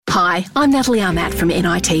Hi, I'm Natalie Armatt from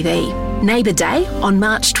NITV. Neighbour Day on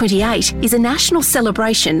March 28 is a national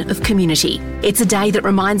celebration of community. It's a day that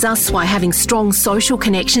reminds us why having strong social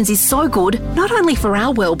connections is so good, not only for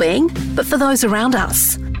our well-being, but for those around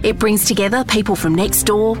us. It brings together people from next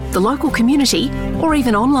door, the local community, or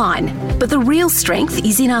even online. But the real strength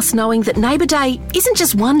is in us knowing that Neighbour Day isn't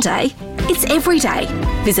just one day, it's every day.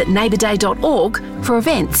 Visit neighbourday.org for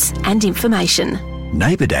events and information.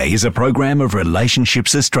 Neighbour Day is a program of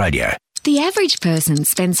Relationships Australia. The average person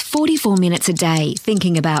spends 44 minutes a day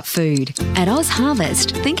thinking about food. At Oz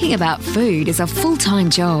Harvest, thinking about food is a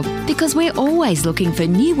full-time job because we're always looking for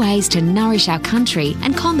new ways to nourish our country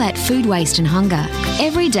and combat food waste and hunger.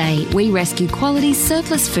 Every day, we rescue quality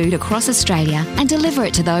surplus food across Australia and deliver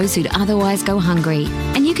it to those who'd otherwise go hungry.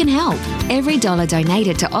 And you can help. Every dollar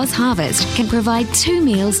donated to Oz Harvest can provide 2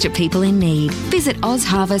 meals to people in need. Visit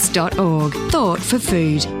ozharvest.org. Thought for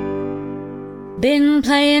food. Been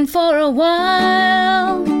playing for a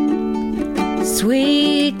while,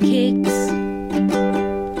 sweet kicks,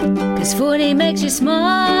 'cause footy makes you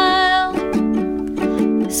smile,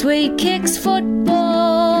 sweet kicks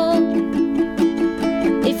football.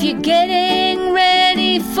 If you're getting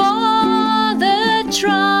ready for the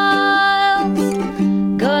trials,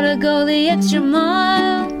 gotta go the extra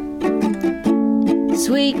mile,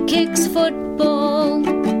 sweet kicks football.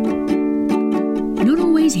 Not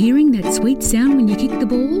always hearing that sweet sound when you kick the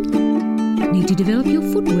ball? Need to develop your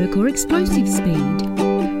footwork or explosive speed?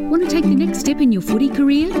 Want to take the next step in your footy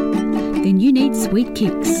career? Then you need Sweet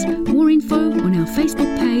Kicks. More info on our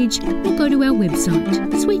Facebook page or go to our website,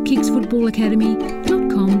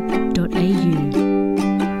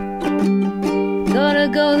 sweetkicksfootballacademy.com.au. Gotta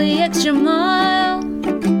go the extra mile,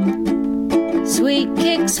 Sweet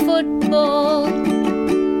Kicks football.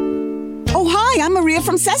 Oh, hi, I'm Maria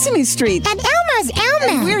from Sesame Street. And Elmo's Elmo.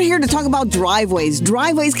 And we're here to talk about driveways.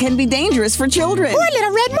 Driveways can be dangerous for children. Or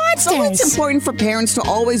little red monsters. So it's important for parents to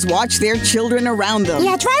always watch their children around them.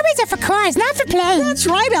 Yeah, driveways are for cars, not for planes. That's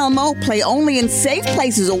right, Elmo. Play only in safe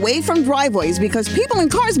places away from driveways because people in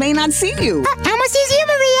cars may not see you. Elmo sees you,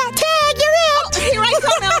 Maria. Tag, you're it. Oh, here I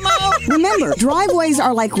come, Elmo. Remember, driveways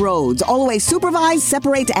are like roads. Always supervise,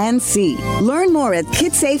 separate, and see. Learn more at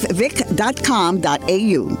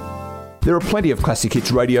kidsafevic.com.au. There are plenty of classic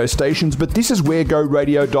hits radio stations, but this is where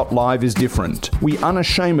GoRadio.live is different. We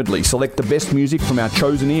unashamedly select the best music from our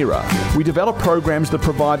chosen era. We develop programs that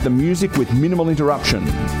provide the music with minimal interruption.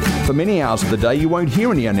 For many hours of the day, you won't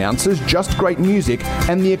hear any announcers, just great music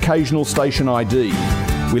and the occasional station ID.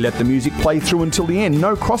 We let the music play through until the end,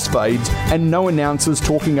 no crossfades and no announcers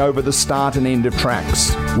talking over the start and end of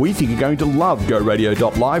tracks. We think you're going to love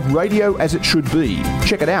GoRadio.live, radio as it should be.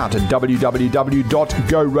 Check it out at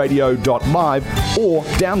www.goradio.live or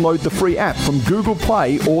download the free app from Google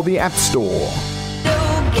Play or the App Store.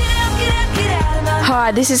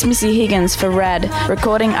 Hi, this is Missy Higgins for RAD,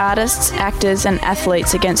 recording artists, actors and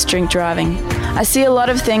athletes against drink driving. I see a lot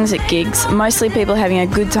of things at gigs, mostly people having a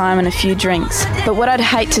good time and a few drinks. But what I'd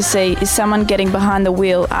hate to see is someone getting behind the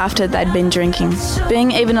wheel after they'd been drinking.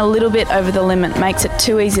 Being even a little bit over the limit makes it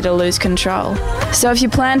too easy to lose control. So if you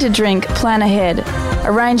plan to drink, plan ahead.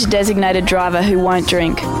 Arrange a designated driver who won't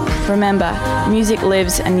drink. Remember, music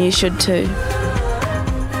lives and you should too.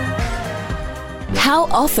 How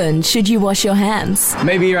often should you wash your hands?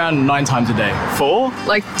 Maybe around 9 times a day. 4?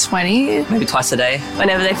 Like 20? Maybe twice a day.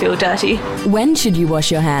 Whenever they feel dirty. When should you wash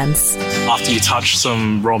your hands? After you touch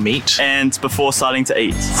some raw meat and before starting to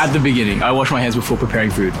eat. At the beginning, I wash my hands before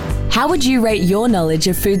preparing food. How would you rate your knowledge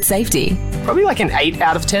of food safety? Probably like an 8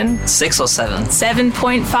 out of 10. 6 or 7.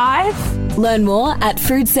 7.5. Learn more at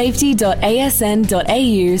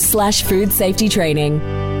foodsafety.asn.au/food safety training.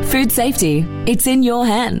 Food safety, it's in your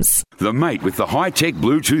hands. The mate with the high-tech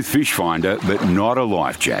Bluetooth fish finder, but not a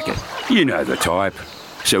life jacket. You know the type.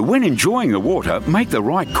 So when enjoying the water, make the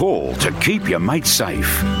right call to keep your mates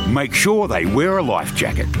safe. Make sure they wear a life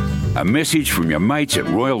jacket. A message from your mates at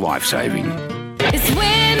Royal Lifesaving. It's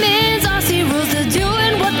women's RC rules, they're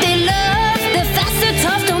doing what they love. They're fast, they're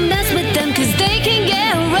tough, don't mess with them, 'cause they can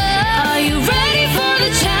get rough. Are you ready for the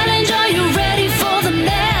challenge? Are you ready for the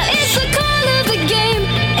match? It's the call of the game.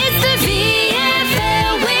 It's the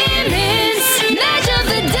VFL Women's Match of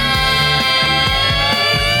the Day.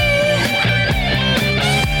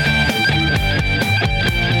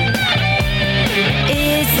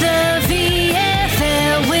 It's the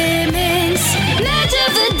VFL Women's Match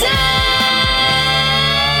of the Day.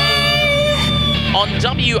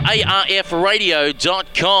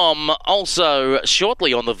 WARFradio.com. Also,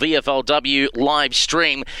 shortly on the VFLW live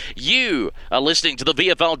stream, you are listening to the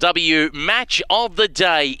VFLW match of the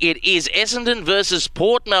day. It is Essendon versus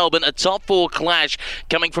Port Melbourne, a top four clash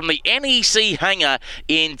coming from the NEC Hangar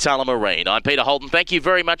in Tullamarine. I'm Peter Holden. Thank you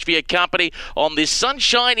very much for your company on this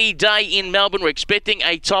sunshiny day in Melbourne. We're expecting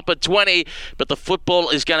a top of 20, but the football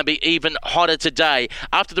is going to be even hotter today.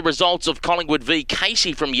 After the results of Collingwood v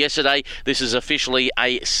Casey from yesterday, this is officially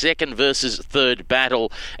a second versus third battle,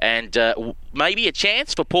 and maybe a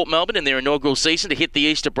chance for Port Melbourne in their inaugural season to hit the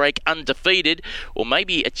Easter break undefeated, or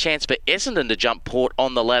maybe a chance for Essendon to jump Port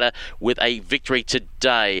on the ladder with a victory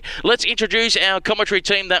today. Let's introduce our commentary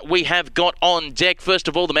team that we have got on deck. First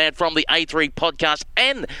of all, the man from the A3 podcast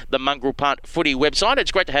and the Mongrel Punt Footy website.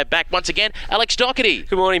 It's great to have back once again Alex Doherty.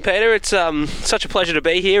 Good morning, Peter. It's such a pleasure to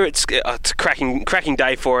be here. It's a cracking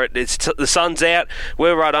day for it. The sun's out.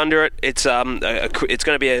 We're right under it. It's going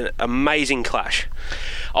to be an amazing clash.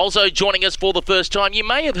 Also joining us for the first time, you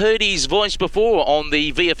may have heard his voice before on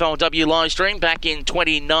the VFLW live stream back in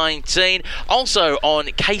 2019. Also on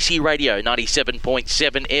Casey Radio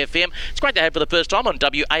 97.7 FM. It's great to have for the first time on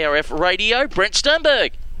WARF Radio, Brent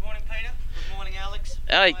Sternberg. Good morning, Peter. Good morning, Alex.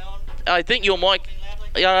 I think your mic...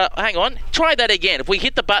 hang on. Try that again. If we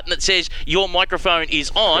hit the button that says your microphone is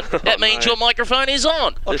on, that means your microphone is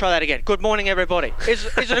on. I'll try that again. Good morning, everybody. Is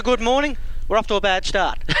it a good morning? We're off to a bad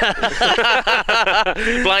start. Blame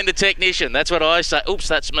the technician. That's what I say. Oops,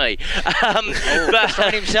 that's me.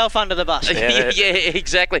 Throwing himself under the bus. Yeah,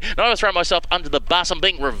 exactly. No, I was throwing myself under the bus. I'm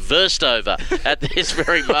being reversed over at this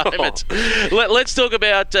very moment. Let's talk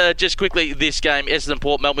about, just quickly, this game, Essendon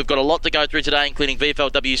Port Melbourne. We've got a lot to go through today, including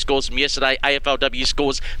VFLW scores from yesterday, AFLW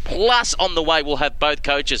scores. Plus, on the way, we'll have both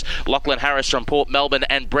coaches, Lachlan Harris from Port Melbourne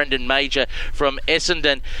and Brendan Major from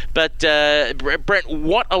Essendon. But, Brent,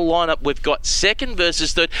 what a lineup we've got. Second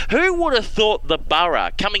versus third. Who would have thought the Borough,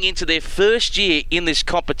 coming into their first year in this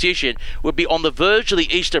competition, would be on the verge of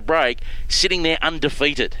the Easter break, sitting there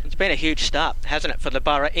undefeated? It's been a huge start, hasn't it, for the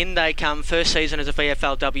Borough? In they come, first season as a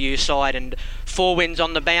VFLW side, and 4 wins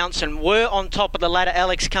on the bounce, and were on top of the ladder,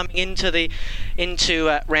 Alex, coming into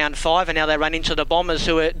round 5, and now they run into the Bombers,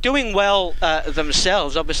 who are doing well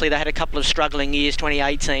themselves. Obviously, they had a couple of struggling years,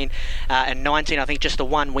 2018 and 19. I think just the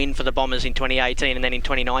one win for the Bombers in 2018, and then in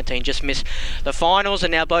 2019 just missed the finals,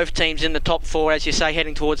 and now both teams in the top 4, as you say,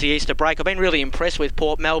 heading towards the Easter break. I've been really impressed with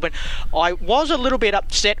Port Melbourne. I was a little bit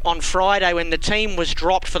upset on Friday when the team was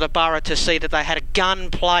dropped for the Borough to see that they had a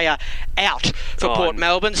gun player out for Port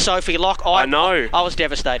Melbourne, Sophie Locke. I know. I was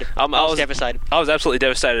devastated. I was devastated. I was absolutely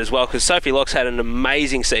devastated as well, because Sophie Locke's had an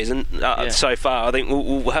amazing season so far. I think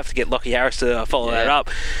we'll have to get Lockie Harris to follow that up.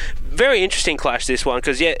 Very interesting clash, this one,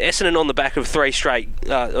 because Essendon on the back of 3 straight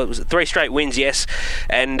wins, yes,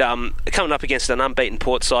 and coming up against an unbeaten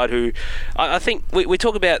Port side, who I think we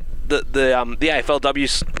talk about the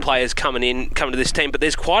AFLW players coming to this team, but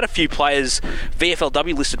there's quite a few players,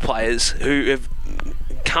 VFLW listed players, who have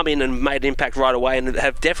come in and made an impact right away and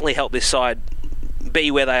have definitely helped this side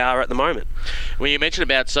be where they are at the moment. Well, you mentioned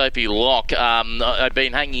about Sophie Locke. I've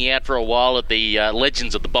been hanging out for a while at the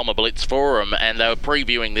Legends of the Bomber Blitz Forum, and they were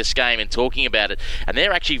previewing this game and talking about it, and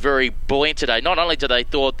they're actually very buoyant today. Not only do they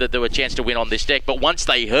thought that there were a chance to win on this deck, but once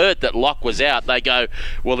they heard that Locke was out, they go,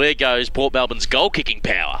 well, there goes Port Melbourne's goal-kicking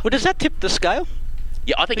power. Well, does that tip the scale?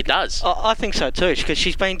 Yeah, I think it does. I think so too, because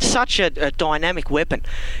she's been such a dynamic weapon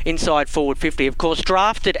inside forward 50. Of course,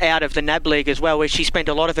 drafted out of the NAB League as well, where she spent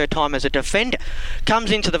a lot of her time as a defender.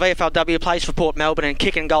 Comes into the VFLW, plays for Port Melbourne and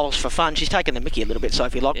kicking goals for fun. She's taken the mickey a little bit,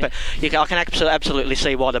 Sophie Locke, but I can absolutely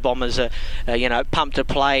see why the Bombers are pumped to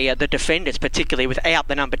play the defenders, particularly without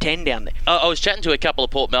the number 10 down there. I was chatting to a couple of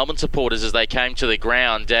Port Melbourne supporters as they came to the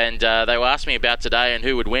ground, and they were asking me about today and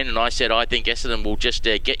who would win, and I said, I think Essendon will just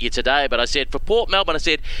get you today. But I said, for Port Melbourne, I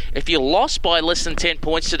said, if you lost by less than 10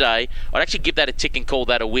 points today, I'd actually give that a tick and call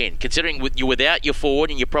that a win. Considering you're without your forward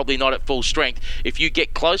and you're probably not at full strength, if you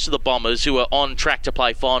get close to the Bombers, who are on track to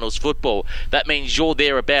play finals football, that means you're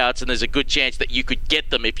thereabouts, and there's a good chance that you could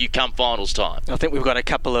get them if you come finals time. I think we've got a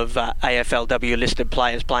couple of AFLW listed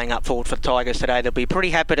players playing up forward for the Tigers today. They'll be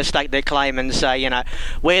pretty happy to stake their claim and say,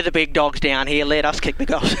 we're the big dogs down here, let us kick the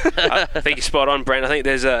goals. I think you're spot on, Brent. I think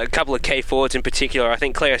there's a couple of key forwards in particular. I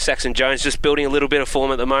think Claire Saxon-Jones just building a little bit bit of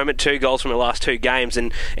form at the moment. 2 goals from her last 2 games,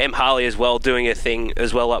 and Em Harley as well doing her thing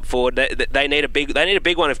as well up forward. They need a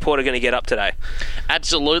big one if Port are going to get up today.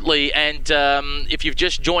 Absolutely. And if you've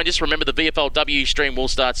just joined us, remember the VFLW stream will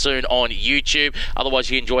start soon on YouTube.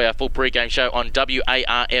 Otherwise, you enjoy our full pre-game show on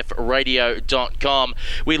WARFradio.com.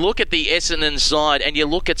 We look at the Essendon side, and you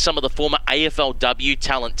look at some of the former AFLW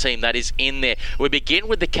talent team that is in there. We begin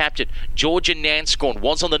with the captain, Georgia Nanscorn,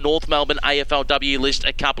 was on the North Melbourne AFLW list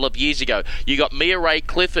a couple of years ago. You got Mia Ray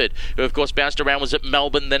Clifford, who of course bounced around, was at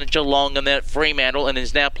Melbourne, then at Geelong, and then at Fremantle, and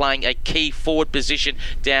is now playing a key forward position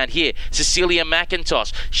down here. Cecilia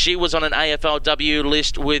McIntosh, she was on an AFLW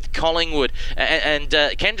list with Collingwood. And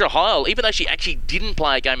Kendra Heil, even though she actually didn't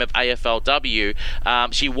play a game of AFLW,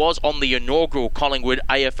 she was on the inaugural Collingwood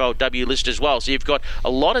AFLW list as well. So you've got a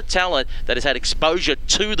lot of talent that has had exposure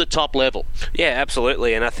to the top level. Yeah,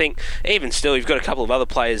 absolutely. And I think even still, you've got a couple of other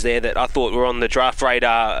players there that I thought were on the draft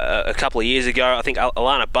radar a couple of years ago. I think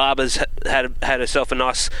Alana Barber's had herself a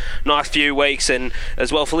nice few weeks, and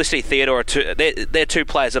as well Felicity Theodore. They're 2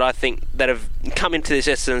 players that I think that have come into this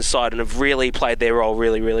Essendon side and have really played their role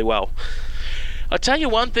really, really well. I'll tell you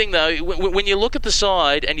one thing, though. When you look at the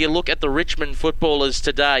side and you look at the Richmond footballers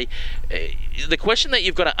today, the question that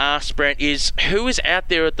you've got to ask, Brent, is who is out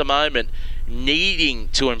there at the moment needing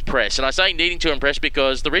to impress? And I say needing to impress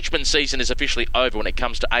because the Richmond season is officially over when it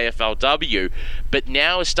comes to AFLW, but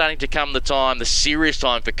now is starting to come the serious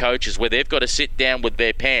time for coaches, where they've got to sit down with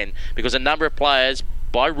their pen, because a number of players,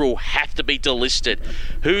 by rule, have to be delisted.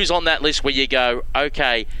 Who's on that list where you go,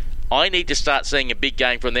 okay, I need to start seeing a big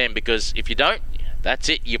game from them, because if you don't, that's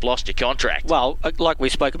it, you've lost your contract. Well, like we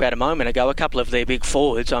spoke about a moment ago, a couple of their big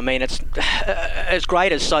forwards, I mean, it's as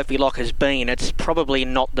great as Sophie Locke has been, it's probably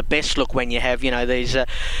not the best look when you have, these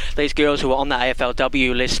girls who are on the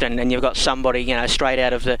AFLW list, and you've got somebody, straight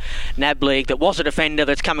out of the NAB League that was a defender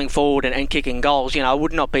that's coming forward and kicking goals. I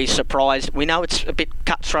would not be surprised. We know it's a bit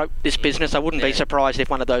cutthroat, this business. I wouldn't be surprised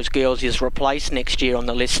if one of those girls is replaced next year on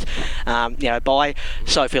the list, by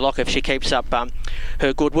Sophie Locke if she keeps up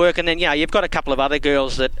her good work. And then, you've got a couple of other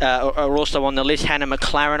girls that are also on the list. Hannah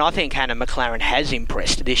McLaren. I think Hannah McLaren has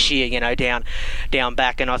impressed this year, down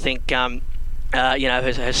back, and I think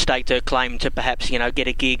has staked her claim to perhaps, get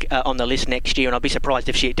a gig on the list next year, and I'll be surprised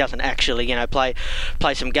if she doesn't actually, play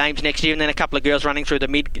some games next year. And then a couple of girls running through the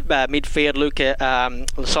midfield, Luca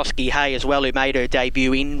Lasowski-Hay as well, who made her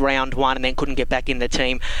debut in round 1 and then couldn't get back in the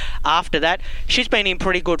team after that. She's been in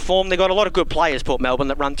pretty good form. They've got a lot of good players, Port Melbourne,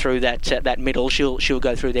 that run through that middle. She'll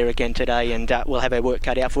go through there again today, and we'll have her work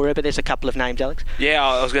cut out for her. But there's a couple of names, Alex. Yeah,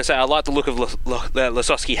 I was going to say, I like the look of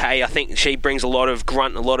Lasowski-Hay. I think she brings a lot of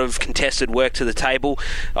grunt, a lot of contested work to the table.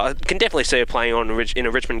 I can definitely see her playing in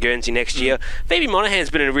a Richmond Guernsey next year. Phoebe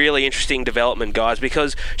Monaghan's been a really interesting development, guys,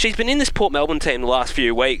 because she's been in this Port Melbourne team the last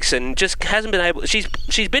few weeks and just hasn't been able. She's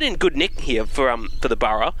been in good nick here for the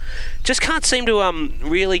Borough. Just can't seem to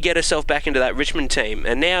really get herself back into that Richmond team.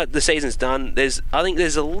 And now the season's done. I think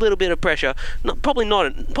there's a little bit of pressure. Probably not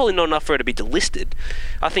enough for her to be delisted.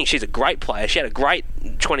 I think she's a great player. She had a great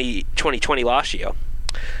 2020 last year.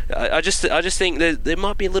 I just think there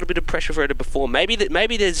might be a little bit of pressure for her to perform. Maybe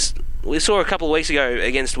there's. We saw a couple of weeks ago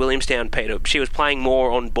against Williamstown, Peter. She was playing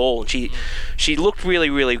more on ball, and she looked really,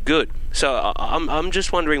 really good. So I'm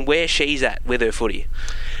just wondering where she's at with her footy.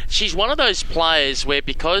 She's one of those players where,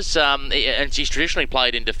 because and she's traditionally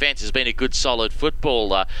played in defence, has been a good, solid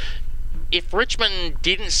footballer. If Richmond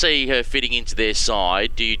didn't see her fitting into their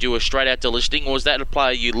side, do you do a straight-out delisting, or is that a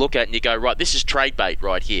player you look at and you go, right, this is trade bait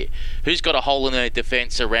right here? Who's got a hole in their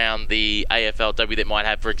defence around the AFLW that might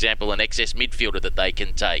have, for example, an excess midfielder that they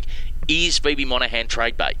can take? Is Phoebe Monaghan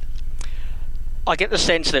trade bait? I get the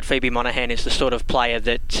sense that Phoebe Monaghan is the sort of player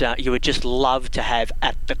that you would just love to have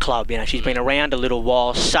at the club. She's been around a little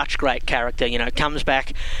while, such great character, comes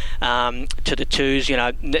back to the twos,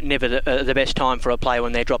 never the best time for a player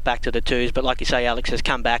when they drop back to the twos, but like you say, Alex has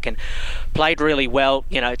come back and played really well,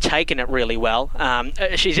 taken it really well.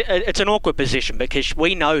 It's an awkward position because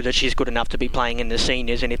we know that she's good enough to be playing in the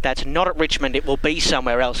seniors, and if that's not at Richmond, it will be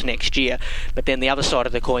somewhere else next year. But then the other side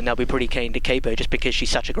of the coin, they'll be pretty keen to keep her just because she's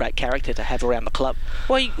such a great character to have around the club.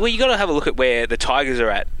 Well, you got to have a look at where the Tigers are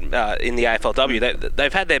at in the AFLW.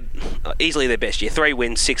 They've had easily their best year, 3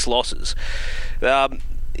 wins, 6 losses.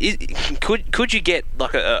 Could you get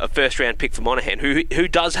like a first round pick for Monaghan, who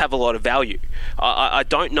does have a lot of value? I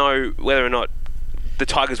don't know whether or not the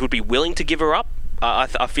Tigers would be willing to give her up.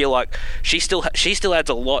 I feel like she still adds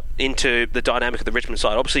a lot into the dynamic of the Richmond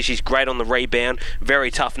side. Obviously, she's great on the rebound,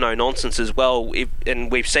 very tough, no nonsense as well. And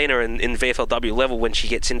we've seen her in VFLW level when she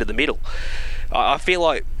gets into the middle. I feel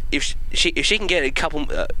like if she can get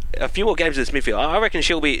a few more games of this midfield, I reckon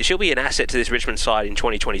she'll be an asset to this Richmond side in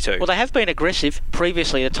 2022. Well, they have been aggressive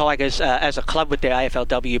previously, the Tigers, as a club with their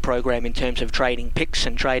AFLW program in terms of trading picks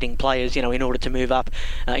and trading players, in order to move up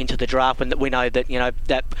into the draft. And we know that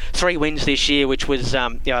that 3 wins this year, which was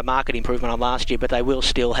a market improvement on last year, but they will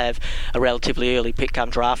still have a relatively early pick come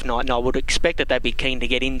draft night. And I would expect that they'd be keen to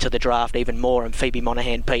get into the draft even more. And Phoebe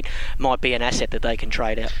Monaghan-Pete might be an asset that they can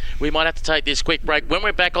trade out. We might have to take this quick break. When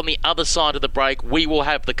we're back on the other side of the break, we will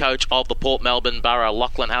have the coach of the Port Melbourne Borough,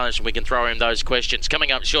 Lachlan Harris, and we can throw him those questions.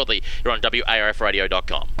 Coming up shortly, you're on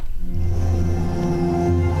WARFradio.com.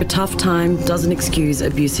 A tough time doesn't excuse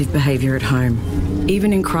abusive behaviour at home.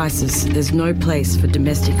 Even in crisis, there's no place for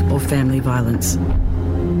domestic or family violence.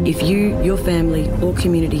 If you, your family or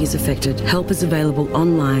community is affected, help is available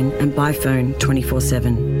online and by phone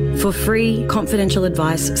 24/7. For free, confidential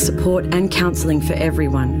advice, support and counselling for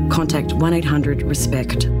everyone, contact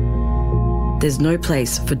 1-800-RESPECT. There's no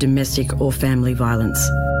place for domestic or family violence.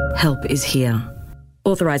 Help is here.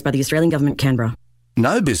 Authorised by the Australian Government, Canberra.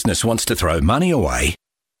 No business wants to throw money away.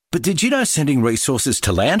 But did you know sending resources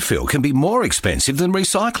to landfill can be more expensive than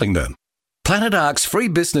recycling them? Planet Ark's free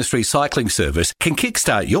business recycling service can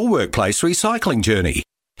kickstart your workplace recycling journey,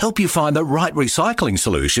 help you find the right recycling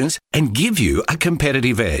solutions and give you a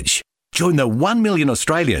competitive edge. Join the 1 million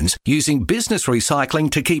Australians using business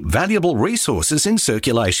recycling to keep valuable resources in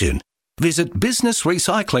circulation. Visit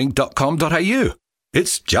businessrecycling.com.au.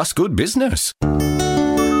 It's just good business.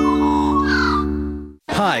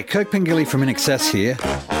 Hi, Kirk Pengilly from InXS here.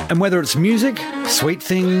 And whether it's music, sweet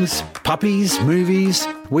things, puppies, movies,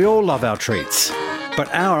 we all love our treats.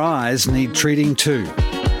 But our eyes need treating too.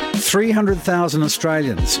 300,000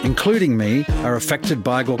 Australians, including me, are affected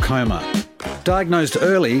by glaucoma. Diagnosed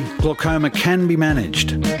early, glaucoma can be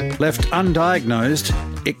managed. Left undiagnosed,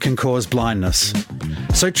 it can cause blindness.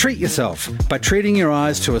 So treat yourself by treating your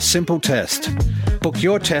eyes to a simple test. Book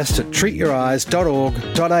your test at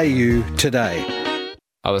treatyoureyes.org.au today.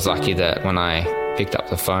 I was lucky that when I picked up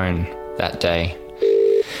the phone that day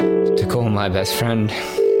to call my best friend,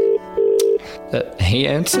 that he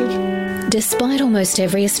answered. Despite almost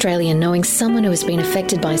every Australian knowing someone who has been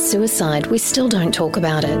affected by suicide, we still don't talk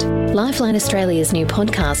about it. Lifeline Australia's new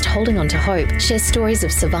podcast, Holding On to Hope, shares stories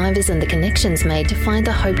of survivors and the connections made to find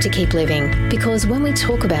the hope to keep living. Because when we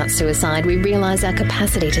talk about suicide, we realise our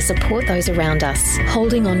capacity to support those around us.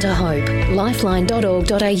 Holding On to Hope.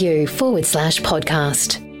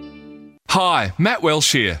 lifeline.org.au/podcast. Hi, Matt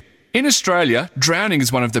Welsh here. In Australia, drowning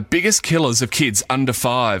is one of the biggest killers of kids under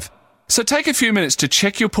 5. So take a few minutes to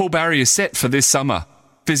check your pool barrier set for this summer.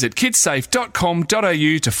 Visit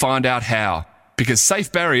kidsafe.com.au to find out how. Because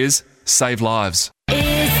safe barriers save lives.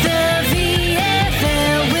 It's the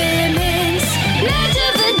VFL Women's Match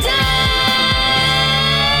of the Day.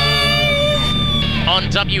 On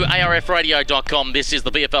WARFradio.com, this is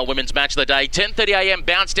the VFL Women's Match of the Day. 10:30am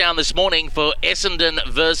bounce down this morning for Essendon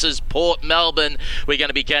versus Port Melbourne. We're going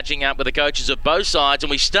to be catching up with the coaches of both sides, and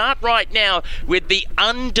we start right now with the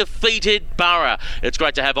undefeated Borough. It's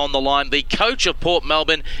great to have on the line the coach of Port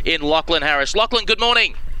Melbourne in Lachlan Harris. Lachlan, good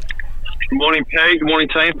morning. Good morning, Pete. Good morning,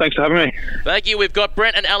 team. Thanks for having me. Thank you. We've got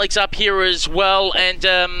Brent and Alex up here as well. And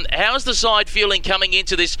how's the side feeling coming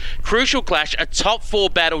into this crucial clash, a top 4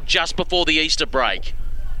 battle just before the Easter break?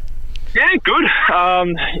 Yeah, good.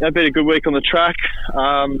 It's been a good week on the track.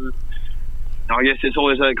 I guess it's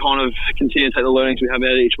always a kind of continue to take the learnings we have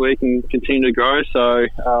out each week and continue to grow. So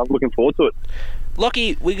looking forward to it.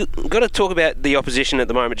 Lockie, we've got to talk about the opposition at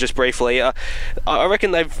the moment just briefly. I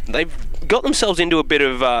reckon they've got themselves into a bit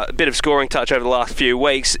of scoring touch over the last few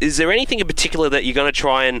weeks. Is there anything in particular that you're going to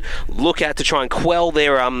try and look at to try and quell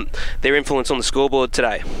their influence on the scoreboard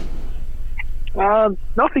today?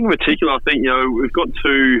 Nothing in particular. I think we've got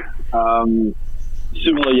two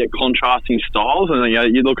similar yet contrasting styles, and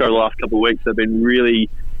you look over the last couple of weeks, they've been really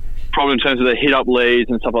problem in terms of the hit-up leads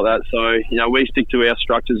and stuff like that. So, we stick to our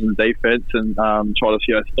structures in the defence and try to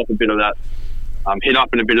stop a bit of that hit-up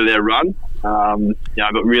and a bit of their run.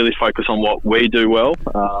 But really focus on what we do well.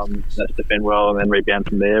 That's defend well and then rebound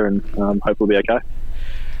from there, and hopefully we'll be okay.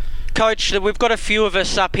 Coach, we've got a few of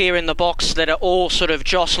us up here in the box that are all sort of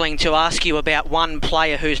jostling to ask you about one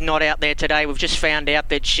player who's not out there today. We've just found out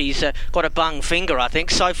that she's got a bung finger, I think.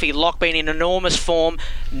 Sophie Locke, been in enormous form,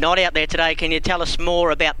 not out there today. Can you tell us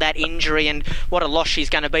more about that injury and what a loss she's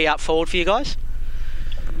going to be up forward for you guys?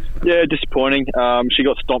 Yeah, disappointing. She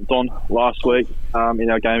got stomped on last week in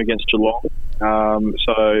our game against Geelong. A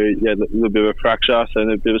little bit of a fracture, so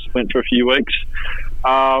a bit of a splint for a few weeks.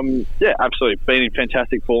 Absolutely. Been in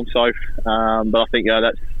fantastic form, but I think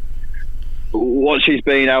that's what she's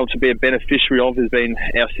been able to be a beneficiary of has been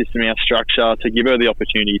our system, our structure, to give her the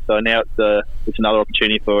opportunity. So now it's another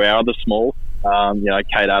opportunity for our other small,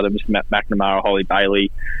 Kate Adams, Matt McNamara, Holly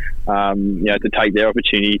Bailey, to take their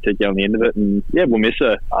opportunity to get on the end of it. And yeah, we'll miss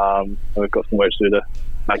her. We've got some work to do to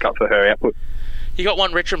make up for her output. You got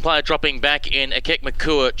one Richmond player dropping back in a Keck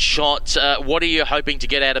McCourt shot. What are you hoping to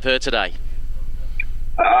get out of her today?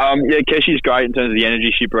 Keshi's great in terms of the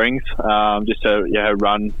energy she brings. Just her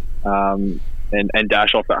run and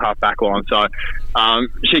dash off that half back line. So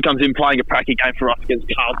she comes in playing a pracky game for us against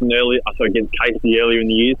against Casey earlier in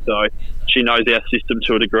the year. So she knows our system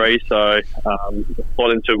to a degree. So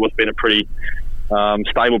slot into what's been a pretty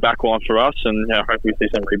stable back line for us, and hopefully we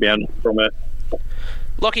see some rebound from her.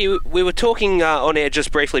 Lockie, we were talking on air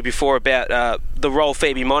just briefly before about the role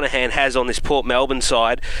Phoebe Monaghan has on this Port Melbourne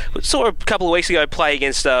side. We saw her a couple of weeks ago play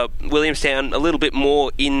against Williamstown a little bit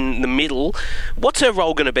more in the middle. What's her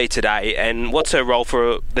role going to be today, and what's her role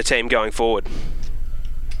for the team going forward?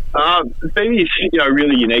 Phoebe's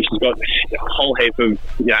really unique. She's got a whole heap of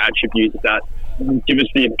attributes that give us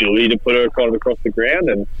the ability to put her kind of across the ground.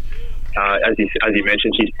 And as you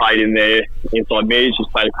mentioned, she's played in there inside mid, she's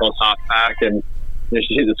played across half back, and she's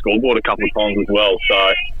hit the scoreboard a couple of times as well.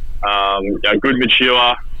 So, good,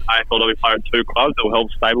 mature AFLW player at two clubs that will help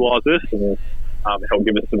stabilise us and help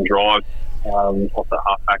give us some drive off the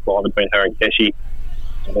half-back line between her and Keshi,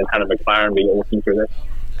 and then Hannah McLaren be looking through there.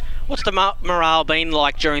 What's the morale been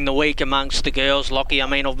like during the week amongst the girls, Lockie? I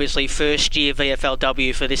mean, obviously, first year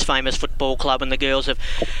VFLW for this famous football club, and the girls have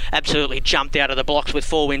absolutely jumped out of the blocks with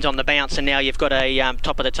 4 wins on the bounce, and now you've got a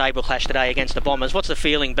top-of-the-table clash today against the Bombers. What's the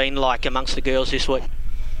feeling been like amongst the girls this week?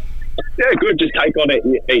 Yeah, good. Just take on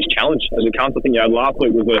each challenge as it comes. I think last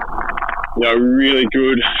week was a really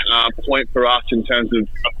good point for us in terms of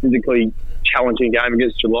a physically challenging game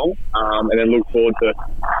against Geelong, and then look forward to,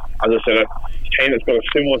 as I said, a team that's got a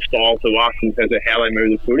similar style to us in terms of how they move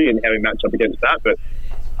the footy and how we match up against that. But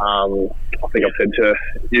I think I've said to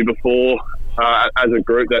you before, as a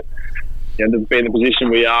group, that to be in the position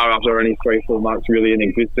we are after only 3-4 months really in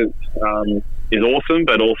existence is awesome,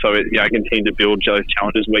 but also continue to build those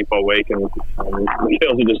challenges week by week, and the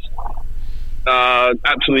girls are just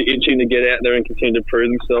absolutely itching to get out there and continue to prove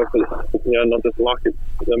themselves. Not just luck, it's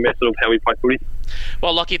the method of how we play footy.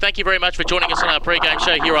 Well, Lockie, thank you very much for joining us on our pre-game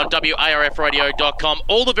show here on WARFradio.com.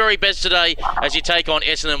 All the very best today as you take on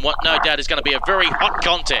Essendon, what no doubt is going to be a very hot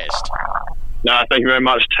contest. No, thank you very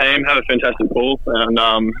much, team. Have a fantastic call, and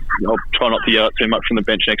I'll try not to yell too much from the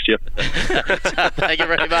bench next year. Thank you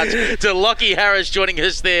very much to Lockie Harris joining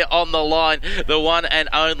us there on the line, the one and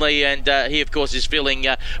only, and he, of course, is feeling,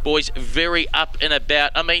 boys, very up and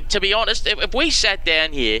about. I mean, to be honest, if we sat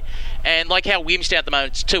down here, and like how Williamstown at the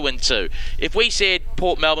moment, it's 2-2. If we said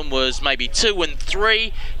Port Melbourne was maybe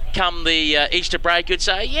 2-3, come the Easter break, you'd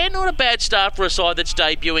say, yeah, not a bad start for a side that's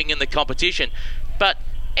debuting in the competition. But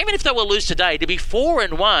even if they were lose today, to be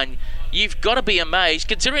 4-1, you've got to be amazed,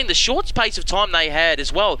 considering the short space of time they had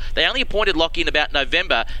as well. They only appointed Lockie in about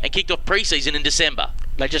November and kicked off pre-season in December.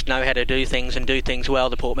 They just know how to do things and do things well,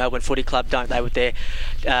 the Port Melbourne Footy Club, don't they, with their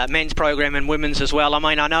men's program and women's as well. I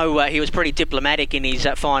mean, I know he was pretty diplomatic in his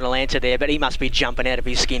final answer there, but he must be jumping out of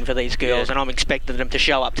his skin for these girls, and I'm expecting them to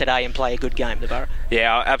show up today and play a good game, the Borough.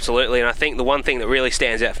 Yeah, absolutely, and I think the one thing that really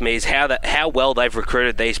stands out for me is how well they've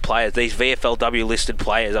recruited these players, these VFLW listed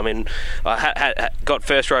players. I mean, I got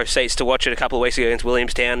first row seats to watch it a couple of weeks ago against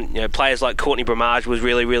Williamstown. Players like Courtney Bramage was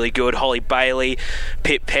really, really good. Holly Bailey,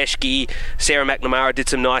 Pip Peschke, Sarah McNamara did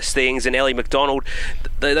some nice things, and Ellie McDonald.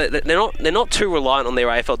 They're not too reliant on their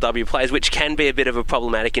AFLW players, which can be a bit of a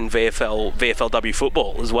problematic in VFLW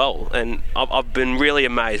football as well. And I've been really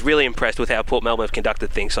amazed, really impressed with how Port Melbourne have conducted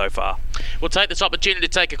things so far. We'll take this opportunity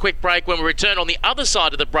to take a quick break. When we return on the other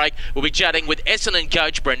side of the break, we'll be chatting with Essendon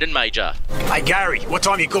coach Brendan Major. Hey Gary, what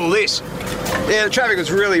time you call this? Yeah, the traffic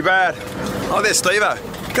was really bad. Oh, there's Steve-o.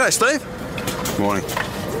 G'day, Steve. Morning.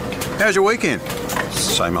 How's your weekend?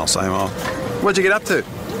 Same old, same old. What'd you get up to?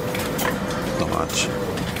 Not much.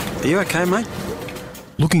 Are you okay, mate?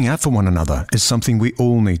 Looking out for one another is something we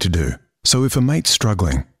all need to do. So if a mate's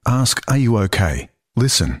struggling, ask, are you okay?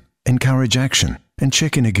 Listen, encourage action, and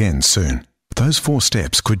check in again soon. Those 4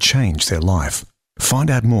 steps could change their life.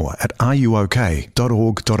 Find out more at ruok.org.au.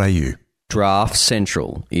 Draft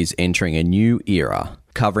Central is entering a new era,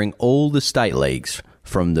 covering all the state leagues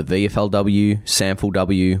from the VFLW, Sample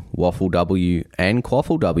W, Waffle W and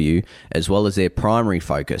Quaffle W, as well as their primary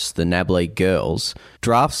focus, the NAB League Girls.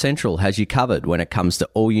 Draft Central has you covered when it comes to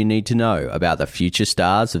all you need to know about the future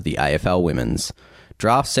stars of the AFL Women's.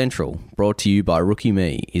 Draft Central, brought to you by Rookie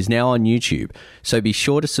Me, is now on YouTube, so be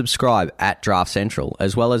sure to subscribe at Draft Central,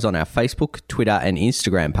 as well as on our Facebook, Twitter and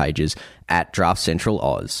Instagram pages at Draft Central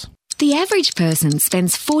Oz. The average person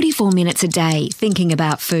spends 44 minutes a day thinking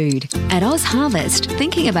about food. At Oz Harvest,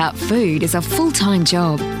 thinking about food is a full-time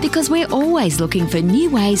job because we're always looking for new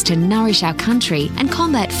ways to nourish our country and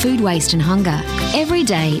combat food waste and hunger. Every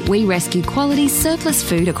day, we rescue quality surplus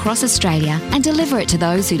food across Australia and deliver it to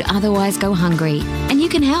those who'd otherwise go hungry. And you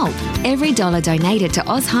can help. Every dollar donated to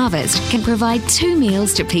Oz Harvest can provide 2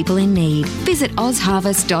 meals to people in need. Visit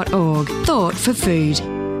ozharvest.org. Thought for food.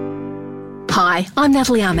 Hi, I'm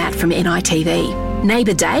Natalie Armat from NITV.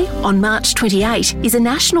 Neighbour Day on March 28 is a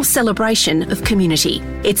national celebration of community.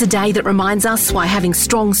 It's a day that reminds us why having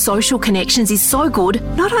strong social connections is so good,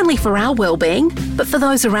 not only for our well-being, but for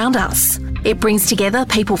those around us. It brings together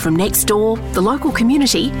people from next door, the local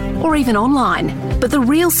community, or even online. But the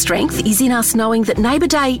real strength is in us knowing that Neighbour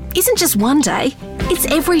Day isn't just one day, it's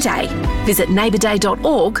every day. Visit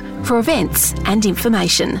neighbourday.org for events and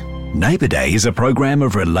information. Neighbour Day is a program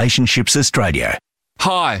of Relationships Australia.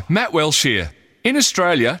 Hi, Matt Welsh here. In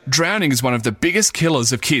Australia, drowning is one of the biggest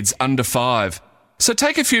killers of kids under 5. So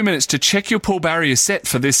take a few minutes to check your pool barrier set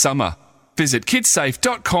for this summer. Visit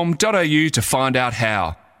kidsafe.com.au to find out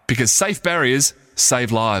how. Because safe barriers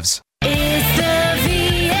save lives. It's the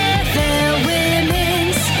VFL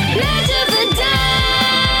Women's Match of the Day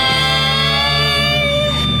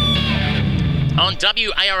on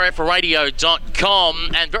WARFradio.com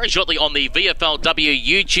and very shortly on the VFLW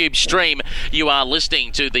YouTube stream. You are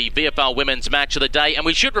listening to the VFL Women's Match of the Day, and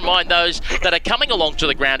we should remind those that are coming along to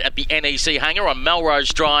the ground at the NEC Hangar on Melrose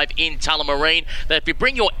Drive in Tullamarine that if you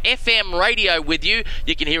bring your FM radio with you,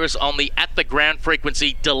 you can hear us on the At the Ground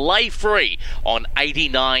frequency delay-free on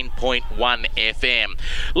 89.1 FM.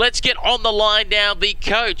 Let's get on the line now. The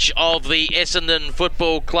coach of the Essendon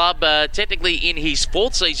Football Club, technically in his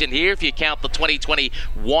 4th season here, if you count the 2020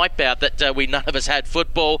 wipeout that we none of us had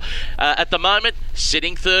football. At the moment,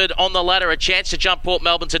 sitting 3rd on the ladder, a chance to jump Port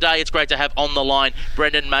Melbourne today. It's great to have on the line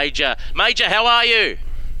Brendan Major. Major, how are you?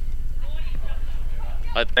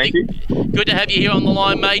 Thank you. Good to have you here on the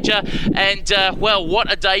line, Major. And, well,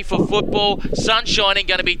 what a day for football. Sun shining,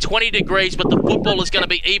 going to be 20 degrees, but the football is going to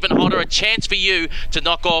be even hotter. A chance for you to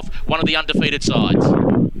knock off one of the undefeated sides.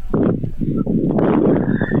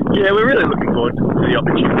 Yeah, we're really looking forward to the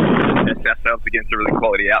opportunity to test ourselves against a really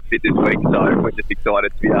quality outfit this week, so we're just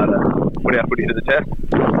excited to be able to put our footy to the test.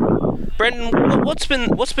 Brendan, what's been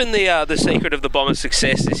the secret of the Bombers'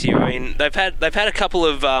 success this year? I mean, they've had a couple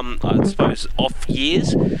of I suppose off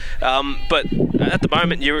years, but at the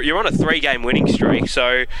moment you're on a 3-game winning streak.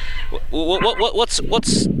 So, what's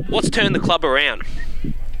turned the club around?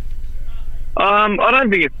 I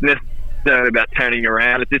don't think it's necessarily about turning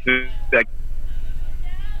around. It's just about.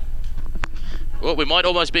 Well, we might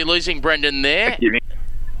almost be losing Brendan there.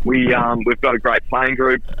 We've got a great playing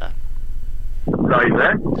group. Are you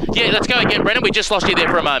there? Yeah, let's go again, Brendan. We just lost you there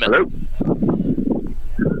for a moment. Hello?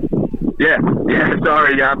 Yeah,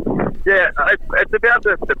 sorry. It's about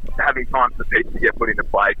the having time for people to get put into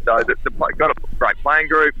place. So they've got a great playing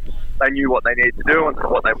group. They knew what they needed to do and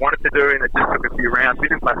what they wanted to do, and it just took a few rounds. We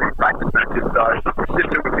didn't play many practice matches, so it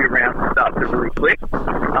just took a few rounds to start to really click.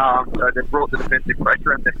 So they've brought the defensive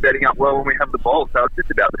pressure and they're setting up well when we have the ball. So it's just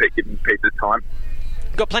about giving people time.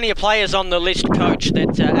 Got plenty of players on the list, Coach,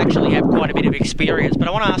 that actually have quite a bit of experience. But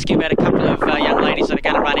I want to ask you about a couple of young ladies that are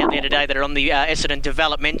going to run out there today that are on the Essendon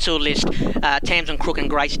developmental list. Tamsin Crook and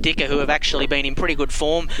Grace Dicker, who have actually been in pretty good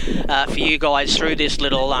form for you guys through this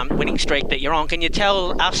little winning streak that you're on. Can you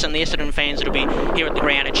tell us and the Essendon fans that will be here at the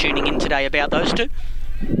ground and tuning in today about those two?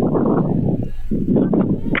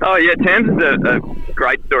 Oh yeah, Tamsin's a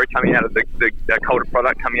great story coming out of the Calder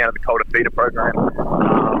product, coming out of the Calder feeder program.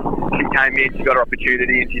 She came in, she got her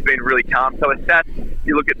opportunity, and she's been really calm. So her stats,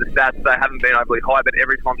 you look at the stats, they haven't been overly high, but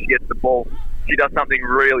every time she gets the ball, she does something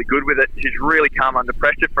really good with it. She's really calm under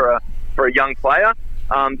pressure for a young player.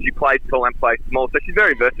 She plays tall and plays small, so she's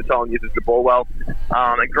very versatile and uses the ball well.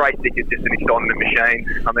 And Grace Dick is just an excitement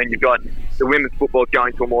machine. I mean, you've got the women's football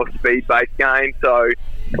going to a more speed-based game, so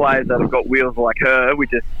players that have got wheels like her, we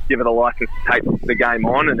just give her the license to take the game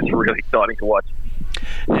on, and it's really exciting to watch.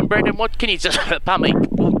 And Brendan, what can you tell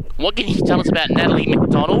us about Natalie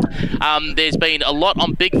McDonald? There's been a lot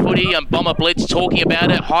on Big Footy and Bomber Blitz talking about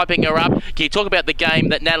it, hyping her up. Can you talk about the game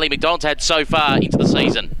that Natalie McDonald's had so far into the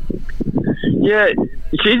season? Yeah,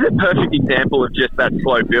 she's a perfect example of just that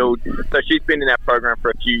slow build. So she's been in our program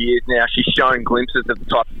for a few years now. She's shown glimpses of the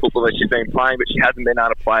type of football that she's been playing, but she hasn't been able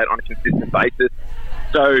to play it on a consistent basis.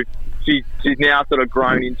 So she's now sort of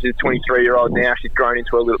grown into a 23-year-old now. She's grown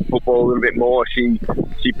into football a little bit more. She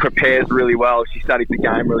prepares really well. She studies the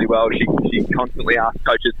game really well. She constantly asks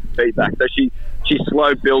coaches for feedback. So she's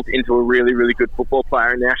slow built into a really, really good football player,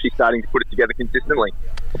 and now she's starting to put it together consistently.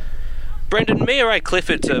 Brendan, Mia Ray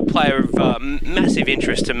Clifford's a player of massive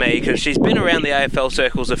interest to me because she's been around the AFL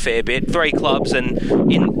circles a fair bit, 3 clubs, and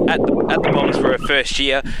at the Bombers for her first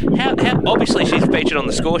year. How obviously she's featured on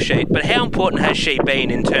the score sheet, but how important has she been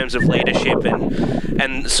in terms of leadership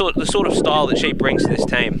and the sort of style that she brings to this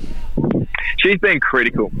team? She's been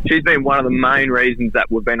critical. She's been one of the main reasons that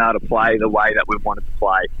we've been able to play the way that we've wanted to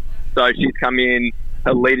play. So she's come in,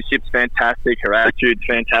 her leadership's fantastic, her attitude's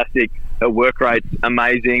fantastic. Her work rate's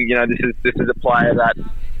amazing. You know, this is a player that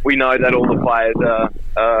we know that all the players are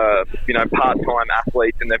part-time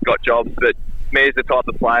athletes and they've got jobs, but Mia's the type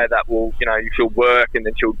of player that will, she'll work and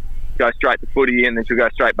then she'll go straight to footy and then she'll go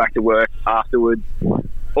straight back to work afterwards.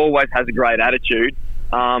 Always has a great attitude.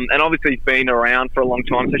 And obviously she's been around for a long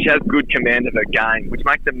time, so she has good command of her game, which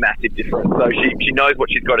makes a massive difference. So she knows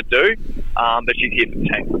what she's got to do, but she's here for the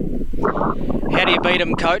team. How do you beat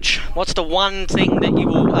them, Coach? What's the one thing that you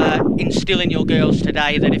will instill in your girls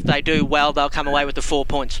today that if they do well, they'll come away with the 4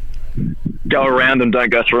 points? Go around them, don't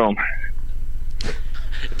go through them.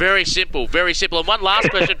 Very simple, very simple. And one last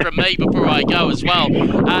question from me before I go as well.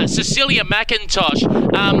 Cecilia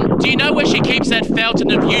McIntosh, do you know where she keeps that fountain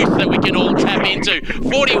of youth that we can all tap into?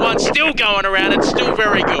 41 still going around and still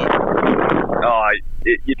very good.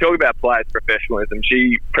 You talk about players' professionalism.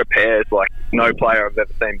 She prepares like no player I've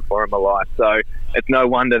ever seen before in my life. So it's no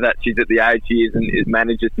wonder that she's at the age she is and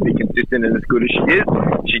manages to be consistent and as good as she is.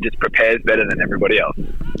 She just prepares better than everybody else.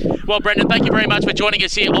 Well, Brendan, thank you very much for joining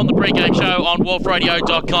us here on the pre-game show on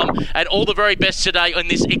WolfRadio.com, and all the very best today on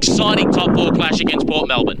this exciting top 4 clash against Port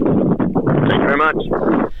Melbourne. Thank you very much.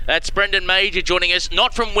 That's Brendan Major joining us,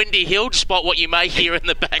 not from Windy Hill, despite what you may hear in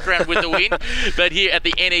the background with the wind, but here at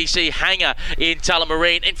the NEC Hangar in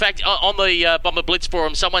Tullamarine. In fact, on the Bomber Blitz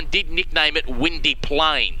forum, someone did nickname it Windy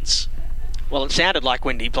Plains. Well, it sounded like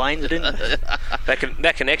Windy Plains, didn't it?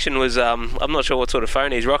 That connection was, I'm not sure what sort of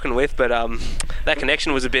phone he's rocking with, but that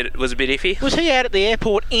connection was a bit iffy. Was he out at the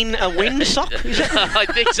airport in a windsock? I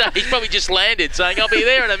think so. He's probably just landed saying, I'll be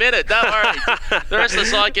there in a minute, don't worry. The rest of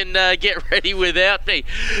us I can get ready without me.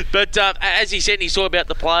 But as he said, and he saw about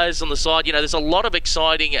the players on the side, there's a lot of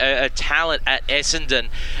exciting talent at Essendon.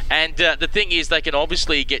 And the thing is, they can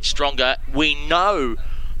obviously get stronger. We know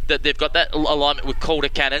that they've got that alignment with Calder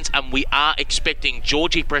Cannons, and we are expecting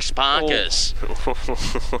Georgie Prespakis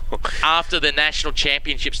after the national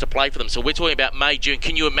championships to play for them. So we're talking about May, June.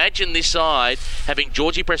 Can you imagine this side having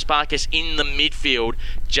Georgie Prespakis in the midfield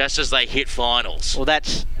just as they hit finals? Well,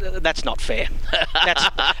 that's not fair.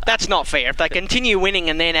 That's not fair. If they continue winning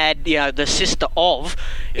and then add the sister of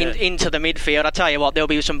into the midfield, I tell you what, there'll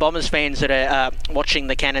be some Bombers fans that are watching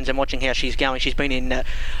the Cannons and watching how she's going. She's been in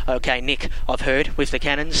Nick, I've heard, with the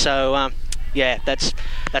Cannons. So that's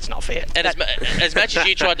not fair. And as much as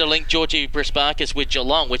you tried to link Georgie Prespakis with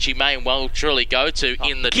Geelong, which you may well truly go to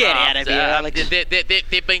in the get draft, out of here, Alex.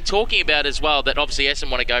 They've been talking about as well that obviously Essendon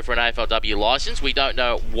want to go for an AFLW licence. We don't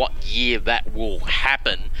know what year that will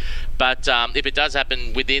happen. But if it does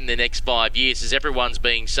happen within the next 5 years, as everyone's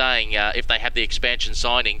been saying, if they have the expansion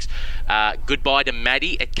signings, goodbye to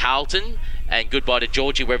Maddie at Carlton and goodbye to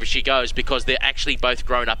Georgie wherever she goes, because they're actually both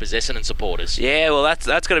grown up as Essendon supporters. Yeah, well, that's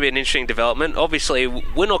going to be an interesting development. Obviously,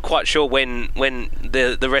 we're not quite sure when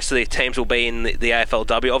the rest of the teams will be in the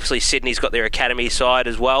AFLW. Obviously, Sydney's got their academy side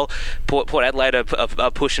as well. Port Adelaide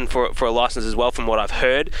are pushing for a licence as well, from what I've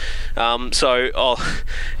heard. You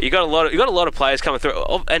got a lot of players coming through,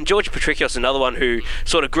 and Georgia Patricios, another one who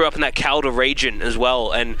sort of grew up in that Calder region as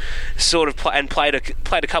well, and sort of played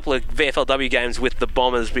a couple of VFLW games with the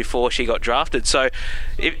Bombers before she got drafted. So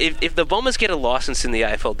if the Bombers get a licence in the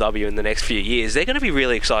AFLW in the next few years, they're going to be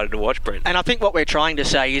really excited to watch, Brent. And I think what we're trying to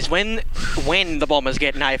say is when the Bombers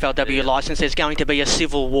get an AFLW licence, there's going to be a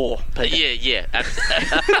civil war. Yeah. As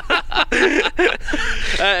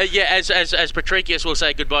Patricios will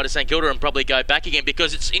say goodbye to St Kilda and probably go back again,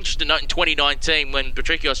 because it's interesting to note in 2019 when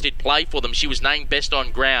Patricios did play for them, she was named best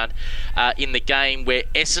on ground in the game where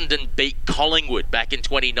Essendon beat Collingwood back in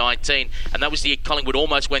 2019, and that was the year Collingwood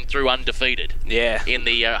almost went through undefeated. In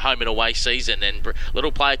the home and away season, and a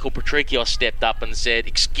little player called Patricios stepped up and said,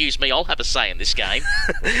 "Excuse me, I'll have a say in this game."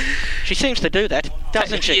 She seems to do that,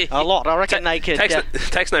 doesn't she? A lot. I reckon they could.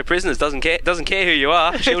 Takes no prisoners. Doesn't care who you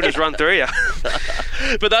are. She'll just run through you.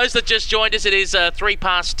 For those that just joined us, it is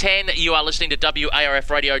 10:03. You are listening to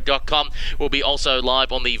WARFradio.com. We'll be also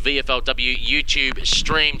live on the VFLW YouTube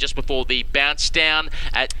stream just before the bounce down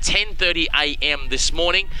at 10:30 a.m. this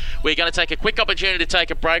morning. We're going to take a quick opportunity to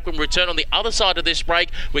take a break. When we return on the other side of this break,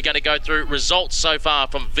 we're going to go through results so far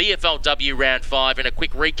from VFLW Round 5 and a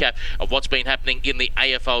quick recap of what's been happening in the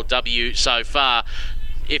AFLW so far,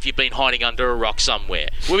 if you've been hiding under a rock somewhere.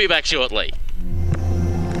 We'll be back shortly.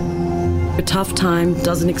 A tough time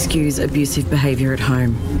doesn't excuse abusive behaviour at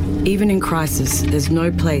home. Even in crisis, there's no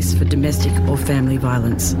place for domestic or family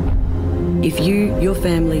violence. If you, your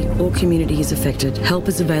family or community is affected, help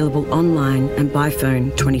is available online and by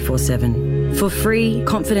phone 24/7. For free,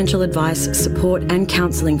 confidential advice, support and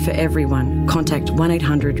counselling for everyone, contact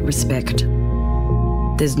 1800-RESPECT.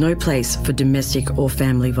 There's no place for domestic or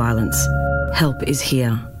family violence. Help is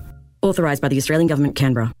here. Authorised by the Australian Government,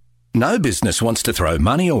 Canberra. No business wants to throw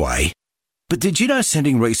money away. But did you know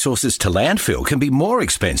sending resources to landfill can be more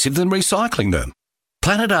expensive than recycling them?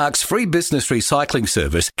 Planet Ark's free business recycling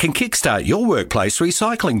service can kickstart your workplace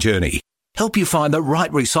recycling journey, help you find the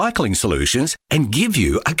right recycling solutions and give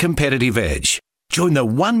you a competitive edge. Join the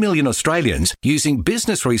 1 million Australians using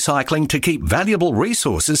business recycling to keep valuable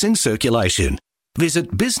resources in circulation.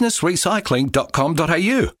 Visit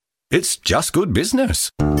businessrecycling.com.au. It's just good business.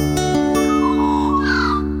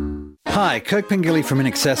 Hi, Kirk Pengilly from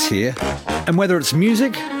InXS here. And whether it's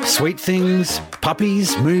music, sweet things,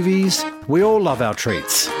 puppies, movies, we all love our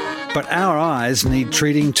treats. But our eyes need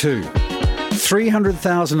treating too.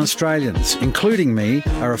 300,000 Australians, including me,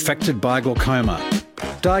 are affected by glaucoma.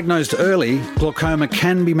 Diagnosed early, glaucoma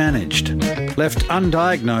can be managed. Left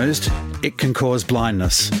undiagnosed, it can cause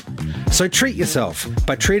blindness. So treat yourself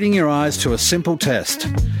by treating your eyes to a simple test.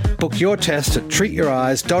 Book your test at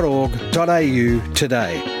treatyoureyes.org.au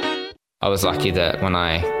today. I was lucky that when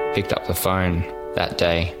I picked up the phone that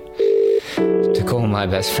day to call my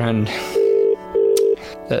best friend,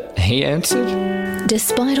 that he answered.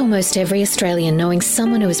 Despite almost every Australian knowing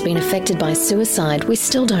someone who has been affected by suicide, we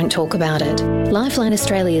still don't talk about it. Lifeline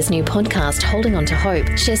Australia's new podcast, Holding On to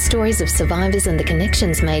Hope, shares stories of survivors and the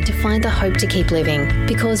connections made to find the hope to keep living.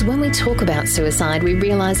 Because when we talk about suicide, we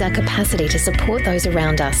realise our capacity to support those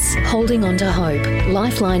around us. Holding On to Hope.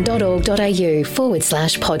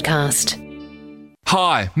 lifeline.org.au/podcast.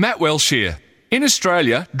 Hi, Matt Welsh here. In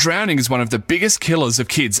Australia, drowning is one of the biggest killers of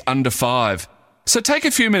kids under 5. So take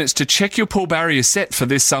a few minutes to check your pool barrier set for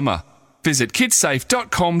this summer. Visit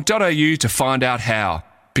kidsafe.com.au to find out how.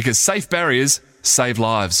 Because safe barriers save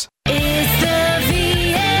lives. It's the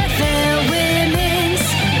VFL Women's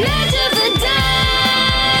Match of the Day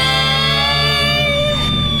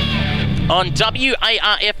On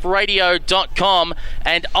WARFradio.com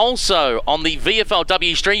and also on the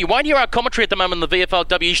VFLW stream. You won't hear our commentary at the moment on the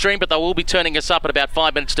VFLW stream, but they will be turning us up at about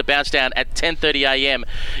 5 minutes to bounce down at 10:30 a.m.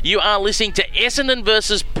 You are listening to Essendon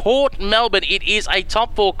versus Port Melbourne. It is a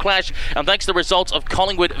top 4 clash, and thanks to the results of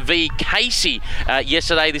Collingwood v Casey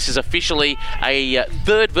yesterday, this is officially a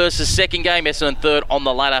third versus second game. Essendon third on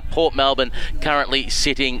the ladder. Port Melbourne currently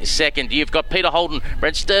sitting second. You've got Peter Holden,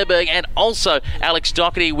 Brent Sturberg, and also Alex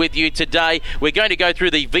Doherty with you today. We're going to go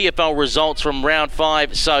through the VFL results from round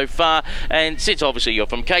 5 so far, and since obviously you're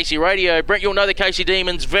from Casey Radio, Brent, you'll know the Casey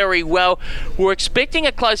Demons very well. We're expecting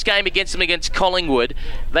a close game against them against Collingwood.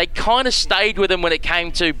 They kind of stayed with them when it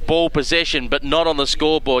came to ball possession, but not on the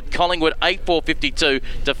scoreboard. Collingwood 8-4-52,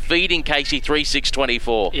 defeating Casey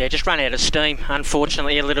 3-6-24. Yeah, just run out of steam,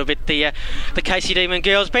 unfortunately, a little bit. The Casey Demon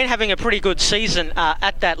girls been having a pretty good season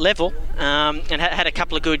at that level, and had a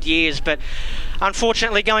couple of good years, but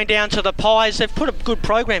unfortunately going down to the Pies, they've put a good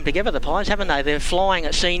program together, the Pies, haven't they? They're flying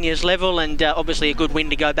at seniors level, and obviously a good win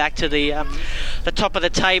to go back to the top of the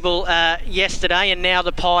table yesterday, and now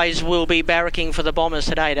the Pies will be barracking for the Bombers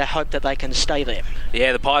today to hope that they can stay there.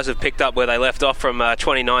 Yeah, the Pies have picked up where they left off from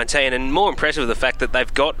 2019, and more impressive the fact that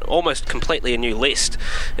they've got almost completely a new list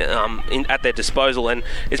at their disposal, and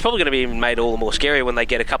it's probably going to be even made all the more scary when they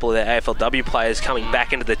get a couple of their AFLW players coming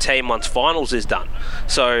back into the team once finals is done.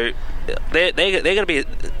 So they're going to be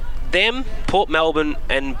them, Port Melbourne,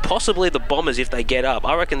 and possibly the Bombers if they get up.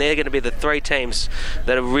 I reckon they're going to be the 3 teams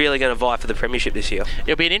that are really going to vie for the premiership this year.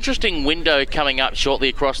 It'll be an interesting window coming up shortly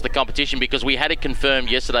across the competition, because we had it confirmed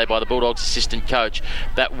yesterday by the Bulldogs assistant coach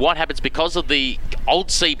that what happens because of the old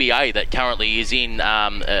CBA that currently is in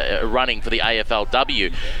running for the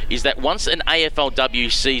AFLW is that once an AFLW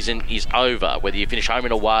season is over, whether you finish home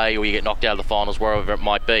and away or you get knocked out of the finals, wherever it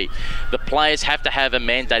might be, the players have to have a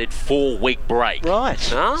mandated 4-week break. Right.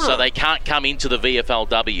 So they can't come into the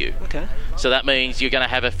VFLW. Okay. So that means you're going to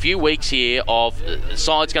have a few weeks here of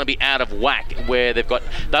sides going to be out of whack, where they've got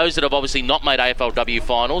those that have obviously not made AFLW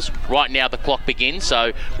finals. Right now the clock begins,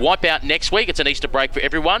 so wipe out next week. It's an Easter break for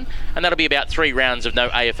everyone, and that'll be about 3 rounds of no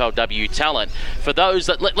AFLW talent. For those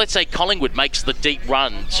that, let's say Collingwood makes the deep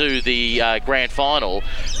run to the grand final,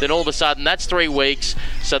 then all of a sudden that's 3 weeks,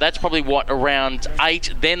 so that's probably around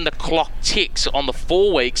 8. Then the clock ticks on the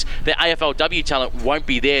 4 weeks. The AFLW talent won't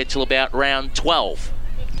be there till about round 12.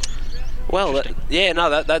 Well,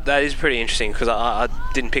 that is pretty interesting, because I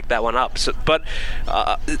didn't pick that one up. So, but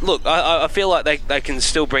look, I feel like they can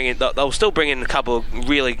still bring in. They'll still bring in a couple of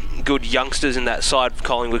really good youngsters in that side of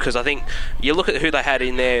Collingwood, because I think you look at who they had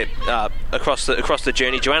in there across the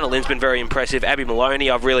journey. Joanna Lynn's been very impressive. Abby Maloney,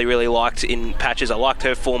 I've really liked in patches. I liked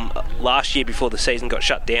her form last year before the season got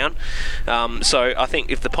shut down. So I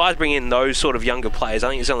think if the Pies bring in those sort of younger players, I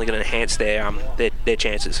think it's only going to enhance their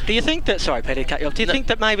chances. Do you think that? Sorry, Peter, cut you off. Do you think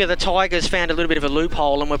that maybe the Tigers found a little bit of a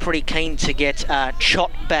loophole and were pretty keen to get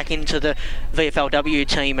Chot back into the VFLW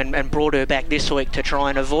team and brought her back this week to try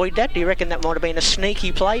and avoid that? Do you reckon that might have been a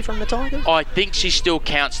sneaky play from the Tigers? I think she still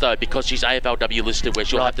counts though, because she's AFLW listed, where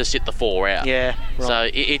she'll have to sit the 4 out. Yeah, right. So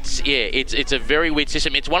it's a very weird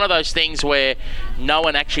system. It's one of those things where no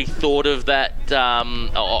one actually thought of that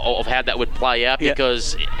of how that would play out,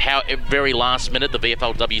 because how very last minute the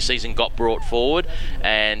VFLW season got brought forward,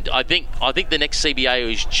 and I think the next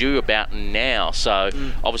CBA is due about now, so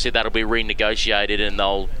obviously that'll be renegotiated and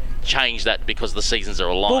they'll change that because the seasons are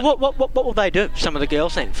aligned. Well, what will they do, some of the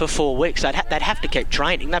girls then, for 4 weeks? They'd have to keep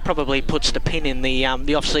training. That probably puts the pin in the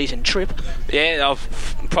off-season trip. Yeah, I'll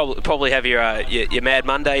probably have your Mad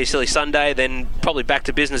Monday, your Silly Sunday, then probably back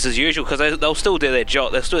to business as usual, because they'll still do their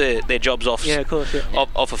job. They'll still do their jobs off. Yeah, of course. Yeah.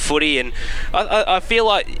 Off a footy, and I feel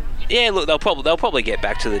like look, they'll probably get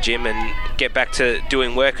back to the gym and get back to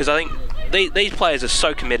doing work, because I think these players are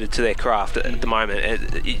so committed to their craft at the moment.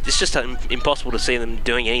 It's just impossible to see them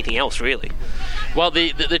doing anything else, really. Well,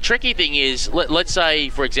 the tricky thing is, let's say,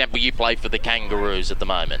 for example, you play for the Kangaroos at the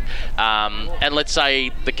moment, and let's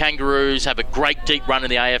say the Kangaroos have a great deep run in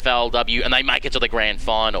the AFLW and they make it to the grand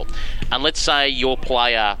final. And let's say your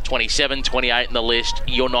player 27, 28 in the list,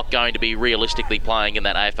 you're not going to be realistically playing in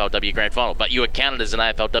that AFLW grand final, but you are counted as an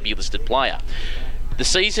AFLW listed player. The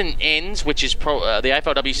season ends, which is the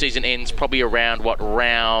AFLW season ends probably around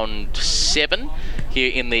round 7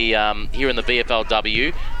 here in the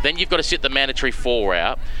VFLW. Then you've got to sit the mandatory 4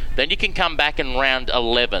 out. Then you can come back in round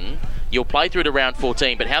 11. You'll play through to round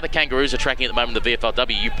 14, but how the Kangaroos are tracking at the moment in the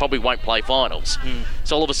VFLW, you probably won't play finals.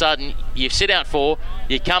 So all of a sudden, you sit out 4,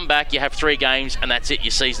 you come back, you have 3 games, and that's it,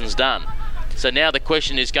 your season's done. So now the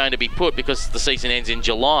question is going to be put, because the season ends in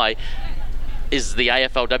July, is the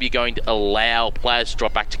AFLW going to allow players to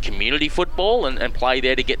drop back to community football and play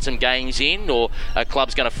there to get some games in, or a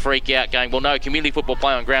club's going to freak out going, well, no, community football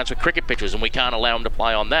play on grounds with cricket pitches and we can't allow them to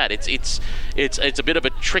play on that? It's a bit of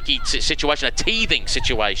a tricky situation, a teething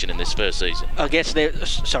situation in this first season. I guess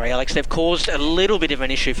they've caused a little bit of an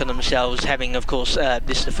issue for themselves, having, of course,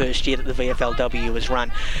 this is the first year that the VFLW was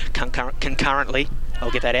run concurrently. I'll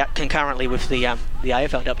get that out concurrently with the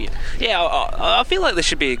AFLW. Yeah, I feel like there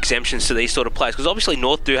should be exemptions to these sort of players, because obviously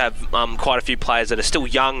North do have quite a few players that are still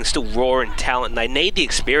young, still raw in talent, and they need the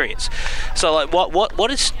experience. So, like, what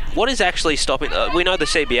is actually stopping? We know the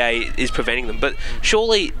CBA is preventing them, but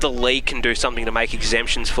surely the league can do something to make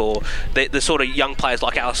exemptions for the sort of young players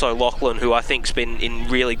like Alice O'Loughlin, who I think's been in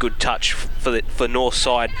really good touch for North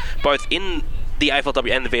side, both in the AFLW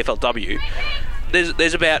and the VFLW.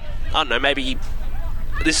 There's about, I don't know, maybe.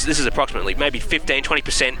 This is approximately maybe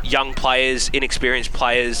 15-20% young players, inexperienced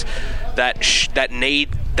players that need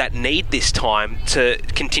this time to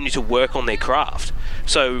continue to work on their craft.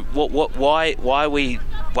 So why are we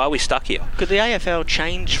stuck here? Could the AFL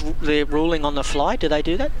change their ruling on the fly? Do they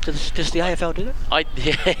do that? Does the AFL do that?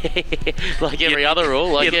 Like every other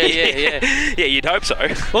rule. Yeah, you'd hope so.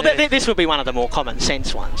 Well, this would be one of the more common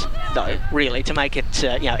sense ones, though, really, to make it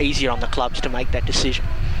easier on the clubs to make that decision.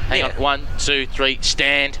 Hang on, 1, 2, 3,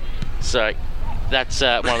 stand. So that's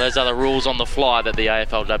one of those other rules on the fly that the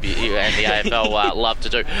AFLW and the AFL love to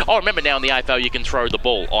do. Oh, remember now in the AFL you can throw the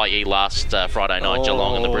ball, i.e. last Friday night,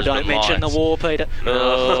 Geelong and the Brisbane Lions. Don't mention the war, Peter.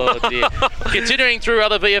 Oh, dear. Continuing through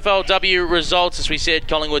other VFLW results, as we said,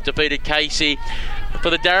 Collingwood defeated Casey. For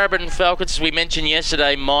the Darebin Falcons, as we mentioned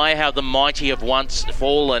yesterday, how the mighty have once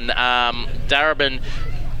fallen. Darebin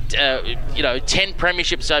 10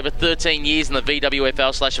 premierships over 13 years in the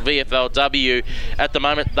VWFL/VFLW. At the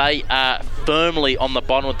moment, they are firmly on the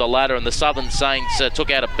bottom of the ladder, and the Southern Saints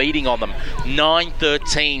took out a beating on them.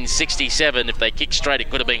 9-13-67. If they kicked straight, it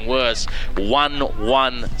could have been worse.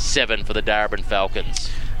 1-1-7 for the Darebin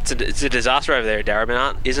Falcons. it's a disaster over there at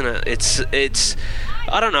Darebin, isn't it? It's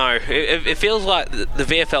I don't know. It feels like the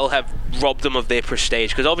VFL have robbed them of their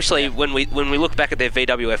prestige, because obviously when we look back at their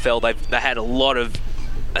VWFL, they had a lot of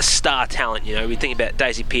a star talent. You know, we think about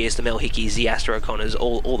Daisy Pearce, the Mel Hickeys, the Astor O'Connors,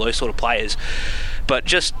 all those sort of players. But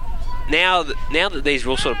just now that these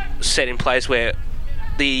rules sort of set in place, where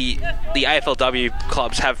the AFLW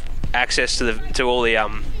clubs have access to all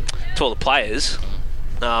the players,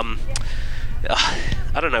 I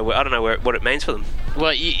don't know what it means for them.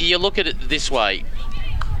 Well, you look at it this way.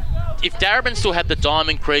 If Darebin still had the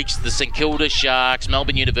Diamond Creeks, the St Kilda Sharks,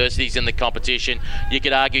 Melbourne Universities in the competition, you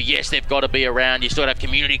could argue, yes, they've got to be around. You still have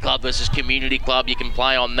community club versus community club. You can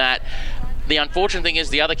play on that. The unfortunate thing is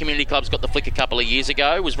the other community clubs got the flick a couple of years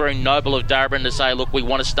ago. It was very noble of Darebin to say, look, we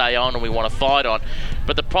want to stay on and we want to fight on.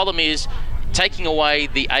 But the problem is, taking away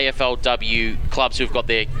the AFLW clubs who've got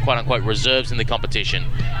their quote-unquote reserves in the competition,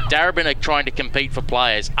 Darebin are trying to compete for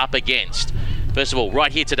players up against, first of all,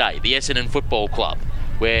 right here today, the Essendon Football Club,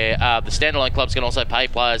 where the standalone clubs can also pay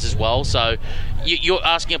players as well. So you're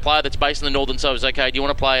asking a player that's based in the northern suburbs, okay, do you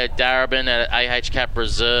want to play at Darebin at AHCAP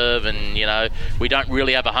Reserve, and, you know, we don't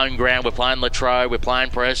really have a home ground, we're playing Latrobe, we're playing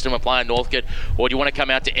Preston, we're playing Northcote, or do you want to come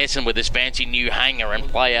out to Essendon with this fancy new hangar and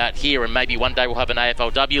play out here, and maybe one day we'll have an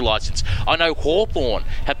AFLW licence? I know Hawthorn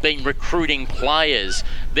have been recruiting players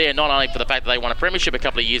there, not only for the fact that they won a premiership a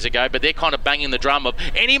couple of years ago, but they're kind of banging the drum of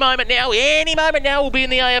any moment now we'll be in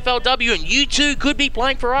the AFLW, and you too could be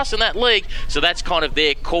playing for us in that league. So that's kind of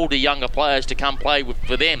their call to younger players to come play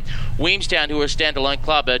for them. Williamstown, who are a standalone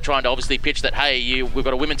club, are trying to obviously pitch that, hey, we've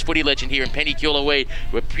got a women's footy legend here in Penny Culaweed.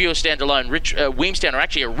 We're pure standalone. Williamstown are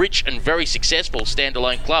actually a rich and very successful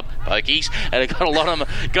standalone club, Pokies, and they've got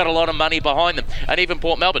a lot of money behind them. And even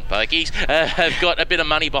Port Melbourne, Pokies, have got a bit of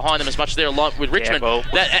money behind them, as much as they're aligned with Richmond.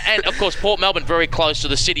 And of course, Port Melbourne very close to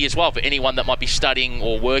the city as well, for anyone that might be studying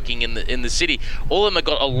or working in the city. All of them have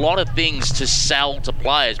got a lot of things to sell to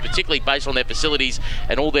players, particularly based on their facilities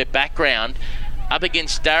and all their background, up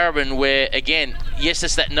against Darebin, where, again, yes,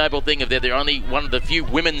 it's that noble thing of they're only one of the few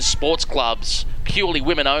women's sports clubs, purely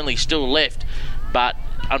women only, still left. But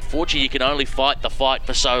unfortunately, you can only fight the fight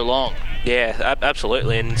for so long. Yeah,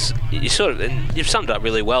 absolutely. And you've summed it up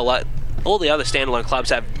really well. Like, all the other standalone clubs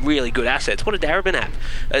have really good assets. What do Darebin have,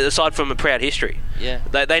 aside from a proud history? Yeah,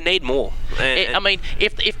 they need more. I mean,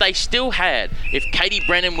 if they still had, if Katie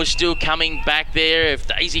Brennan was still coming back there, if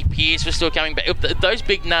Daisy Pearce was still coming back, if those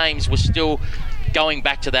big names were still going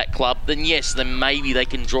back to that club, then yes, then maybe they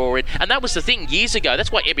can draw it. And that was the thing years ago.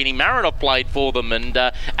 That's why Ebony Marinoff played for them, and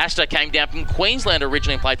Asta came down from Queensland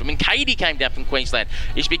originally and played for them, and Katie came down from Queensland.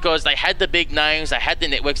 It's because they had the big names, they had the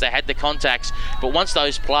networks, they had the contacts. But once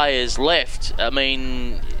those players left, I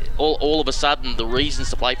mean, all of a sudden the reasons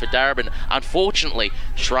to play for Darebin, unfortunately,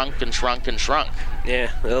 shrunk and shrunk and shrunk.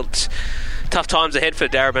 Yeah, well, it's tough times ahead for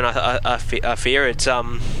Darebin. I fear it's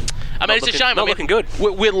it's a shame. Not looking good.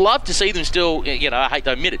 We'd love to see them still, I hate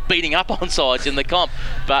to admit it, beating up on sides in the comp.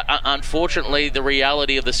 But unfortunately, the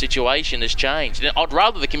reality of the situation has changed. I'd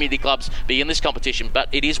rather the community clubs be in this competition, but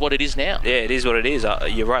it is what it is now. Yeah, it is what it is.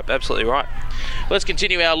 You're right, absolutely right. Let's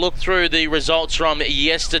continue our look through the results from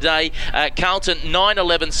yesterday. Carlton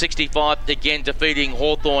 9-11-65, again defeating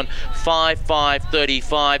Hawthorn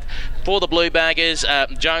 5-5-35. For the Blue Baggers,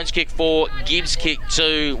 Jones kicked 4, Gibbs kicked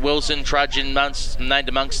 2, Wilson, Trudge named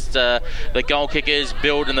amongst the goal kickers,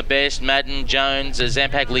 Build and the best, Madden, Jones,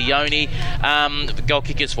 Zampak, Leone. The goal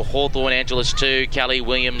kickers for Hawthorn, Angelis 2, Kelly,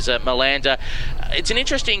 Williams, Melander. It's an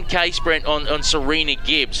interesting case, Brent, on Serena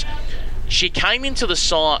Gibbs. She came into the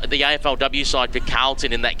AFLW side for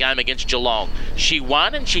Carlton in that game against Geelong. She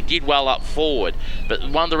won and she did well up forward. But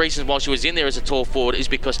one of the reasons why she was in there as a tall forward is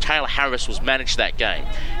because Taylor Harris was managed that game.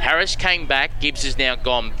 Harris came back. Gibbs has now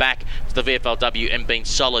gone back to the VFLW and been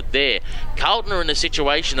solid there. Carlton are in a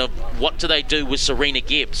situation of what do they do with Serena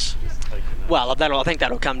Gibbs? Well, I think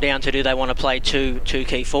that'll come down to, do they want to play two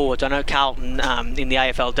key forwards? I know Carlton in the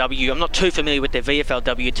AFLW, I'm not too familiar with their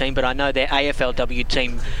VFLW team, but I know their AFLW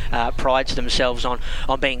team prides themselves on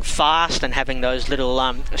being fast and having those little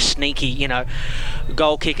sneaky,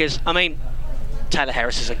 goal kickers. I mean, Taylor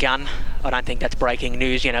Harris is a gun. I don't think that's breaking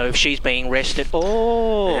news. If she's being rested.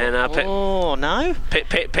 No.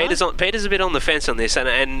 Peter's a bit on the fence on this,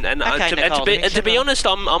 and to be honest,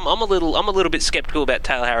 I'm a little bit sceptical about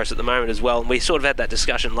Taylor Harris at the moment as well. And we sort of had that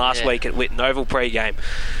discussion last week at Whitten Oval pre-game.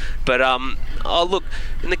 But look,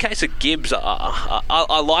 in the case of Gibbs,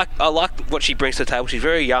 I like what she brings to the table. She's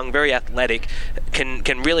very young, very athletic, can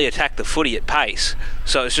really attack the footy at pace.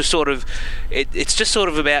 So it's just sort of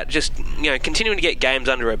about continuing to get games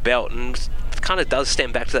under her belt, and kind of does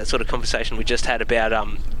stem back to that sort of conversation we just had about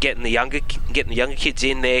getting the younger kids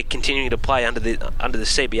in there, continuing to play under the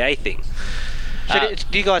CBA thing. So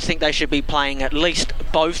do you guys think they should be playing at least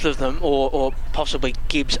both of them, or possibly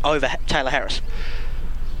Gibbs over Taylor Harris?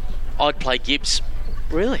 I'd play Gibbs.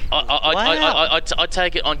 Really? I'd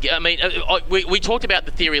take it on. I mean, we talked about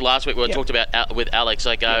the theory last week. We talked about with Alex.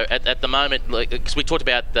 At the moment, because we talked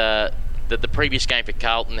about the previous game for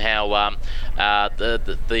Carlton, how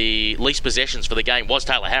the least possessions for the game was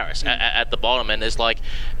Taylor Harris at the bottom, and there's like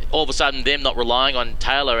all of a sudden them not relying on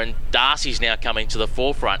Taylor, and Darcy's now coming to the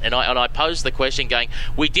forefront. And I posed the question, going,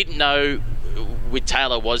 we didn't know with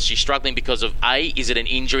Taylor, was she struggling because of is it an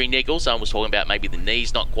injury niggle? Someone was talking about maybe the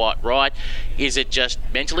knee's not quite right. Is it just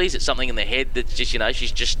mentally? Is it something in the head that's just,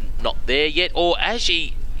 she's just not there yet? Or has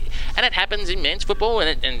she? And it happens in men's football,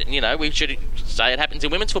 and we should say it happens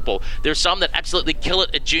in women's football. There are some that absolutely kill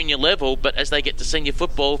it at junior level, but as they get to senior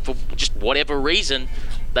football, for just whatever reason,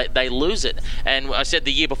 they lose it. And I said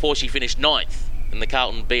the year before she finished 9th in the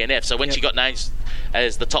Carlton BNF. So when she got named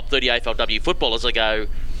as the top 30 AFLW footballers, I go,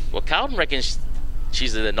 well, Carlton reckons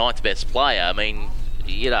she's the 9th best player. I mean,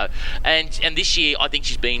 and this year I think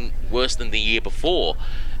she's been worse than the year before.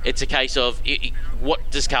 It's a case of what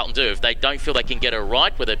does Carlton do if they don't feel they can get her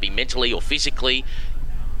right, whether it be mentally or physically?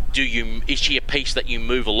 Is she a piece that you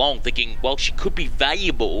move along thinking, well, she could be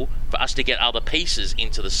valuable for us to get other pieces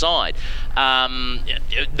into the side?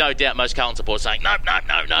 No doubt most Carlton supporters saying, no,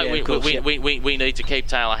 we need to keep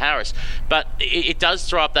Taylor Harris. But it does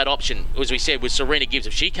throw up that option, as we said, with Serena Gibbs.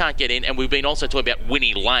 If she can't get in, and we've been also talking about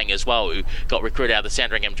Winnie Lang as well, who got recruited out of the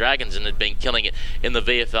Sandringham Dragons and had been killing it in the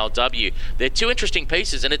VFLW. They're two interesting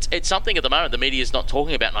pieces, and it's something at the moment the media is not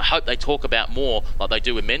talking about, and I hope they talk about more, like they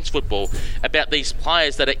do with men's football, about these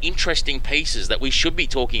players that are interesting pieces that we should be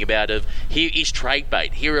talking about of, here is trade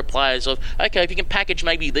bait, here are players of, okay, if you can package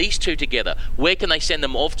maybe these two together, where can they send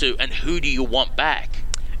them off to, and who do you want back?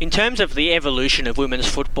 In terms of the evolution of women's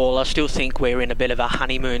football, I still think we're in a bit of a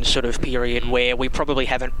honeymoon sort of period where we probably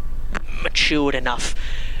haven't matured enough.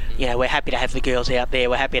 We're happy to have the girls out there,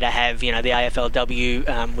 we're happy to have, the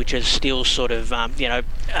AFLW, which is still sort of,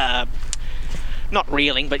 not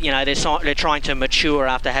reeling, but they're trying to mature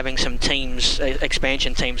after having some teams,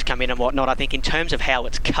 expansion teams come in and whatnot. I think in terms of how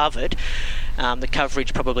it's covered, the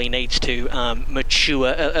coverage probably needs to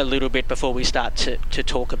mature a little bit before we start to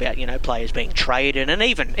talk about players being traded and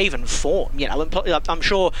even form. I'm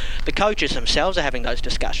sure the coaches themselves are having those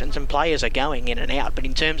discussions and players are going in and out. But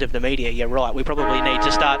in terms of the media, you're right. We probably need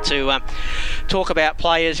to start to talk about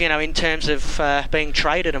players, in terms of being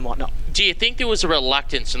traded and whatnot. Do you think there was a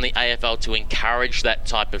reluctance in the AFL to encourage that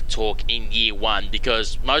type of talk in year one?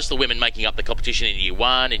 Because most of the women making up the competition in year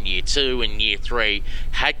one and year two and year three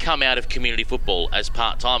had come out of community football as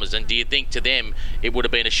part-timers. And do you think to them it would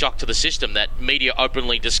have been a shock to the system that media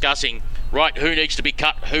openly discussing, right, who needs to be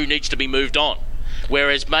cut, who needs to be moved on?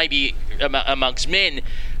 Whereas maybe amongst men,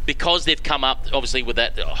 because they've come up, obviously, with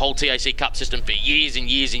that whole TAC Cup system for years and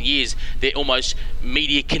years and years, they're almost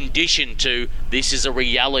media conditioned to, this is a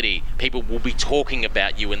reality. People will be talking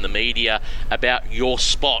about you in the media, about your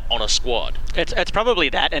spot on a squad. It's probably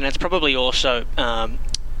that, and it's probably also,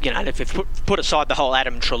 if you put aside the whole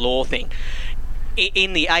Adam Treloar thing,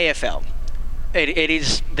 in the AFL, it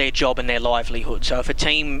is their job and their livelihood. So if a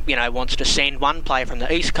team, wants to send one player from the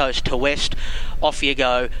East Coast to West, off you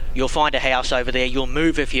go. You'll find a house over there. You'll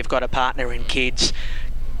move if you've got a partner and kids.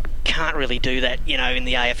 Can't really do that, in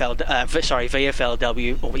the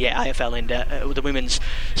VFLW, or AFL and the women's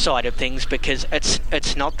side of things, because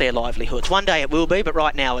it's not their livelihoods. One day it will be, but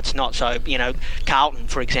right now it's not. So, Carlton,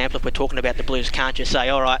 for example, if we're talking about the Blues, can't just say,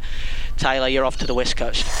 all right, Taylor, you're off to the West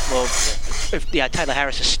Coast. Well, if Taylor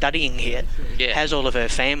Harris is studying here, has all of her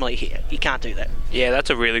family here, you can't do that. Yeah,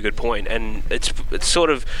 that's a really good point, and it's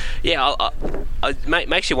sort of, it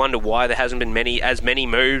makes you wonder why there hasn't been as many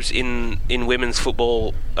moves in women's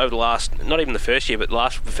football over the last, not even the first year, but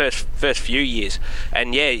the first few years.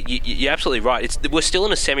 And you're absolutely right. We're still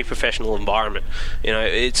in a semi-professional environment.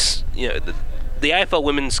 The AFL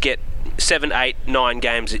women's get 7, 8, 9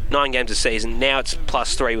 games a season. Now it's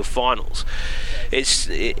 +3 with finals.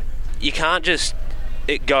 You can't just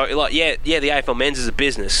go like the AFL men's is a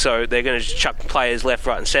business, so they're going to just chuck players left,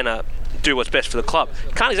 right, and centre, do what's best for the club.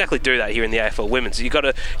 You can't exactly do that here in the AFL women's. You got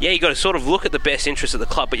to sort of look at the best interests of the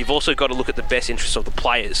club, but you've also got to look at the best interests of the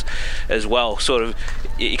players as well. Sort of,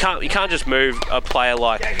 you can't just move a player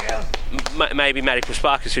like maybe Maddie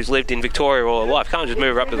Prasparkas, who's lived in Victoria all her life, can't just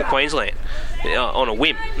move her up to the Queensland on a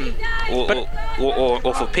whim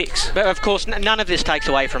or for picks. But of course, none of this takes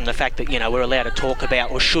away from the fact that we're allowed to talk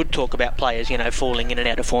about or should talk about players falling in and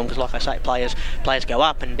out of form, because like I say, players go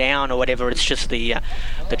up and down or whatever. It's just the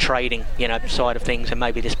trading side of things, and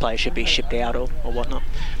maybe this player should be shipped out or whatnot.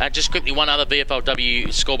 Just quickly, one other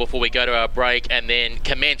VFLW score before we go to our break, and then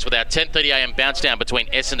commence with our 10:30am bounce down between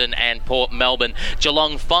Essendon and Port Melbourne.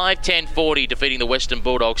 Geelong 5-10-40 defeating the Western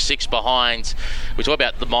Bulldogs 6 behind. We talk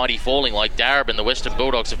about the mighty falling like Darebin. The Western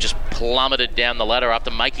Bulldogs have just plummeted down the ladder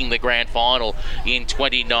after making the grand final in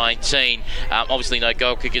 2019. Obviously no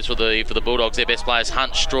goal kickers for the Bulldogs. Their best players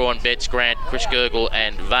Hunt, Strawn, Betts, Grant, Chris Gurgle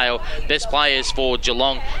and Vale. Best players for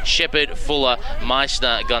Geelong: Shepherd, Fuller,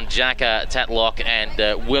 Meissner, Gonjaka, Tatlock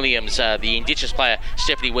and Williams. The Indigenous player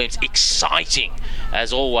Stephanie Williams, exciting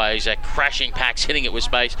as always, crashing packs, hitting it with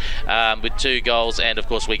space with 2 goals, and of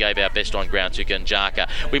course we gave our best on ground to Gonjaka.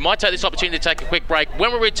 We might take this opportunity to take a quick break.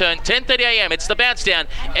 When we return, 10:30am, it's the bounce down,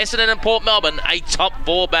 Essendon and Port Melbourne, a top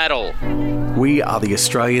 4 battle. We are the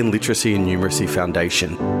Australian Literacy and Numeracy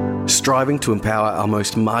Foundation, striving to empower our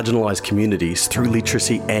most marginalised communities through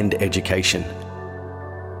literacy and education.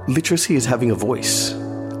 Literacy is having a voice.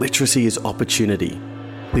 Literacy is opportunity.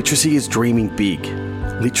 Literacy is dreaming big.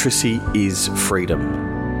 Literacy is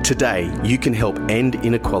freedom. Today, you can help end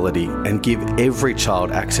inequality and give every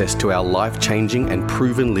child access to our life-changing and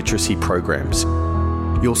proven literacy programs.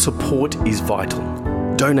 Your support is vital.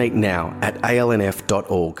 Donate now at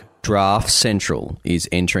alnf.org. Draft Central is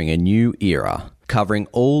entering a new era, covering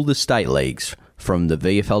all the state leagues from the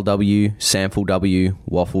VFLW, SANFL-W,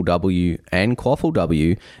 WAFL-W and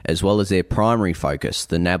QAFL-W, as well as their primary focus,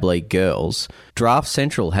 the NAB League Girls. Draft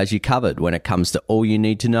Central has you covered when it comes to all you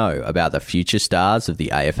need to know about the future stars of the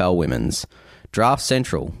AFL Women's. Draft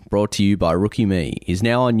Central, brought to you by Rookie Me, is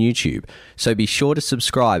now on YouTube, so be sure to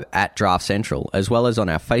subscribe at Draft Central, as well as on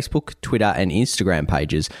our Facebook, Twitter and Instagram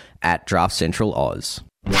pages at Draft Central Oz.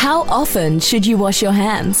 How often should you wash your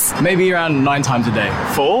hands? Maybe around 9 times a day.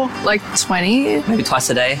 4? Like 20? Maybe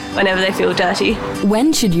twice a day. Whenever they feel dirty.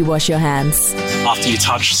 When should you wash your hands? After you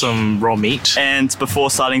touch some raw meat and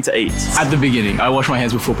before starting to eat. At the beginning, I wash my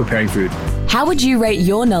hands before preparing food. How would you rate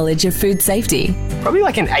your knowledge of food safety? Probably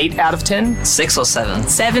like an 8 out of 10. 6 or 7.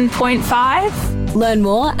 7.5. Learn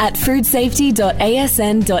more at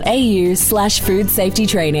foodsafety.asn.au/food safety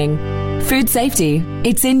training. Food safety,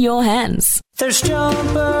 it's in your hands. There's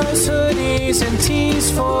jumpers, hoodies and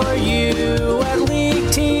tees for you at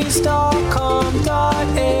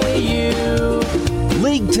leaguetees.com.au.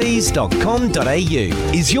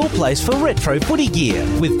 Leaguetees.com.au is your place for retro footy gear,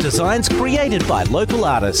 with designs created by local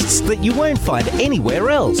artists that you won't find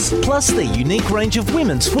anywhere else. Plus, their unique range of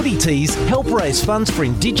women's footy tees help raise funds for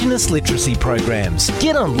Indigenous literacy programs.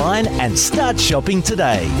 Get online and start shopping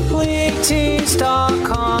today.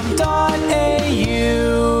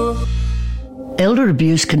 Leaguetees.com.au. Elder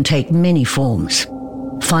abuse can take many forms.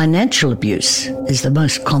 Financial abuse is the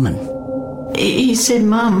most common. He said,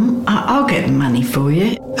 Mum, I'll get the money for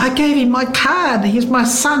you. I gave him my card. He's my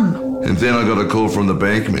son. And then I got a call from the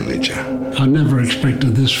bank manager. I never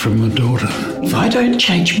expected this from my daughter. If I don't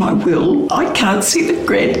change my will, I can't see the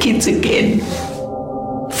grandkids again.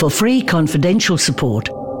 For free confidential support,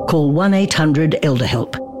 call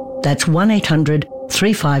 1-800-ELDER-HELP. That's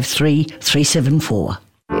 1-800-353-374.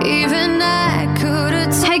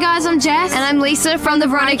 Hey guys, I'm Jess. And I'm Lisa from the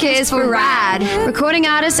Veronicas for RAD. Recording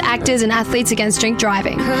artists, actors and athletes against drink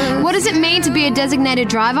driving. What does it mean to be a designated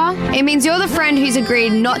driver? It means you're the friend who's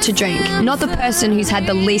agreed not to drink, not the person who's had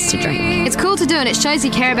the least to drink. It's cool to do and it shows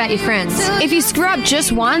you care about your friends. If you screw up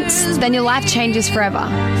just once, then your life changes forever.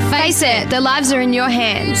 Face it, their lives are in your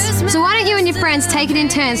hands. So why don't you and your friends take it in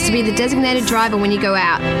turns to be the designated driver when you go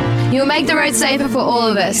out? You'll make the road safer for all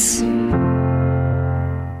of us.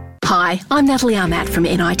 Hi, I'm Natalie Armat from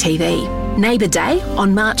NITV. Neighbour Day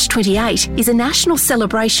on March 28 is a national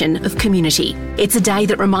celebration of community. It's a day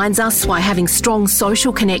that reminds us why having strong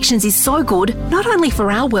social connections is so good, not only for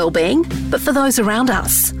our well-being, but for those around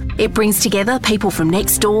us. It brings together people from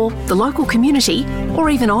next door, the local community, or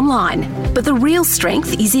even online. But the real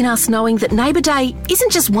strength is in us knowing that Neighbour Day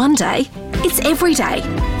isn't just one day, it's every day.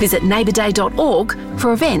 Visit neighbourday.org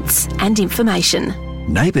for events and information.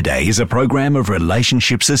 Neighbour Day is a program of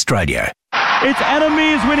Relationships Australia. It's Anna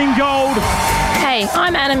Mears winning gold. Hey,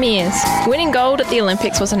 I'm Anna Mears. Winning gold at the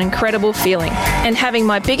Olympics was an incredible feeling, and having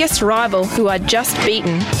my biggest rival, who I'd just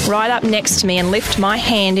beaten, right up next to me and lift my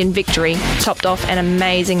hand in victory topped off an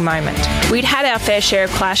amazing moment. We'd had our fair share of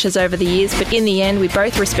clashes over the years, but in the end we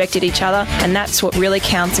both respected each other, and that's what really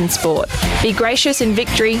counts in sport. Be gracious in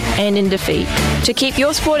victory and in defeat. To keep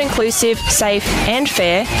your sport inclusive, safe and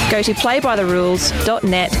fair, go to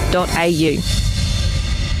playbytherules.net.au.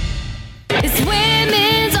 It's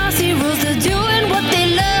women's Aussie rules. They're doing what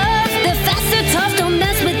they love. They're fast, they're tough. Don't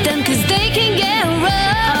mess with them because they can get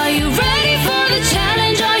rough. Are you ready for the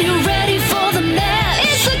challenge? Are you ready for the match?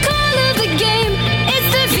 It's the call of the game. It's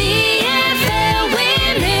the VFL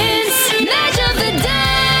Women's Match of the Day.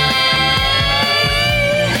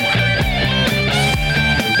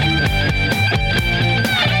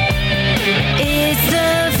 It's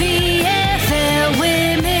the VFL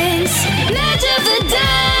Women's Match of the Day.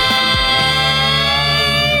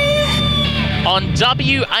 On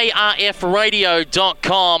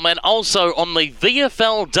WARFradio.com and also on the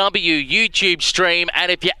VFLW YouTube stream.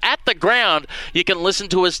 And if you're at the ground, you can listen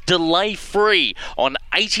to us delay-free on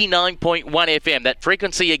 89.1 FM. That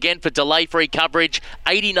frequency again for delay-free coverage,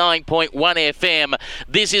 89.1 FM.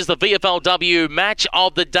 This is the VFLW Match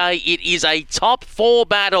of the Day. It is a top four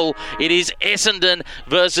battle. It is Essendon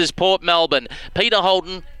versus Port Melbourne. Peter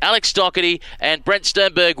Holden, Alex Doherty and Brent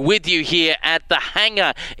Sternberg with you here at the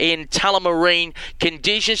Hangar in Tullamarine.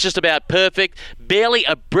 Conditions just about perfect. Barely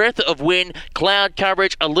a breath of wind, cloud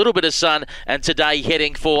coverage, a little bit of sun, and today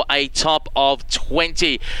heading for a top of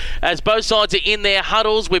 20. As both sides are in their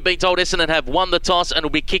huddles, we've been told Essendon have won the toss and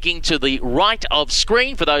will be kicking to the right of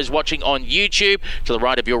screen for those watching on YouTube, to the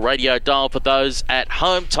right of your radio dial for those at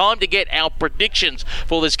home. Time to get our predictions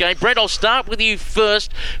for this game. Brent, I'll start with you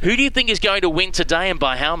first. Who do you think is going to win today and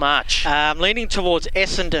by how much? I'm leaning towards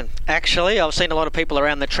Essendon, actually. I've seen a lot of people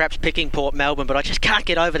around the traps picking Port Melbourne, but I just can't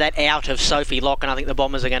get over that out of Sophie Locke, and I think the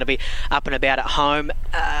Bombers are going to be up and about at home.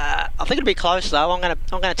 I think it'll be close, though. I'm going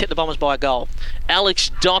to tip the Bombers by a goal.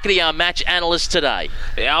 Alex Doherty, our match analyst today.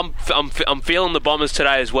 Yeah, I'm feeling the Bombers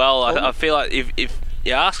today as well. I feel like if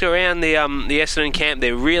you ask around the Essendon camp,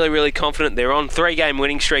 they're really, really confident. They're on 3-game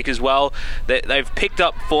winning streak as well. They've picked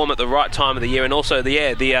up form at the right time of the year, and also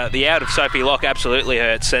the out of Sophie Locke absolutely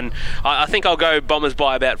hurts. And I think I'll go Bombers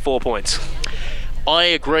by about 4 points. I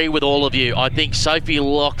agree with all of you. I think Sophie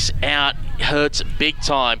Locke's out hurts big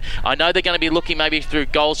time. I know they're going to be looking maybe through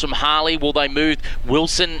goals from Harley. Will they move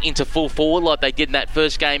Wilson into full forward like they did in that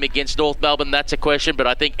first game against North Melbourne? That's a question, but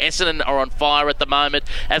I think Essendon are on fire at the moment.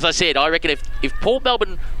 As I said, I reckon if Port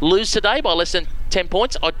Melbourne lose today by less than 10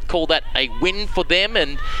 points, I'd call that a win for them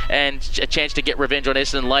and a chance to get revenge on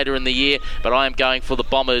Essendon later in the year. But I am going for the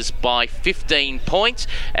Bombers by 15 points.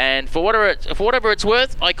 And for whatever it's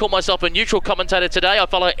worth, I call myself a neutral commentator today. I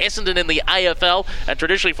follow Essendon in the AFL and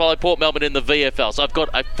traditionally follow Port Melbourne in the VFL. So I've got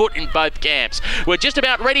a foot in both camps. We're just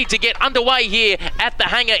about ready to get underway here at the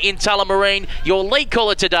Hangar in Tullamarine. Your lead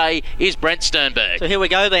caller today is Brent Sternberg. So here we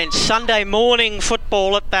go then. Sunday morning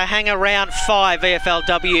football at the Hangar round 5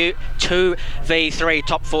 VFLW 2v3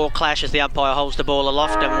 top 4 clash as the umpire holds the ball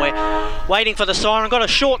aloft, and we're waiting for the siren. Got a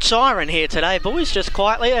short siren here today, boys, just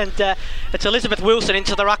quietly, and it's Elizabeth Wilson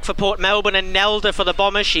into the ruck for Port Melbourne and Nelda for the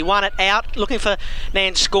Bombers. She won it out, looking for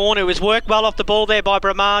Nan Scorn, who was worked well off the ball there by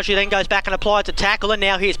Bramage, who then goes back and applies a tackle, and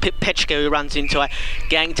now here's Pip Petchka, who runs into a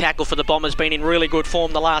gang tackle for the Bombers. Been in really good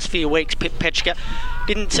form the last few weeks. Pip Petchka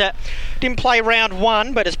didn't play round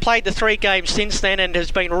 1, but has played the 3 games since then and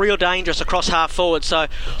has been real dangerous across half forward, so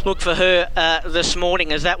look for her this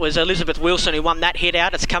morning, as that was Elizabeth Wilson who won that hit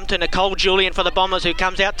out. It's come to Nicole Julian for the Bombers, who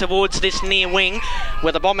comes out towards this near wing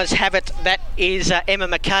where the Bombers have it. That is Emma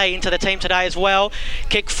McKay into the team today as well.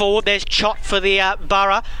 Kick forward, there's Chott for the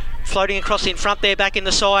Borough, floating across in front there, back in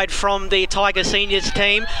the side from the Tiger Seniors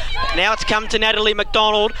team. Now it's come to Natalie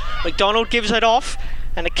McDonald. McDonald gives it off,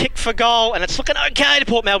 and a kick for goal, and it's looking okay. The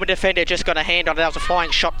Port Melbourne defender just got a hand on it. That was a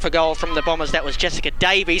flying shot for goal from the Bombers. That was Jessica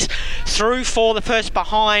Davies through for the first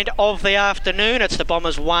behind of the afternoon. It's the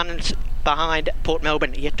Bombers 1 behind Port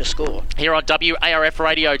Melbourne, yet to score. Here on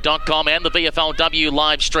WARFradio.com and the VFLW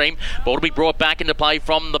live stream. Ball to be brought back into play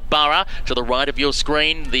from the Borough to the right of your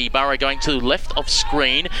screen. The Borough going to left of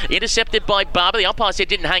screen. Intercepted by Barber. The umpire said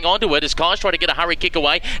didn't hang on to it as Kai's tried to get a hurry kick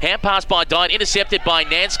away. Hand pass by Dine. Intercepted by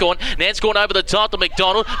Nanscorn. Nanscorn over the top to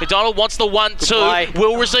McDonald. McDonald wants the 1-2.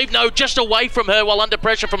 Will receive. No, just away from her while under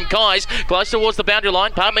pressure from Kai's. Close towards the boundary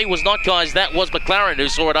line. Pardon me, was not Kai's. That was McLaren who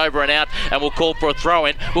saw it over and out and will call for a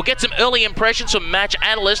throw-in. We'll get some early impressions from match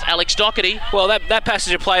analyst Alex Doherty. Well, that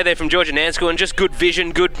passage of play there from Georgia Nanscorn, just good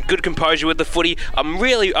vision, good composure with the footy. I'm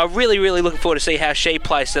really I'm really, really looking forward to see how she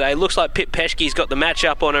plays today. Looks like Pip Peschke's got the match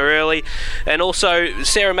up on her early, and also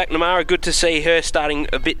Sarah McNamara, good to see her starting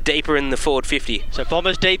a bit deeper in the forward 50. So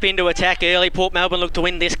Bombers deep into attack early. Port Melbourne looked to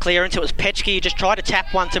win this clearance. It was Peschke who just tried to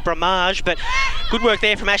tap one to Bramage, but good work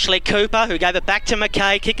there from Ashley Cooper, who gave it back to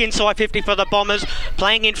McKay. Kick inside 50 for the Bombers.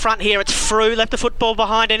 Playing in front here, it's Frew. Left the football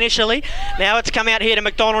behind initially. Now it's come out here to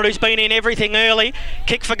McDonald, who's been in everything early.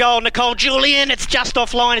 Kick for goal, Nicole Julian. It's just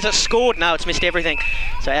offline. Is it scored? No, it's missed everything.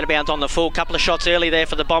 So out of bounds on the full. Couple of shots early there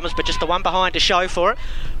for the Bombers, but just the one behind to show for it.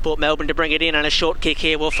 Port Melbourne to bring it in, and a short kick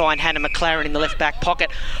here. We'll find Hannah McLaren in the left back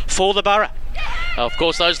pocket for the Borough. Of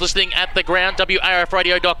course, those listening at the ground,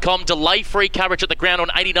 WARFradio.com, delay-free coverage at the ground on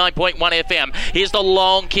 89.1 FM. Here's the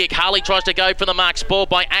long kick. Harley tries to go for the mark. Ball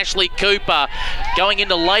by Ashley Cooper. Going in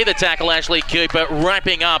to lay the tackle, Ashley Cooper,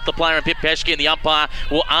 wrapping up the player in Pip Peschke, and the umpire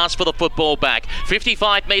will ask for the football back.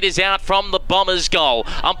 55 metres out from the Bombers' goal.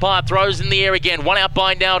 Umpire throws in the air again. One out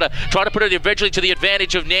by Nelda. Try to put it eventually to the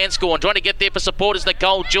advantage of Nanscorn. Trying to get there for supporters,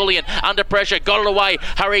 Nicole Julian. Under pressure, got it away.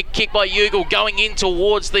 Hurry kick by Ugle. Going in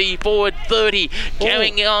towards the forward 30.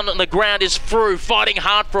 Going on the ground is Frew, fighting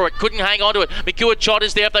hard for it. Couldn't hang on to it. McEwen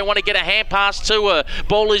is there if they want to get a hand pass to her.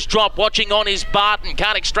 Ball is dropped. Watching on is Barton.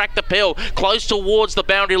 Can't extract the pill. Close towards the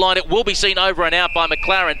boundary line. It will be seen over and out by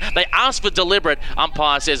McLaren. They asked for deliberate.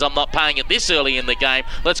 Umpire says, I'm not paying it this early in the game.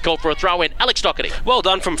 Let's call for a throw in. Alex Doherty. Well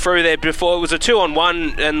done from Frew there before. It was a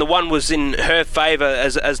 2-on-1, and the one was in her favour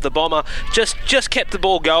as the Bomber. Just kept the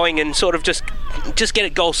ball going and sort of just get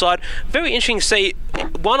it goal side. Very interesting to see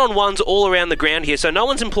one-on-ones all around the ground here, so no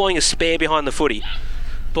one's employing a spare behind the footy.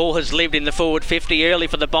 Ball has lived in the forward 50 early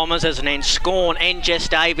for the Bombers as Nanscorn and Jess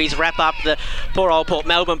Davies wrap up the poor old Port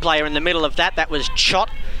Melbourne player in the middle of that. That was Chott,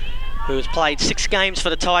 who has played 6 games for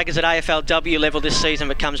the Tigers at AFLW level this season,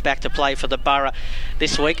 but comes back to play for the Borough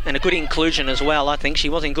this week. And a good inclusion as well, I think. She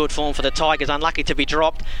was in good form for the Tigers, unlucky to be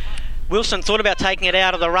dropped. Wilson thought about taking it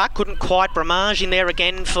out of the ruck, couldn't quite. Bramage in there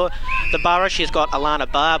again for the Borough. She's got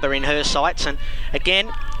Alana Barber in her sights, and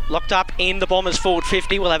again, locked up in the Bombers forward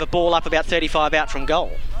 50. We'll have a ball up about 35 out from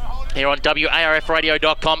goal. Here on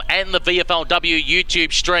WARFradio.com and the VFLW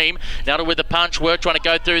YouTube stream. Nelda with the punch work, trying to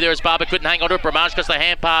go through there as Barber couldn't hang on to it. Bramage gets the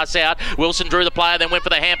hand pass out. Wilson drew the player, then went for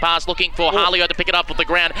the hand pass, looking for Harley to pick it up off the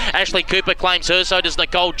ground. Ashley Cooper claims her, so does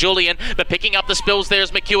Nicole Julian. But picking up the spills there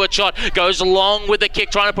is McEwen. Goes along with the kick,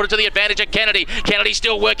 trying to put it to the advantage of Kennedy. Kennedy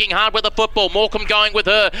still working hard with the football. Morecambe going with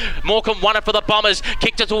her. Morecambe won it for the Bombers.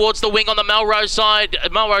 Kicked it towards the wing on the Melrose side.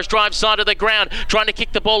 Melrose Drive side of the ground. Trying to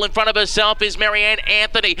kick the ball in front of herself is Marianne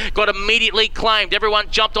Anthony. Got immediately claimed.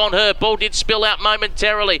 Everyone jumped on her. Ball did spill out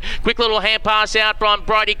momentarily. Quick little hand pass out from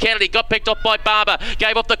Bridie Kennedy. Got picked off by Barber.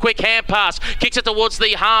 Gave off the quick hand pass. Kicks it towards the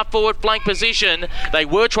half forward flank position. They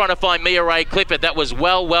were trying to find Mia Ray Clifford. That was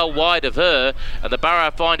well wide of her. And the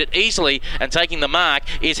Borough find it easily. And taking the mark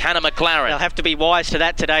is Hannah McLaren. They'll have to be wise to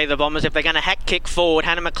that today, the Bombers. If they're going to hack kick forward,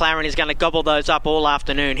 Hannah McLaren is going to gobble those up all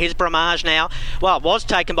afternoon. Here's Bramage now. Well, it was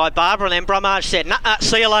taken by Barber, and then Bramage said, nah,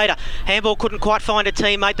 see you later. Handball couldn't quite find a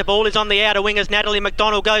teammate. The ball is on the outer wing as Natalie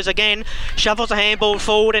McDonald goes again. Shovels a handball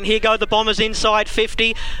forward, and here go the Bombers inside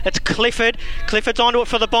 50. It's Clifford. Clifford's onto it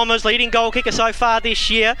for the Bombers. Leading goal kicker so far this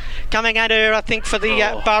year. Coming at her, I think, for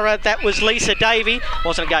the Borough, that was Lisa Davey.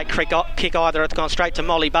 Wasn't a great kick either. It's gone straight to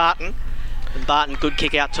Molly Barton. And Barton, good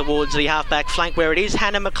kick out towards the half-back flank where it is.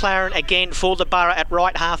 Hannah McLaren again for the Borough at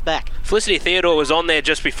right half-back. Felicity Theodore was on there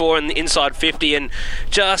just before in the inside 50 and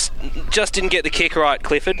just didn't get the kick right,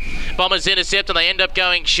 Clifford. Bombers intercept and they end up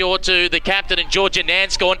going short to the captain and Georgia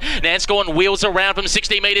Nanscorn. Nanscorn wheels around from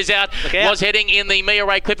 60 metres out. Was heading in the Mia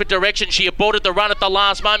Ray Clifford direction. She aborted the run at the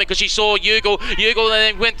last moment because she saw Ugle. Ugle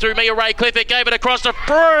then went through Mia Ray Clifford, gave it across to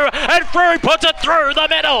Frew, and Frew puts it through the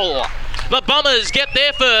middle. The Bombers get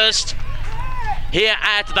there first. Here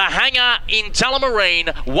at the Hangar in Tullamarine,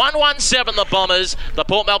 1-1-7 the Bombers. The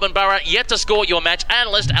Port Melbourne Borough yet to score. Your match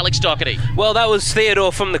analyst, Alex Doherty. Well, that was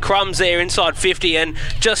Theodore from the crumbs there inside 50 and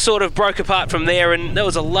just sort of broke apart from there. And that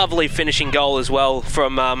was a lovely finishing goal as well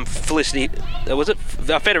from Felicity. Was it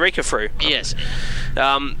Federica Frew? Yes.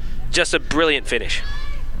 Just a brilliant finish.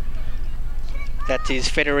 That is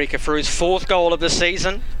Federica Frew's 4th goal of the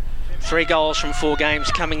season. 3 goals from 4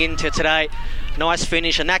 games coming into today. Nice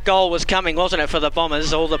finish, and that goal was coming, wasn't it, for the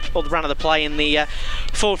Bombers? All the run of the play in the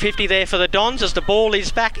forward 50 there for the Dons as the ball is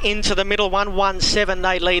back into the middle. 1-1-7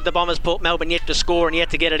 they lead the Bombers. Port Melbourne yet to score and yet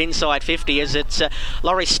to get it inside 50 as it's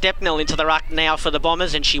Laurie Stepnell into the ruck now for the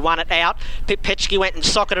Bombers, and she won it out. Pip Peschke went and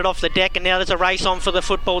socketed off the deck, and now there's a race on for the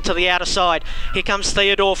football to the outer side. Here comes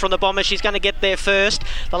Theodore from the Bombers. She's going to get there first.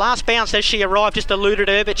 The last bounce as she arrived just eluded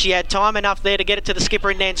her, but she had time enough there to get it to the skipper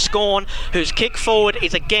in Nanscorn. Vaughan, whose kick forward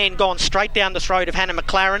is again gone straight down the throat of Hannah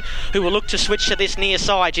McLaren, who will look to switch to this near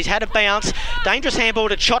side. She's had a bounce. Dangerous handball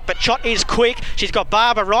to Chott, but Chott is quick. She's got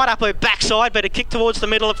Barber right up her backside, but a kick towards the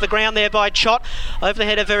middle of the ground there by Chott. Over the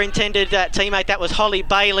head of her intended teammate, that was Holly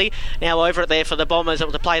Bailey. Now over it there for the Bombers. It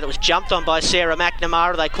was a play that was jumped on by Sarah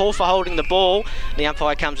McNamara. They call for holding the ball. The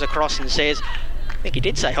umpire comes across and says, I think he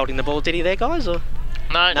did say holding the ball, did he there, guys? Or?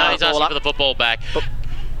 No, he's asking for the football back.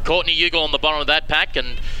 Courtney Ugle on the bottom of that pack,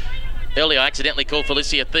 and earlier I accidentally called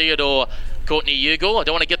Felicia Theodore Courtney Ugle. I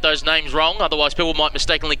don't want to get those names wrong, otherwise people might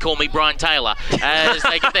mistakenly call me Brian Taylor. As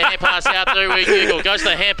they get the hand pass out through Ugle. Goes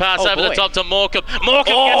the hand pass over the top to Morecambe.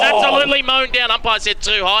 Morecambe gets absolutely mown down. Umpire said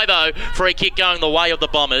too high though. Free kick going the way of the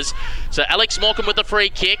Bombers. So Alex Morecambe with the free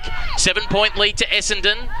kick. 7-point lead to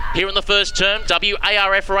Essendon here in the first term.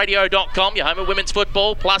 WARFradio.com, your home of women's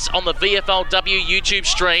football, plus on the VFLW YouTube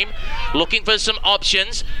stream. Looking for some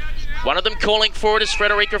options. One of them calling for it is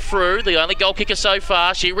Frederica Frew, the only goal kicker so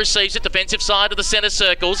far. She receives it, defensive side of the centre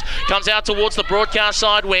circles, comes out towards the broadcast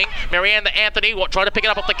side wing. Marianne Anthony tried to pick it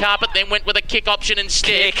up off the carpet, then went with a kick option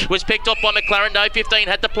instead. Was picked up by McLaren. No 15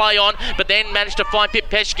 had to play on, but then managed to find Pip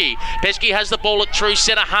Peschke. Peschke has the ball at true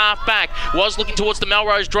centre half back. Was looking towards the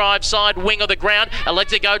Melrose Drive side wing of the ground.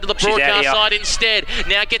 Elected to go to the broadcast side instead.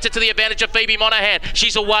 Now gets it to the advantage of Phoebe Monaghan.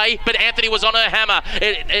 She's away, but Anthony was on her hammer.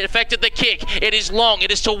 It affected the kick. It is long.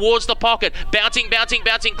 It is towards the pocket. Bouncing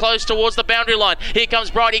close towards the boundary line. Here comes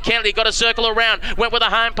Bridie Kennedy. Got a circle around. Went with a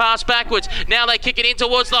home pass backwards. Now they kick it in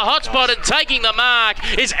towards the hot spot, and taking the mark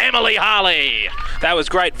is Emily Harley. That was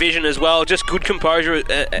great vision as well. Just good composure.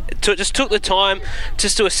 Just took the time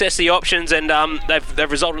just to assess the options, and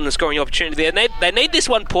they've resulted in a scoring opportunity there. And they need this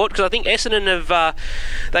one, Port, because I think Essendon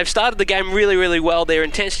they've started the game really, really well. Their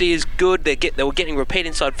intensity is good. They were getting repeat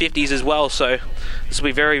inside 50s as well, so this will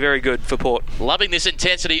be very, very good for Port. Loving this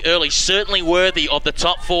intensity early. Certainly worthy of the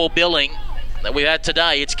top 4 billing that we've had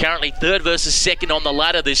today. It's currently third versus second on the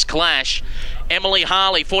ladder, this clash. Emily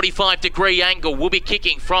Harley, 45-degree angle, will be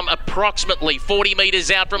kicking from approximately 40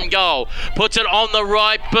 metres out from goal. Puts it on the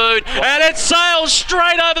right boot, and it sails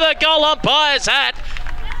straight over the goal umpire's hat.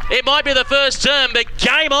 It might be the first term, but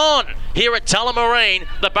game on here at Tullamarine.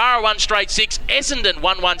 The Borough 1 straight 6, Essendon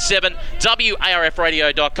 117,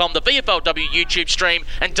 WARFradio.com, the VFLW YouTube stream,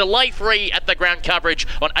 and delay-free at the ground coverage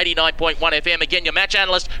on 89.1 FM. Again, your match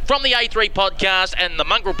analyst from the A3 podcast and the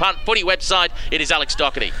Mongrel Punt Footy website, it is Alex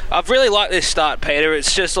Doherty. I've really liked this start, Peter.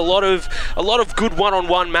 It's just a lot of good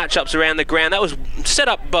one-on-one matchups around the ground. That was set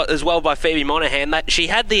up as well by Phoebe Monaghan. She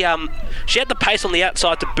had the pace on the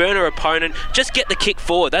outside to burn her opponent. Just get the kick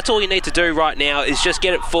forward. That's all you need to do right now, is just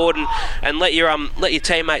get it forward and let your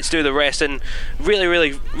teammates do the rest. And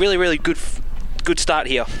really good start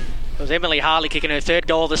here. It was Emily Harley kicking her third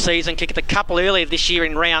goal of the season, kicking a couple earlier this year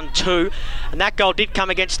in round 2, and that goal did come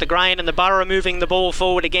against the grain, and the Borough moving the ball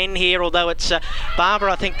forward again here, although it's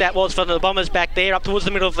Barbara, I think that was for the Bombers back there, up towards the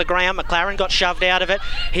middle of the ground. McLaren got shoved out of it.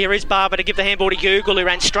 Here is Barbara to give the handball to Ugle, who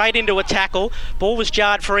ran straight into a tackle. Ball was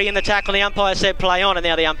jarred free in the tackle. The umpire said play on, and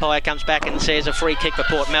now the umpire comes back and says a free kick for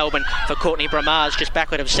Port Melbourne for Courtney Bramage, just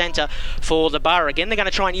backward of centre for the Borough. Again, they're going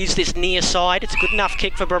to try and use this near side. It's a good enough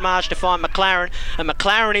kick for Bramage to find McLaren, and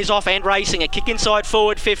McLaren is off and racing. A kick inside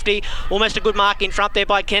forward 50, almost a good mark in front there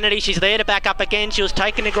by Kennedy. She's there to back up again. She was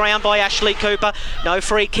taken to ground by Ashley Cooper. No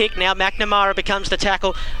free kick. Now McNamara becomes the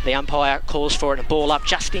tackle. The umpire calls for it, a ball up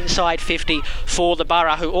just inside 50 for the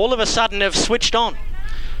Borough, who all of a sudden have switched on.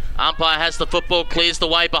 Umpire has the football, clears the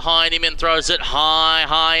way behind him and throws it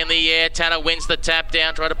high in the air. Tanner wins the tap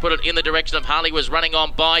down, try to put it in the direction of Harley, was running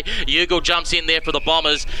on by. Ugle jumps in there for the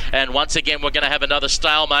Bombers, and once again we're going to have another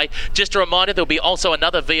stalemate. Just a reminder, there'll be also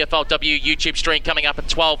another VFLW YouTube stream coming up at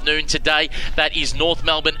 12 noon today. That is North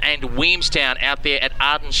Melbourne and Williamstown out there at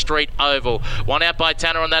Arden Street Oval. One out by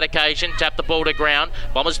Tanner on that occasion, tapped the ball to ground.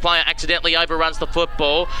 Bombers player accidentally overruns the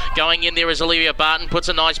football. Going in there is Olivia Barton, puts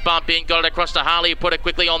a nice bump in, got it across to Harley, who put it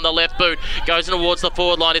quickly on the left boot, goes in towards the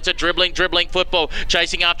forward line. It's a dribbling football.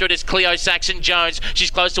 Chasing after it is Cleo Saxon-Jones.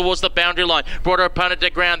 She's close towards the boundary line. Brought her opponent to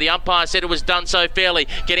ground. The umpire said it was done so fairly.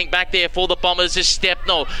 Getting back there for the Bombers is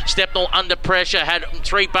Stepnell. Stepnell under pressure. Had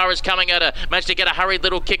 3 Boroughs coming at her. Managed to get a hurried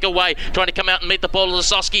little kick away. Trying to come out and meet the ball.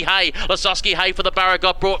 Lasosky-Hay. Lasosky-Hay for the Borough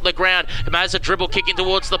got brought to the ground. Has a dribble kick in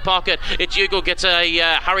towards the pocket. It's Ugle gets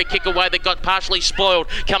a hurry kick away that got partially spoiled.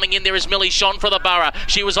 Coming in there is Millie Shon for the Borough.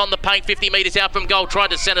 She was on the paint 50 metres out from goal. Tried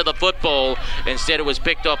to centre the football. Instead it was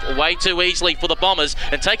picked off way too easily for the Bombers,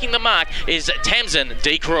 and taking the mark is Tamsin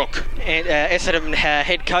D. Crook. And Essendon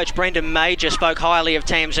head coach Brendan Major spoke highly of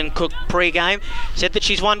Tamsin Cook pre-game, said that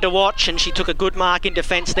she's one to watch, and she took a good mark in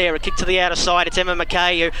defence there. A kick to the outer side. It's Emma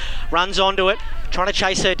McKay who runs onto it. Trying to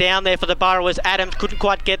chase her down there for the Borough was Adams. Couldn't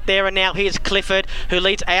quite get there, and now here's Clifford, who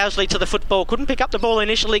leads Owsley to the football. Couldn't pick up the ball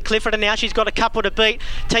initially, Clifford, and now she's got a couple to beat.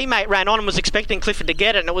 Teammate ran on and was expecting Clifford to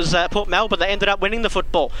get it, and it was Port Melbourne that ended up winning the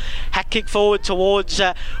football. Hack kick forward towards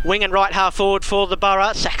wing and right half forward for the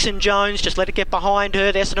Borough. Saxon Jones just let it get behind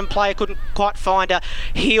her. The Essendon player couldn't quite find a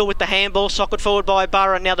heel with the handball. Socket forward by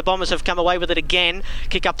Borough, and now the Bombers have come away with it again.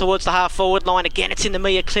 Kick up towards the half forward line again. It's in the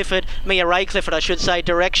Mia Ray Clifford, I should say,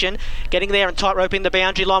 direction. Getting there and tight roping the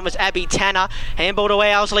boundary line was Abby Tanner. Handball to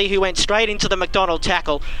Owsley, who went straight into the McDonald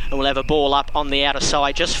tackle, and will have a ball up on the outer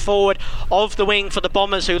side, just forward of the wing for the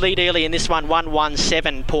Bombers, who lead early in this one,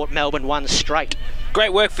 1-1-7. Port Melbourne won straight.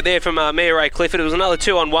 Great work there from Mia Ray Clifford. It was another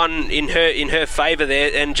 2-on-1 in her favour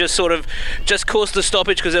there, and just caused the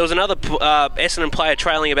stoppage because there was another Essendon player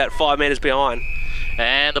trailing about 5 metres behind.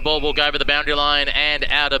 And the ball will go over the boundary line and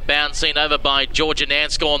out of bounds, seen over by Georgia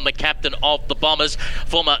Nanscorn, the captain of the Bombers,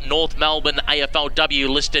 former North Melbourne AFLW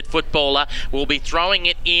listed footballer. Will be throwing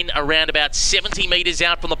it in around about 70 metres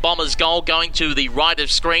out from the Bombers' goal, going to the right of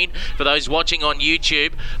screen for those watching on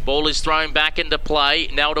YouTube. Ball is thrown back into play.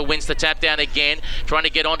 Nelda wins the tap down again. Trying to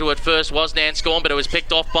get onto it first was Nanscorn, but it was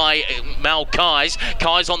picked off by Mal Kais.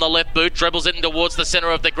 Kais on the left boot, dribbles it in towards the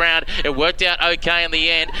centre of the ground. It worked out okay in the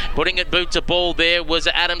end. Putting it boot to ball there was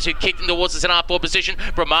Adams, who kicked him towards the centre half forward position.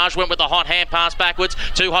 Bramage went with a hot hand pass backwards.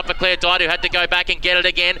 Too hot for Claire Dyde, who had to go back and get it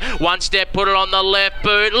again. One step, put it on the left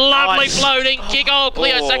boot. Lovely floating kick.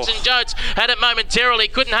 Cleo Saxon-Jones had it momentarily.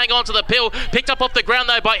 Couldn't hang on to the pill. Picked up off the ground,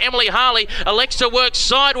 though, by Emily Harley. Elects to work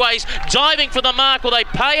sideways, diving for the mark. Will they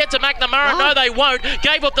pay it to McNamara? No, they won't.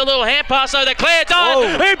 Gave up the little hand pass, though, to Claire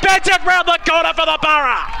Dyde, who bent it round the corner for the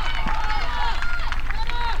Borough.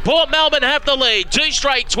 Port Melbourne have the lead, 2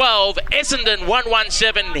 straight 12. Essendon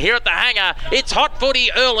 1-1-7 here at the Hangar. It's hot footy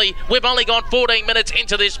early. We've only gone 14 minutes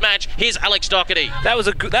into this match. Here's Alex Doherty. That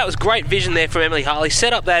was great vision there from Emily Harley.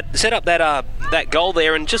 Set up that goal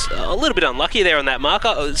there, and just a little bit unlucky there on that marker.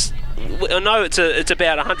 I know it's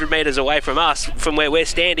about 100 metres away from us, from where we're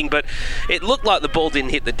standing, but it looked like the ball didn't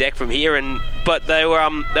hit the deck from here. But they were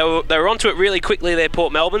onto it really quickly there,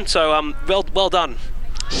 Port Melbourne. So well done.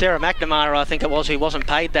 Sarah McNamara, I think it was, who wasn't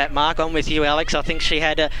paid that mark. I'm with you, Alex. I think she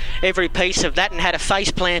had every piece of that and had a face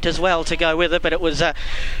plant as well to go with it, but it was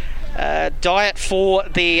Diet for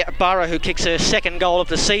the Borough, who kicks her second goal of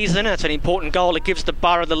the season. It's an important goal. It gives the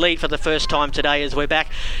Borough the lead for the first time today as we're back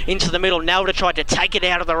into the middle. Nelda tried to take it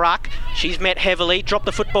out of the ruck. She's met heavily, dropped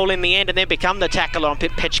the football in the end, and then become the tackler on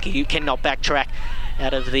Petchke, who cannot backtrack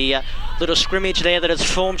out of the little scrimmage there that has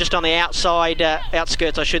formed just on the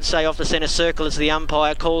outskirts, I should say, of the centre circle, as the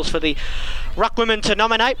umpire calls for the ruck women to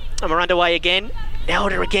nominate. And we're underway again.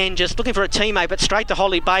 Nelda again, just looking for a teammate, but straight to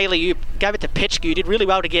Holly Bailey, who gave it to Petchke, who did really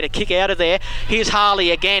well to get a kick out of there. Here's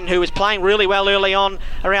Harley again, who was playing really well early on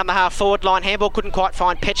around the half-forward line. Handball couldn't quite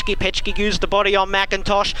find Petchke. Petchke used the body on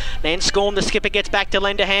McIntosh. Then Scorn, the skipper, gets back to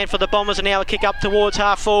lend a hand for the Bombers, and now a kick up towards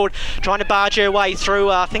half-forward, trying to barge her way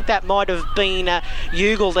through. I think that might have been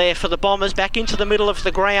Ugle there for the Bombers. Back into the middle of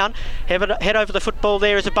the ground. Head over the football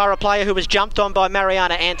there is a Borough player who was jumped on by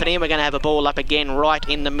Mariana Anthony, and we're going to have a ball up again right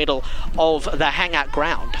in the middle of the Hangar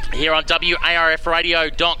ground. Here on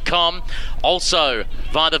WARFradio.com, also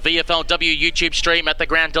via the VFLW YouTube stream at the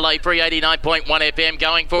ground delay, 389.1 FM.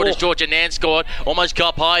 Going forward is Georgia Nanscorn, almost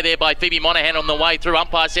cop high there by Phoebe Monahan on the way through.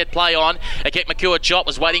 Umpire said play on. Akek McCure Chop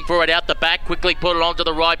was waiting for it out the back, quickly put it onto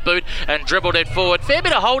the right boot and dribbled it forward. Fair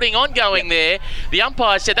bit of holding on going there. The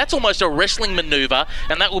umpire said that's almost a wrestling manoeuvre,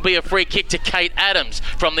 and that will be a free kick to Kate Adams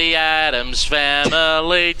from the Adams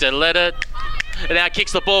family. To let it. And now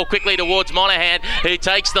kicks the ball quickly towards Monahan, who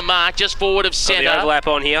takes the mark just forward of centre. The overlap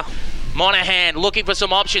on here. Monahan looking for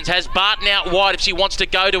some options, has Barton out wide if she wants to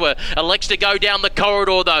go to her. Elects to go down the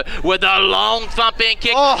corridor though with a long thumping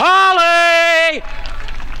kick. Oh, Harley!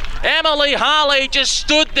 Emily Harley just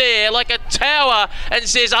stood there like a tower and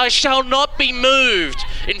says, I shall not be moved.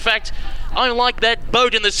 In fact, I'm like that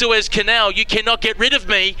boat in the Suez Canal. You cannot get rid of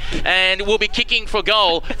me. And we'll be kicking for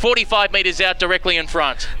goal 45 metres out directly in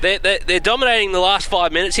front. They're dominating the last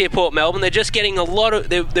 5 minutes here, Port Melbourne. They're just getting a lot of...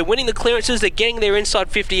 They're winning the clearances. They're getting their inside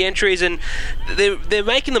 50 entries, and they're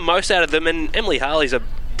making the most out of them. And Emily Harley's a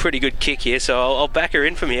pretty good kick here, so I'll back her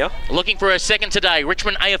in from here. Looking for her second today.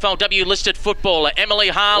 Richmond AFLW listed footballer Emily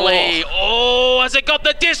Harley. Oh, has it got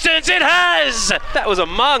the distance? It has! That was a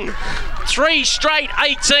mung. 3 straight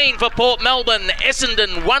 18 for Port Melbourne.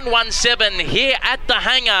 Essendon 1-1-7 here at the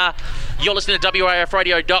Hangar. You're listening to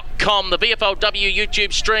WAFradio.com, the VFLW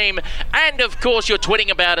YouTube stream, and of course you're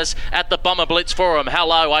tweeting about us at the Bomber Blitz Forum.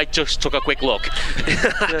 Hello, I just took a quick look.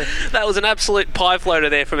 That was an absolute pie floater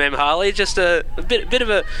there from M. Harley. Just a bit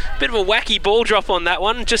of a wacky ball drop on that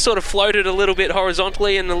one. Just sort of floated a little bit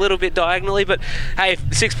horizontally and a little bit diagonally. But hey,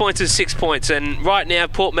 6 points is 6 points. And right now,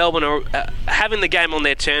 Port Melbourne are having the game on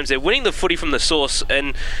their terms. They're winning the footy from the source,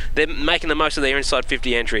 and they're making the most of their inside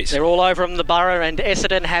 50 entries. They're all over them, the Borough, and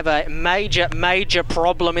Essendon have a major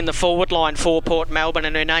problem in the forward line for Port Melbourne,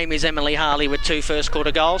 and her name is Emily Harley with 2 first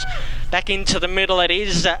quarter goals. Back into the middle it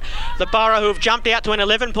is. The Borough, who have jumped out to an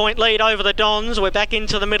 11-point lead over the Dons. We're back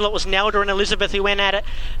into the middle. It was Nelda and Elizabeth who went at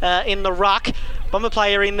it in the ruck. Bomber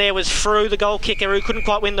player in there was Frew, the goal kicker, who couldn't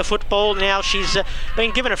quite win the football. Now she's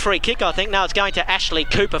been given a free kick, I think. Now it's going to Ashley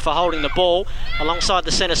Cooper for holding the ball alongside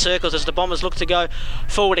the centre circles as the Bombers look to go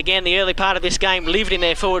forward again. The early part of this game lived in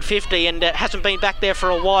their forward 50 and hasn't been back there for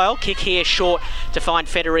a while. Kick here short to find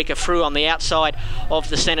Federica Frew on the outside of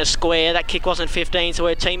the centre square. That kick wasn't 15, so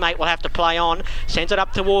her teammate will have to play on. Sends it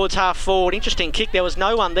up towards half forward. Interesting kick. There was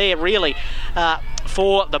no one there really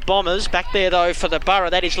for the Bombers. Back there though for the Borough,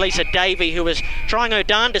 that is Lisa Davey, who was trying her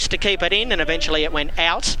darndest to keep it in, and eventually it went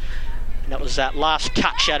out. And that was that last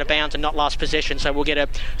touch out of bounds and not last possession, so we'll get a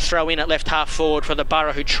throw in at left half forward for the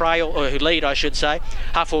Borough, who lead, I should say.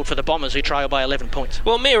 Half forward for the Bombers, who trail by 11 points.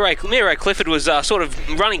 Well, Mia Ray Clifford was sort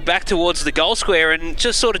of running back towards the goal square and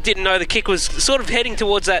just sort of didn't know the kick was sort of heading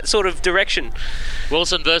towards that sort of direction.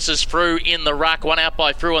 Wilson versus Frew in the ruck. One out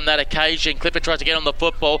by Frew on that occasion. Clifford tries to get on the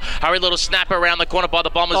football. Hurry little snapper around the corner by the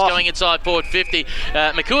Bombers going inside forward 50.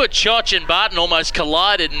 Makua Choch and Barton almost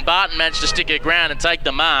collided, and Barton managed to stick her ground and take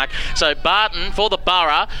the mark. So Barton for the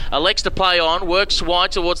Borough elects to play on, works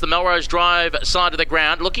wide towards the Melrose Drive side of the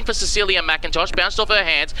ground, looking for Cecilia McIntosh. Bounced off her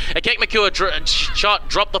hands. Akek Makua shot,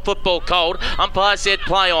 dropped the football cold. Umpire said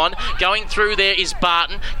play on. Going through there is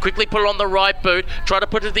Barton. Quickly put it on the right boot. Try to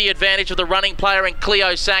put it to the advantage of the running player in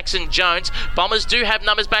Cleo Saxon-Jones. Bombers do have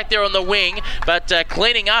numbers back there on the wing, but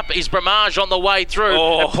cleaning up is Bramage on the way through.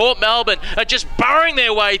 And Port Melbourne are just burrowing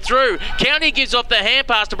their way through. County gives off the hand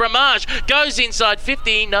pass to Bramage. Goes inside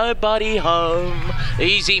 50. Nobody home.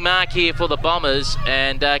 Easy mark here for the Bombers.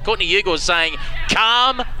 And Courtney Ugle is saying,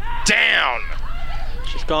 calm down.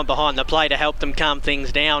 She's gone behind the play to help them calm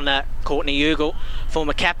things down. Courtney Ugle,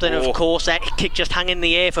 former captain, of course. That kick just hung in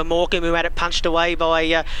the air for Morecambe, who had it punched away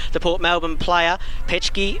by the Port Melbourne player.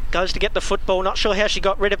 Petchke goes to get the football. Not sure how she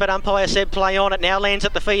got rid of it. Umpire said play on. It now lands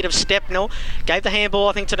at the feet of Stepnell. Gave the handball,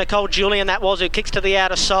 I think, to Nicole Julian, that was, who kicks to the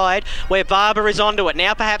outer side, where Barber is onto it.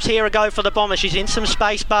 Now perhaps here a go for the Bombers. She's in some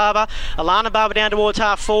space, Barber. Alana Barber down towards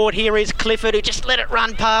half forward. Here is Clifford, who just let it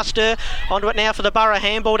run past her. Onto it now for the Borough.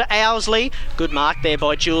 Handball to Owsley. Good mark there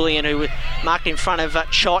by Julian, who marked in front of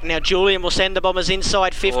Chott. Now Julian will send the Bombers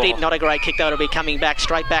inside 50. Not a great kick, though. It'll be coming back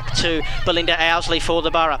straight back to Belinda Owsley for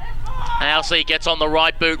the Borough. Owsley gets on the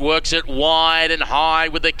right boot, works it wide and high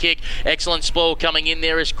with the kick. Excellent spoil coming in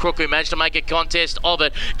there is Crook, who managed to make a contest of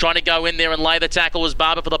it. Trying to go in there and lay the tackle was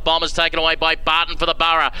Barber for the Bombers, taken away by Barton for the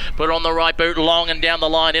Borough. Put it on the right boot, long and down the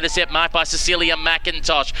line. Intercept marked by Cecilia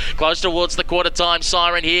McIntosh. Close towards the quarter time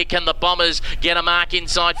siren here. Can the Bombers get a mark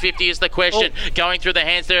inside 50 is the question. Going through the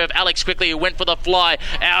hands there of Alex Quickly, who went for the fly.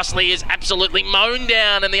 Owsley is absolutely mown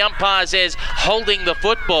down, and the umpire says holding the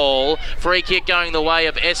football. Free kick going the way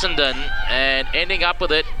of Essendon. And ending up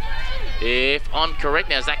with it, if I'm correct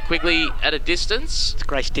now, is that Quigley at a distance? It's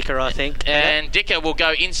Grace Dicker, I think. And Dicker will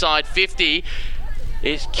go inside 50.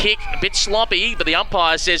 His kick a bit sloppy, but the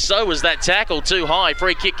umpire says so was that tackle, too high.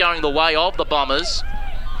 Free kick going the way of the Bombers.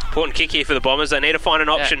 Important kick here for the Bombers. They need to find an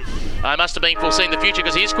option. I must have been foreseeing the future,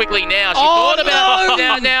 because here's Quickly now. She thought about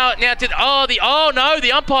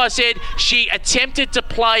the umpire said she attempted to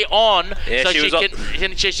play on, so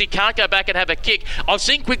she can't go back and have a kick. I've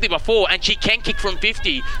seen Quickly before, and she can kick from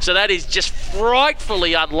 50, so that is just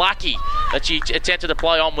frightfully unlucky that she attempted to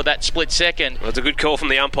play on with that split second. Well, it's a good call from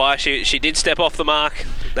the umpire. She did step off the mark.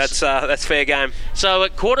 That's fair game. So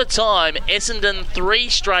at quarter time, Essendon 3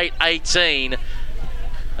 straight 18.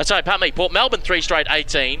 Port Melbourne 3 straight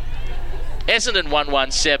 18. Essendon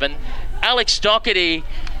 1-1-7. Alex Doherty.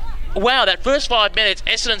 Wow, that first 5 minutes,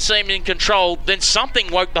 Essendon seemed in control. Then something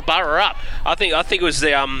woke the Borough up. I think it was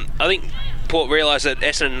the. I think Port realised that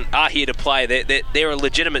Essendon are here to play. They're a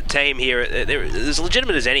legitimate team here. They're as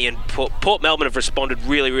legitimate as any, and Port Melbourne have responded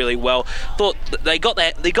really, really well. Thought they got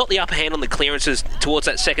the upper hand on the clearances towards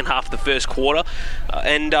that second half of the first quarter,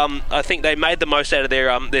 and I think they made the most out of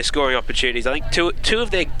their scoring opportunities. I think two of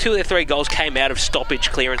their 3 goals came out of stoppage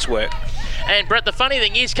clearance work. And Brett, the funny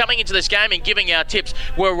thing is, coming into this game and giving our tips,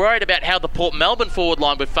 we're worried about how the Port Melbourne forward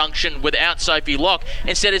line would function without Sophie Locke.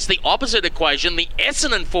 Instead, it's the opposite equation. The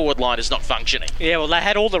Essendon forward line is not functioning. Yeah, well, they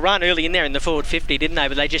had all the run early in there in the forward 50, didn't they?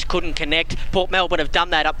 But they just couldn't connect. Port Melbourne have done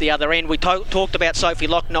that up the other end. We talked about Sophie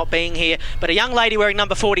Locke not being here, but a young lady wearing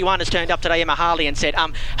number 41 has turned up today, Emma Harley, and said,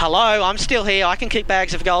 hello, I'm still here. I can keep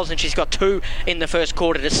bags of goals, and she's got 2 in the first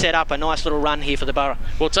quarter to set up a nice little run here for the Borough.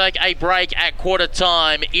 We'll take a break at quarter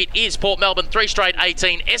time. It is Port Melbourne 3 straight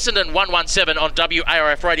 18, Essendon 117 on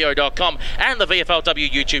WARFradio.com and the VFLW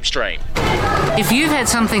YouTube stream. If you've had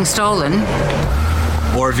something stolen,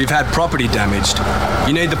 or if you've had property damaged,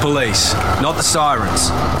 you need the police, not the sirens.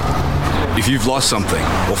 If you've lost something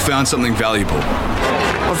or found something valuable,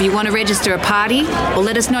 or if you want to register a party or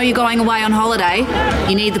let us know you're going away on holiday,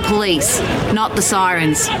 you need the police, not the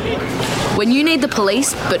sirens. When you need the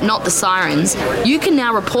police, but not the sirens, you can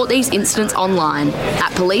now report these incidents online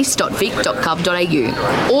at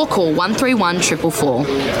police.vic.gov.au or call 131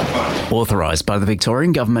 444. Authorised by the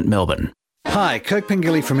Victorian Government, Melbourne. Hi, Kirk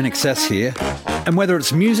Pengilly from InXS here. And whether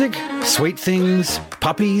it's music, sweet things,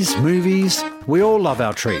 puppies, movies, we all love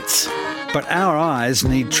our treats. But our eyes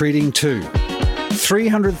need treating too.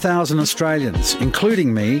 300,000 Australians,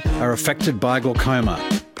 including me, are affected by glaucoma.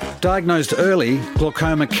 Diagnosed early,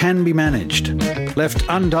 glaucoma can be managed. Left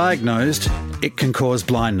undiagnosed, it can cause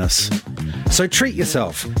blindness. So treat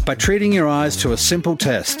yourself by treating your eyes to a simple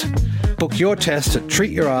test. Book your test at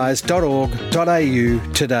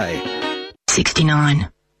treatyoureyes.org.au today. 69.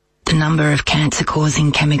 The number of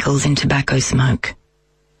cancer-causing chemicals in tobacco smoke.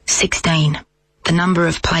 16. The number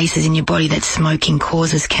of places in your body that smoking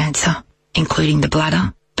causes cancer, including the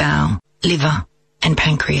bladder, bowel, liver, and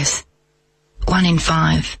pancreas. 1 in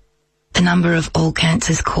 5. The number of all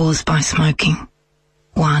cancers caused by smoking.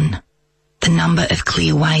 1. The number of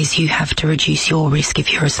clear ways you have to reduce your risk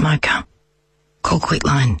if you're a smoker. Call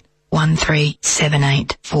Quitline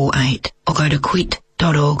 137848 or go to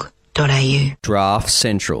quit.org.au. Draft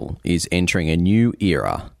Central is entering a new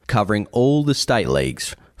era, covering all the state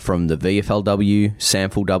leagues from the VFLW,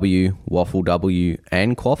 SANFLW, WAFLW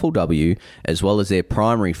and QAFLW, as well as their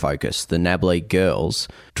primary focus, the NAB League Girls.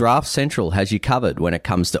 Draft Central has you covered when it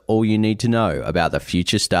comes to all you need to know about the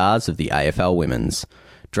future stars of the AFL Women's.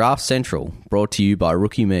 Draft Central, brought to you by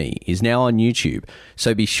Rookie Me, is now on YouTube,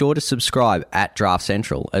 so be sure to subscribe at Draft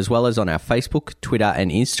Central, as well as on our Facebook, Twitter and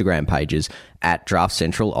Instagram pages at Draft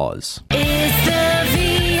Central Oz. It's the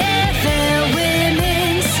VFL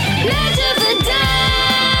Women's Match of the Day.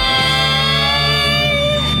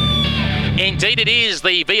 Indeed it is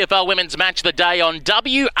the VFL Women's Match of the Day on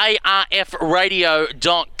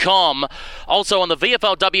WARFradio.com. Also on the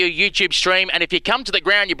VFLW YouTube stream. And if you come to the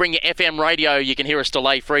ground, you bring your FM radio, you can hear us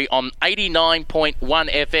delay-free on 89.1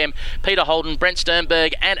 FM. Peter Holden, Brent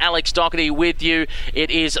Sternberg and Alex Doherty with you. It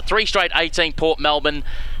is 3 straight 18 Port Melbourne.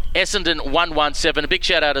 Essendon 117. A big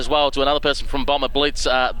shout out as well to another person from Bomber Blitz,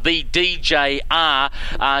 the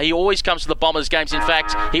DJR. He always comes to the Bombers games. In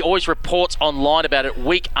fact, he always reports online about it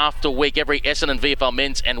week after week, every Essendon VFL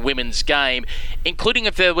men's and women's game, including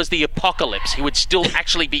if there was the apocalypse. He would still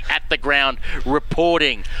actually be at the ground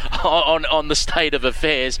reporting on the state of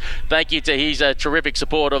affairs. Thank you to his terrific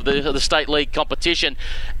support of the State League competition.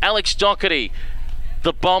 Alex Doherty,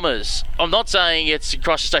 the Bombers, I'm not saying it's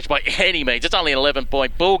across the stage by any means. It's only an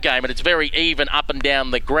 11-point ball game, and it's very even up and down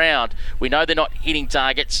the ground. We know they're not hitting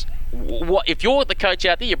targets. What if you're the coach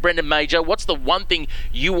out there, you're Brendan Major, what's the one thing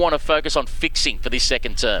you want to focus on fixing for this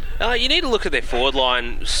second term? You need to look at their forward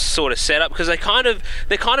line sort of setup, because they're kind of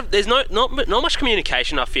there's not much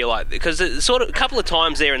communication, I feel like, because it's sort of a couple of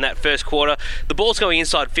times there in that first quarter, the ball's going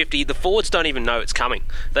inside 50, the forwards don't even know it's coming.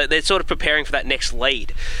 They're sort of preparing for that next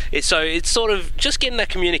lead. So it's sort of just getting that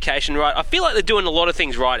communication right. I feel like they're doing a lot of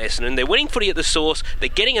things right, Essendon. They're winning footy at the source. They're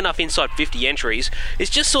getting enough inside 50 entries. It's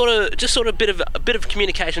just sort of a bit of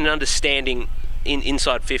communication and understanding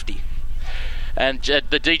inside 50. And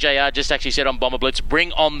the DJR just actually said on Bomber Blitz,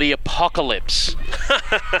 bring on the apocalypse.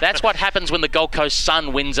 That's what happens when the Gold Coast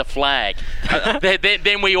Sun wins a flag.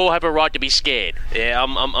 Then we all have a right to be scared. Yeah,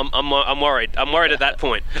 I'm worried. I'm worried at that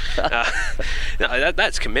point. No,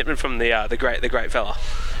 that's commitment from the great fella.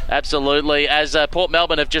 Absolutely. As Port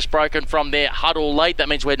Melbourne have just broken from their huddle late, that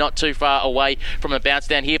means we're not too far away from a bounce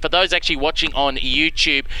down here. For those actually watching on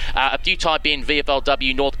YouTube, if you type in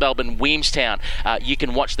VFLW North Melbourne Williamstown, you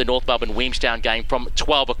can watch the North Melbourne Williamstown game from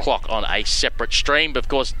 12 o'clock on a separate stream. But of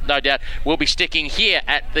course, no doubt, we'll be sticking here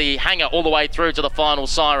at the Hangar all the way through to the final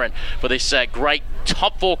siren for this great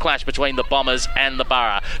top 4 clash between the Bombers and the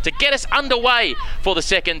Borough. To get us underway for the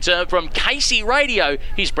second term from Casey Radio,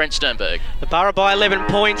 here's Brent Sternberg. The Borough by 11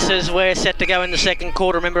 points as we're set to go in the second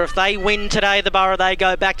quarter. Remember, if they win today, the Borough, they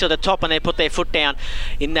go back to the top and they put their foot down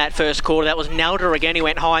in that first quarter. That was Nelda again. He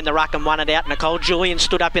went high in the ruck and won it out. Nicole Julian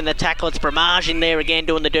stood up in the tackle. It's Bramage in there again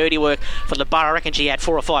doing the dirty work for the Borough. I reckon she had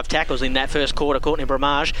 4 or 5 tackles in that first quarter, Courtney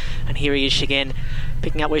Bramage. And here he is again,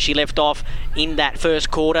 picking up where she left off in that first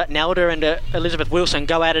quarter. Nelda and Elizabeth Wilson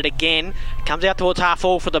go at it again. Comes out towards half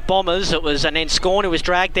forward for the Bombers. It was Nan Scorn who was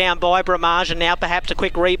dragged down by Bramage, and now perhaps a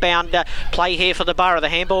quick rebound play here for the Borough. The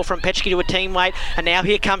handball from Petchke to a teammate, and now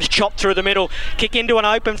here comes Chop through the middle. Kick into an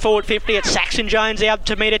open forward 50. It's Saxon Jones out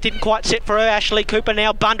to meet it. Didn't quite sit for her. Ashley Cooper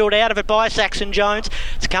now bundled out of it by Saxon Jones.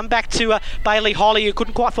 It's come back to Bailey Holly, who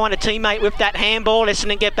couldn't quite find a teammate with that handball.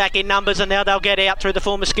 Essendon get back in numbers, and now they'll get out through the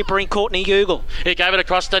former skipper in Courtney Ugle. He gave it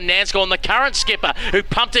across to Nanscorn, the current skipper, who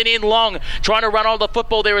pumped it in long, trying to run on the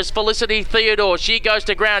football. There is Felicity Theodore. She goes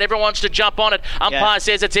to ground. Everyone wants to jump on it. Umpire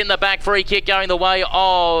says it's in the back. Free kick going the way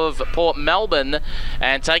of Port Melbourne,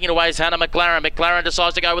 and taking away is Hannah McLaren. McLaren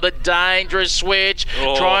decides to go with a dangerous switch,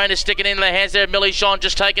 trying to stick it in the hands there. Millie Shawn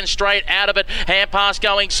just taken straight out of it. Hand pass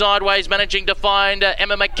going sideways, managing to find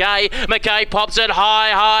Emma McKay. McKay pops it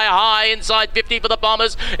high inside 50 for the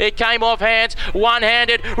Bombers. It came off hands,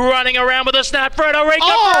 one-handed, running around with a snap. Frederica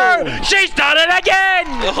through. She's done it again.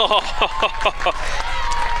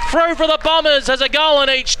 Through for the Bombers, has a goal in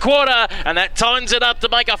each quarter, and that tightens it up to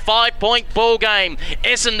make a 5-point ball game.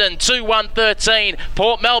 Essendon 2-1-13,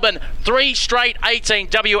 Port Melbourne 3 straight 18.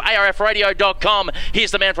 WARFradio.com.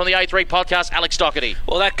 Here's the man from the A3 podcast, Alex Doherty.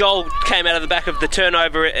 Well, that goal came out of the back of the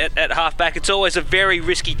turnover at half-back. It's always a very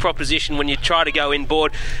risky proposition when you try to go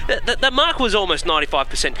inboard. The mark was almost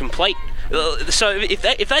 95% complete. So if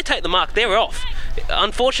they take the mark, they're off.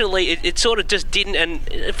 Unfortunately, it sort of just didn't,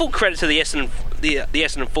 and full credit to the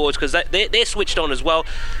Essendon forwards, because they're switched on as well.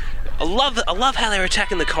 I love how they're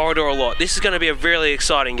attacking the corridor a lot. This is going to be a really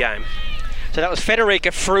exciting game. So that was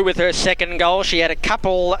Federica through with her second goal. She had a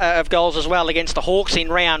couple of goals as well against the Hawks in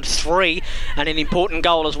round 3, and an important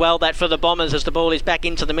goal as well, that for the Bombers as the ball is back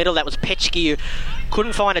into the middle. That was Petchke, who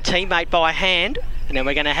couldn't find a teammate by hand. And then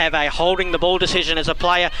we're going to have a holding the ball decision as a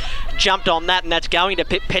player jumped on that, and that's going to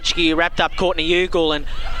Petchke, who wrapped up Courtney Ugle and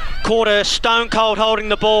caught her stone cold holding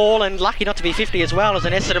the ball, and lucky not to be 50 as well, as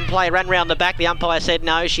an Essendon player ran round the back. The umpire said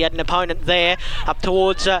no, she had an opponent there. Up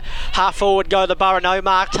towards half forward go the Borough, no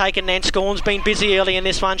mark taken. Nan Scorn's been busy early in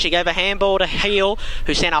this one. She gave a handball to Heel,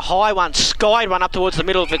 who sent a high one, skied one up towards the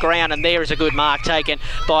middle of the ground, and there is a good mark taken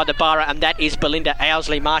by the Borough, and that is Belinda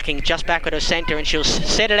Owsley marking just back at her centre, and she'll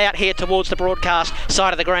set it out here towards the broadcast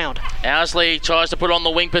side of the ground. Owsley tries to put on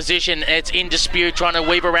the wing position. It's in dispute, trying to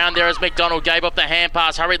weave around there as McDonald gave up the hand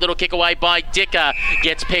pass. Hurried little kick away by Dicker,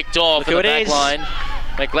 gets picked off in the back line.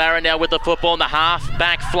 McLaren now with the football on the half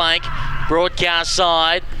back flank, broadcast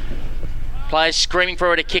side. Players screaming for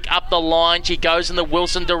her to kick up the line. She goes in the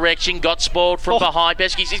Wilson direction. Got spoiled from behind.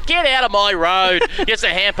 Pesky says, "Get out of my road." Gets a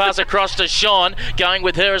hand pass across to Sean. Going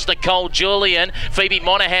with her is Nicole Julian. Phoebe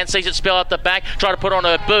Monahan sees it spill out the back. Try to put on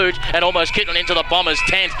her boot and almost kicked it into the Bombers'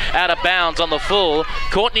 tent. Out of bounds on the full.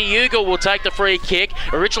 Courtney Ugle will take the free kick.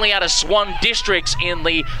 Originally out of Swan Districts in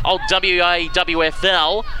the old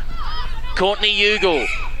WAWFL. Courtney Ugle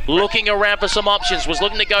looking around for some options, was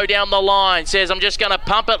looking to go down the line, says I'm just going to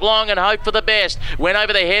pump it long and hope for the best. Went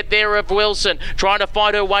over the head there of Wilson, trying to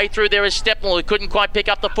fight her way through there is Stepnell, who couldn't quite pick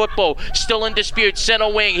up the football. Still in dispute,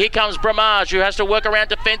 centre wing. Here comes Bramage, who has to work around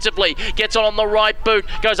defensively. Gets on the right boot,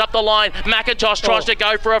 goes up the line. McIntosh tries to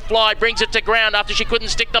go for a fly, brings it to ground after she couldn't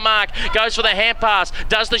stick the mark. Goes for the hand pass,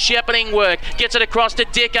 does the shepherding work, gets it across to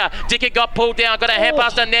Dicker. Dicker got pulled down, got a hand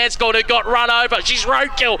pass to Nanscott, who got run over. She's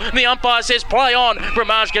roadkill. The umpire says play on.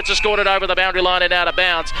 Bramage gets escorted over the boundary line and out of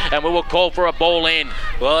bounds, and we will call for a ball in.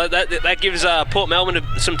 Well, that gives Port Melbourne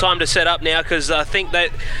some time to set up now, because I think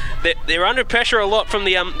that they're under pressure a lot from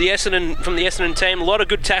the Essendon team. A lot of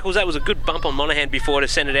good tackles. That was a good bump on Monahan before to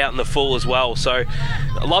send it out in the full as well. So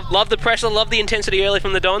love the pressure, love the intensity early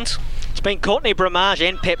from the Dons. It's been Courtney Bramage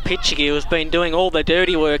and Pep Pitchke who's been doing all the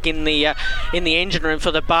dirty work in the engine room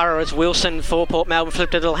for the Borough, as Wilson for Port Melbourne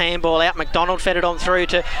flipped a little handball out. McDonald fed it on through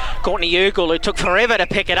to Courtney Ugle, who took forever to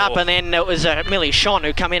pick it up, and then it was Millie Shawn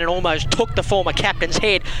who come in and almost took the former captain's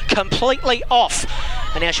head completely off.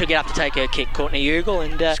 And now she'll get up to take her kick, Courtney Ugle.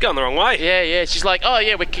 And she's going the wrong way. Yeah. She's like, oh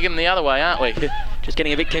yeah, we're kicking the other way, aren't we? Just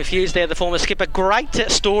getting a bit confused there, the former skipper. Great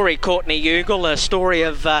story, Courtney Ugle, a story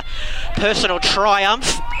of personal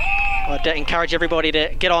triumph I'd encourage everybody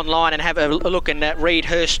to get online and have a look and read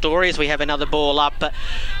her story as we have another ball up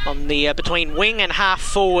on the between wing and half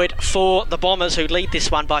forward for the Bombers, who lead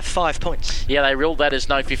this one by 5 points. Yeah, they ruled that as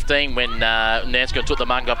no 15 when Nanscon took the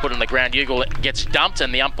mark, got put on the ground. Ugle gets dumped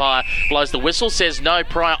and the umpire blows the whistle, says no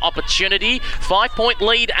prior opportunity. 5-point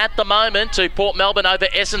lead at the moment to Port Melbourne over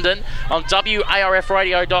Essendon on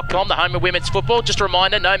WARFradio.com, the home of women's football. Just a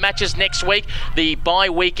reminder, no matches next week. The bye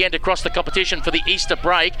weekend across the competition for the Easter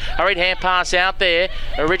break. Hurried hand pass out there,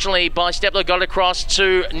 originally by Stepler, got it across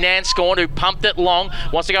to Nanscon, who pumped it long,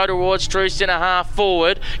 wants to go towards true centre half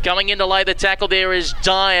forward. Going in to lay the tackle there is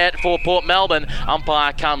Diet for Port Melbourne.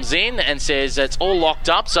 Umpire comes in and says it's all locked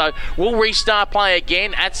up, so we'll restart play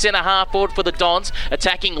again at centre half forward for the Dons,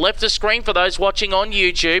 attacking left of screen for those watching on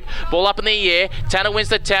YouTube. Ball up in the air, Tanner wins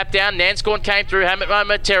the tap down, Nanscon came through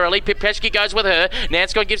momentarily, Pipeshki goes with her,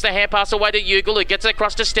 Nanscon gives the hand pass away to Ugle, who gets it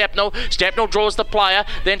across to Stepnell. Stepnell draws the player,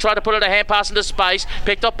 then tried to put it a hand pass into space,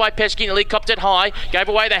 picked up by Pesky, nearly copped it high, gave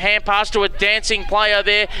away the hand pass to a dancing player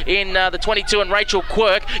there in the 22 and Rachel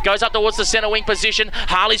Quirk, goes up towards the centre wing position.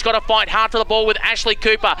 Harley's got to fight hard for the ball with Ashley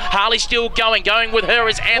Cooper. Harley still going with her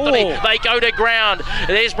is Anthony. They go to ground.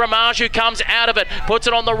 There's Bramage who comes out of it, puts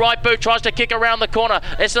it on the right boot, tries to kick around the corner.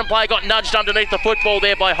 Essendon player got nudged underneath the football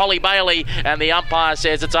there by Holly Bailey, and the umpire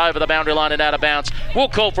says it's over the boundary line and out of bounds. We'll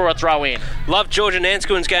call for a throw in. Love Georgia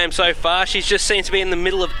Nanscon's game so far. She just seems to be in the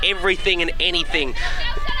middle of everything and anything.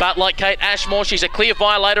 But like Kate Ashmore, she's a clear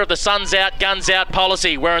violator of the sun's out, guns out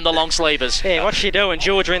policy, wearing the long sleevers. Yeah, what's she doing?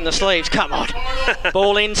 Georgia in the sleeves. Come on.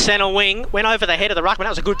 Ball in, centre wing. Went over the head of the ruckman. That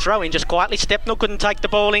was a good throw in, just quietly. Stepnell couldn't take the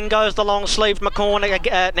ball in. Goes the long-sleeved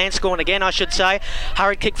Nanscon again, I should say.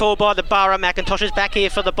 Hurried kick forward by the Borough. McIntosh is back here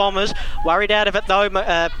for the Bombers. Worried out of it, though.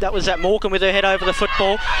 That was Morecambe with her head over the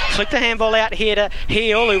football. Flicked the handball out here to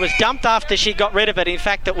Heel, who was dumped after she got rid of it. In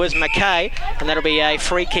fact, it was McKay. And that'll be a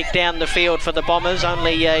free kick down the field for the Bombers.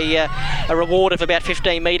 Only a reward of about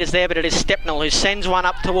 15 metres there, but it is Stepnell who sends one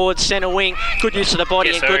up towards centre wing. Good use of the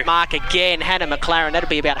body and good mark again. Hannah McLaren. That'll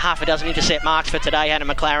be about half a dozen intercept marks for today, Hannah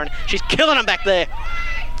McLaren. She's killing them back there.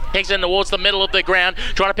 Kicks in towards the middle of the ground,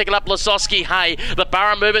 trying to pick it up Lasowski. Hay, the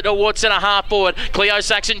Borough move it towards centre half forward. Cleo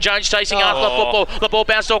Saxon-Jones chasing after the football. The ball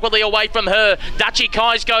bounced awkwardly away from her. Dutchy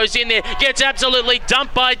Kais goes in there, gets absolutely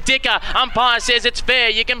dumped by Dicker. Umpire says it's fair,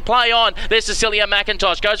 you can play on. There's Cecilia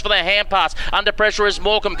McIntosh, goes for the hand pass. Under pressure is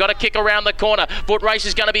Morecambe, got a kick around the corner. Foot race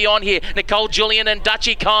is going to be on here. Nicole Julian and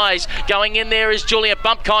Dutchy Kais. Going in there is Julian,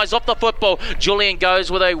 bump Kais off the football. Julian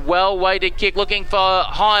goes with a well-weighted kick, looking for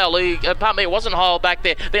Heil, pardon me, it wasn't Heil back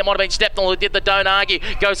there. That might have been Stepnell who did the don't argue.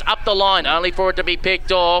 Goes up the line, only for it to be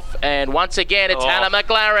picked off. And once again, it's Hannah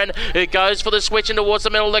McLaren who goes for the switch in towards the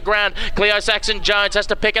middle of the ground. Cleo Saxon-Jones has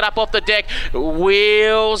to pick it up off the deck.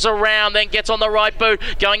 Wheels around, then gets on the right boot.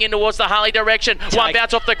 Going in towards the Harley direction. One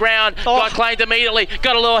bounce off the ground. Got claimed immediately.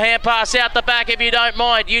 Got a little hand pass out the back, if you don't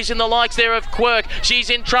mind. Using the likes there of Quirk. She's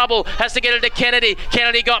in trouble. Has to get it to Kennedy.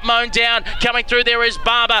 Kennedy got mown down. Coming through there is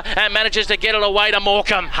Barber and manages to get it away to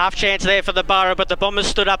Morecambe. Half chance there for the Borough, but the Bombers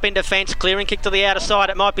stood up in defence. Clearing kick to the outer side.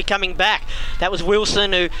 It might be coming back. That was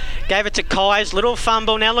Wilson who gave it to Kais. Little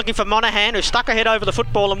fumble. Now looking for Monaghan, who stuck her head over the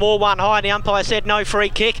football and wore one high. The umpire said no free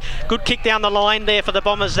kick. Good kick down the line there for the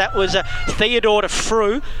Bombers. That was Theodore to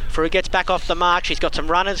Frew. Frew gets back off the mark. She's got some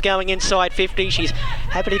runners going inside 50. She's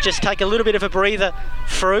happy to just take a little bit of a breather,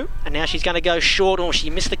 Frew. And now she's going to go short. She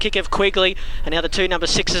missed the kick of Quigley. And now the two number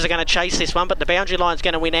 6s are going to chase this one. But the boundary line's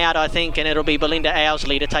going to win out, I think. And it'll be Belinda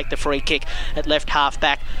Owsley to take the free kick at left half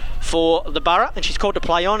back for the Borough, and she's called to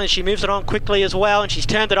play on, and she moves it on quickly as well, and she's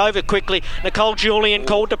turned it over quickly. Nicole Julian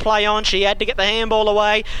called to play on. She had to get the handball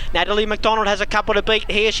away. Natalie McDonald has a couple to beat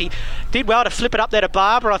here. She did well to flip it up there to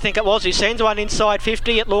Barbara, I think it was, who sends one inside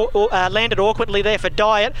 50. It landed awkwardly there for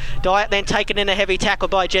Diet. Diet then taken in a heavy tackle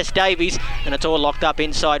by Jess Davies, and it's all locked up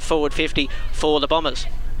inside forward 50 for the Bombers.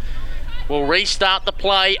 We'll restart the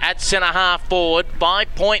play at centre half forward.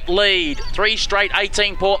 5-point lead. 3 straight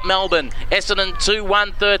 18 Port Melbourne. Essendon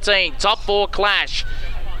 2-1-13. Top 4 clash.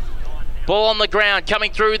 Ball on the ground.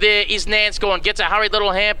 Coming through there is Nanscon. Gets a hurried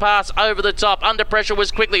little hand pass over the top. Under pressure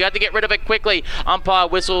was Quigley. Had to get rid of it quickly. Umpire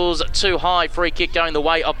whistles too high. Free kick going the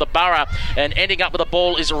way of the Borough. And ending up with the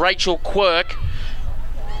ball is Rachel Quirk.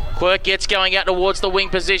 Quirk gets going out towards the wing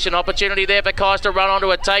position. Opportunity there for Kais to run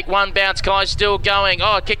onto it. Take one bounce. Kais still going.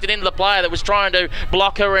 Kicked it into the player that was trying to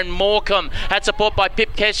block her in Morecambe. Had support by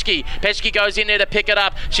Pip Pesky. Pesky goes in there to pick it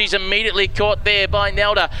up. She's immediately caught there by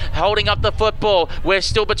Nelda, holding up the football. We're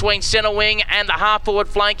still between centre wing and the half-forward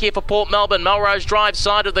flank here for Port Melbourne. Melrose Drive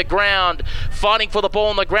side of the ground. Fighting for the ball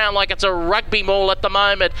on the ground like it's a rugby ball at the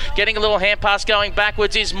moment. Getting a little hand pass going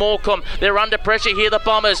backwards is Morecambe. They're under pressure here, the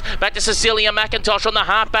Bombers. Back to Cecilia McIntosh on the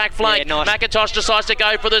half-back right flank. Yeah, nice. McIntosh decides to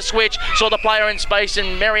go for the switch. Saw the player in space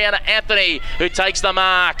in Mariana Anthony, who takes the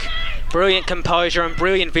mark. Brilliant composure and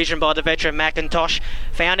brilliant vision by the veteran McIntosh.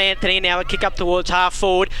 Found Anthony, now a kick up towards half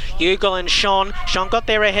forward. Ugle and Sean. Sean got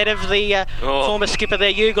there ahead of the former skipper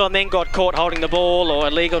there, Ugle, and then got caught holding the ball or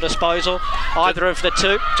illegal disposal. Either of the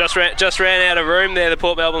two. Just ran out of room there, the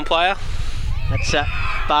Port Melbourne player. That's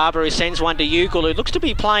Barber, who sends one to Ugle, who looks to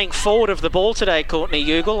be playing forward of the ball today, Courtney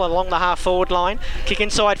Ugle, along the half-forward line. Kick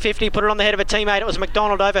inside 50, put it on the head of a teammate. It was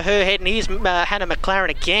McDonald over her head, and here's Hannah McLaren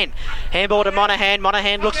again. Handball to Monaghan.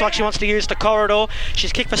 Monaghan looks like she wants to use the corridor.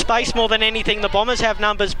 She's kicked for space more than anything. The Bombers have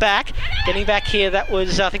numbers back. Getting back here, that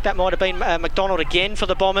was, I think that might have been McDonald again for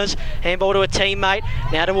the Bombers. Handball to a teammate.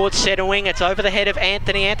 Now towards centre wing. It's over the head of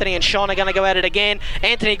Anthony. Anthony and Sean are going to go at it again.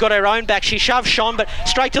 Anthony got her own back. She shoved Sean, but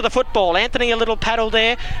straight to the football. Anthony a little paddle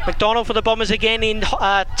there. McDonald for the Bombers again in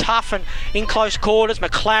tough and in close quarters.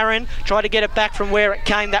 McLaren tried to get it back from where it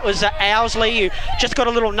came. That was Owsley, who just got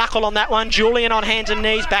a little knuckle on that one. Julian on hands and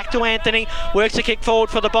knees. Back to Anthony. Works the kick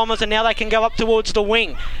forward for the Bombers, and now they can go up towards the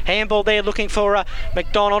wing. Handball there looking for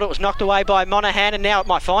McDonald. It was knocked away by Monaghan, and now it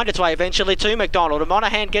might find its way eventually to McDonald. And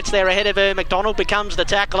Monaghan gets there ahead of her. McDonald becomes the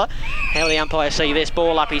tackler. How will the umpire see this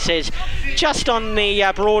ball up? He says just on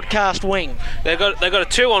the broadcast wing. They've got a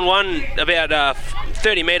 2-on-1 about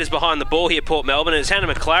 30 metres behind the ball here, Port Melbourne, and it's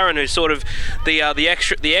Hannah McLaren who's sort of the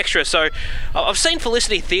extra. So I've seen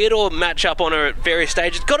Felicity Theodore match up on her at various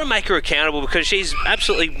stages. Got to make her accountable because she's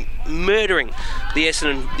absolutely murdering the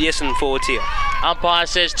Essendon forwards here. Umpire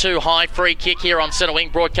says too high. Free kick here on centre wing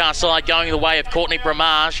broadcast side going the way of Courtney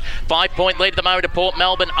Bramage. 5-point lead at the moment to Port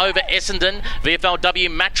Melbourne over Essendon.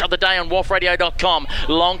 VFLW match of the day on WharfRadio.com.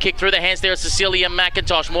 Long kick through the hands there of Cecilia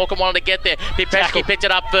McIntosh. Morecambe wanted to get there. Pipesky picked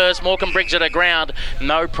it up first. Morecambe brings it to ground.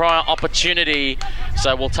 No prior opportunity.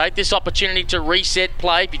 So we'll take this opportunity to reset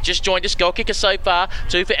play. If you just joined us, goal kicker so far.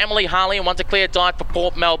 2 for Emily Harley and 1 to Claire Dyke for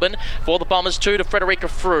Port Melbourne. For the Bombers, 2 to Frederica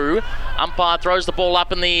Frew. Umpire throws the ball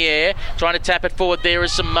up in the air. Trying to tap it forward there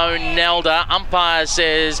is Simone Nelda. Umpire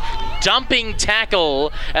says dumping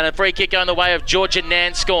tackle and a free kick going the way of Georgia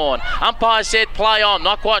Nanscorn. Umpire said play on.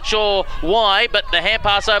 Not quite sure why, but the hand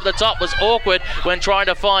pass over the top was awkward when trying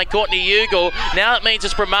to find Courtney Ugle. Now it means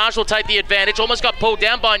it's Bramage will take the advantage. Almost got pulled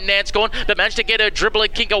down by Nanscorn, but managed to get her dribble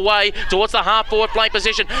and kick away towards the half-forward flank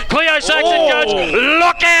position. Cleo Saxon Jones,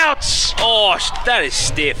 look out! Oh, that is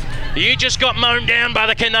stiff. You just got mown down by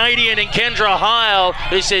the Canadian in Kendra Heil,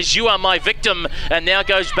 who says, you are my victim, and now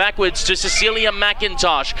goes backwards to Cecilia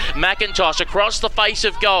McIntosh. McIntosh across the face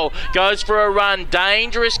of goal, goes for a run.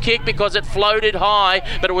 Dangerous kick because it floated high,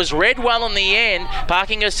 but it was read well in the end.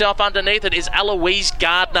 Parking herself underneath it is Eloise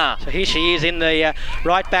Gardner. So here she is in the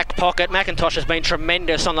right back pocket. McIntosh has been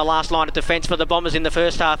tremendous on the last line of defence for the Bombers in the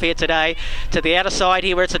first half here today. To the outer side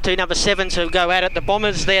here where it's the 2 number 7s who go at it. The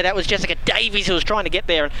Bombers there, that was Jessica Davies who was trying to get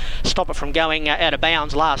there and stop it from going out of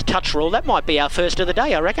bounds. Last touch rule. That might be our first of the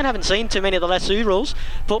day, I reckon. Haven't seen too many of the lasso rules.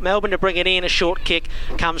 Port Melbourne to bring it in. A short kick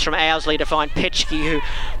comes from Owsley to find Petchke, who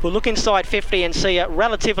will look inside 50 and see a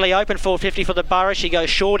relatively open forward 50 for the Borough. She goes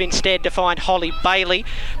short instead to find Holly Bailey.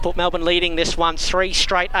 Port Melbourne leading this one 3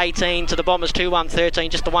 straight 18 to the Bombers 2-1-13.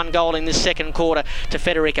 Just the 1 goal in this second quarter to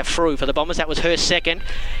Federica Frew for the Bombers. That was her second.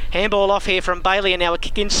 Handball off here from Bailey, and now a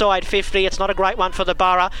kick inside 50. It's not a great one for the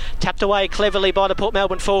Borough. Tapped away cleverly by the Port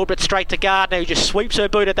Melbourne forward, but straight to Gardner, who just sweeps her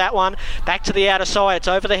boot at that one. Back to the outer side. It's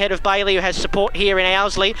over the head of Bailey, who has support here in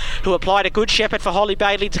Owsley, who applied a good shepherd for Holly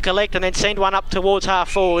Bailey to collect and then send one up towards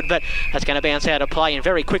half forward, but that's going to bounce out of play, and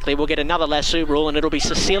very quickly we'll get another lasso rule, and it'll be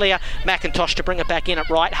Cecilia McIntosh to bring it back in at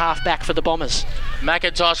right half back for the Bombers.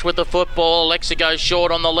 McIntosh with the football. Alexa goes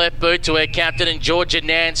short on the left boot to her captain and Georgia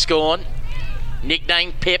Nanscorn.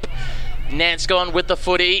 Nicknamed Pip. Nanscorn with the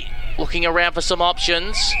footy. Looking around for some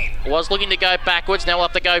options. Was looking to go backwards. Now we'll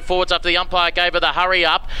have to go forwards after the umpire gave her the hurry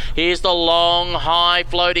up. Here's the long, high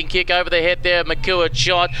floating kick over the head there. McCourt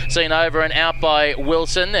shot. Seen over and out by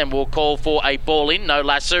Wilson. And we'll call for a ball in. No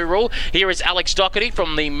lasso rule. Here is Alex Doherty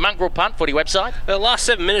from the Mongrel Punt footy website. The last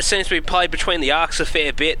 7 minutes seems to be played between the arcs a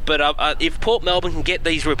fair bit. But if Port Melbourne can get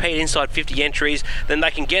these repeat inside 50 entries, then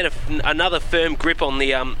they can get another firm grip on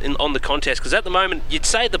the on the contest. Because at the moment, you'd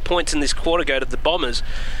say the points in this quarter go to the Bombers,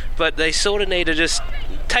 but they sort of need to just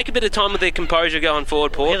take a bit of time with their composure going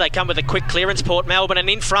forward, Port. Here they come with a quick clearance, Port Melbourne, and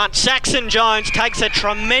in front, Saxon Jones takes a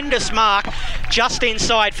tremendous mark just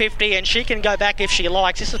inside 50, and she can go back if she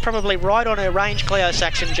likes. This is probably right on her range, Cleo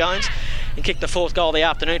Saxon Jones, and kicked the 4th goal of the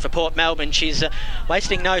afternoon for Port Melbourne. She's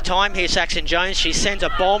wasting no time here, Saxon Jones. She sends a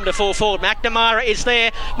bomb to full forward. McNamara is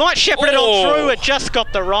there. Might shepherd it on through. It just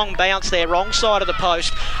got the wrong bounce there, wrong side of the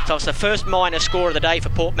post. So it's the first minor score of the day for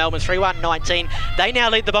Port Melbourne, 3-1-19. They now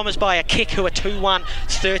lead the Bombers by a kick, who are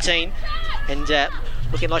 2-1-13. And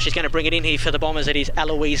looking like she's going to bring it in here for the Bombers. It is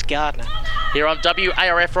Eloise Gardner. Here on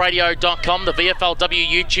WARFradio.com, the VFLW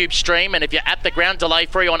YouTube stream, and if you're at the ground, delay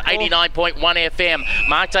free on 89.1 FM.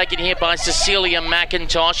 Mark taken here by Cecilia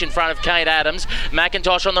McIntosh in front of Kate Adams.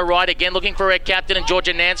 McIntosh on the right again, looking for her captain, and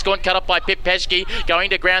Georgia Nanscorn cut off by Pip Pesky. Going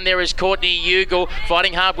to ground there is Courtney Ugle.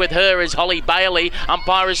 Fighting hard with her is Holly Bailey.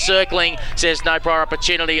 Umpire is circling, says no prior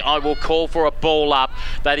opportunity. I will call for a ball up.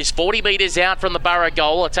 That is 40 metres out from the Borough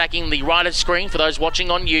goal, attacking the right of screen for those watching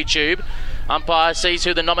on YouTube. Umpire sees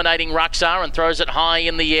who the nominating rucks are and throws it high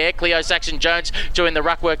in the air. Cleo Saxon-Jones doing the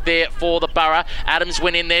ruck work there for the Borough. Adams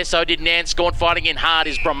went in there, so did Nanscorn. Fighting in hard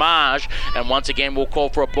is Bramage. And once again, we'll call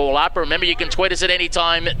for a ball up. Remember, you can tweet us at any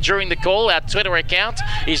time during the call. Our Twitter account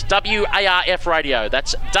is WARF Radio.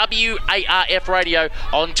 That's WARF Radio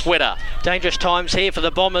on Twitter. Dangerous times here for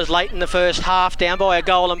the Bombers late in the first half, down by a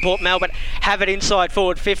goal, and Port Melbourne have it inside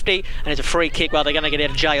forward 50, and it's a free kick. Well, they're going to get out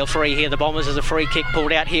of jail free here. The Bombers, as a free kick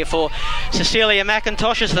pulled out here for Cecilia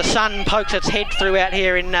McIntosh as the sun pokes its head through out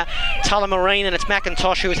here in Tullamarine, and it's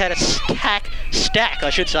McIntosh who has had a stack,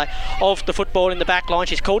 of the football in the back line.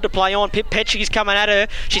 She's called to play on. Pip Petchy's coming at her.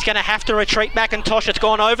 She's going to have to retreat. McIntosh, it's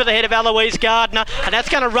gone over the head of Eloise Gardner, and that's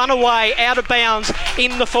going to run away out of bounds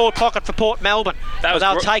in the forward pocket for Port Melbourne.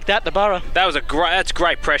 They'll take that, the Borough. That's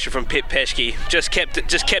great pressure from Pip Pesky. Just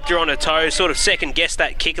kept her on her toes, sort of second guessed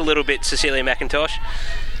that kick a little bit, Cecilia McIntosh.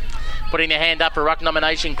 Putting their hand up for ruck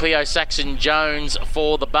nomination, Cleo Saxon-Jones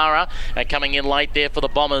for the Borough. And coming in late there for the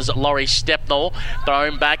Bombers, Laurie Stepnell.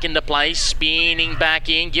 Thrown back into play, spinning back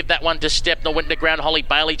in. Give that one to Stepnell, went to ground. Holly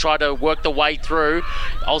Bailey tried to work the way through.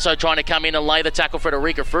 Also trying to come in and lay the tackle for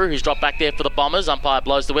Frederica Frew, who's dropped back there for the Bombers. Umpire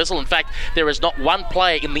blows the whistle. In fact, there is not one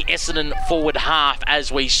player in the Essendon forward half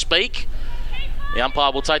as we speak. The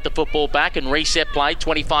umpire will take the football back and reset play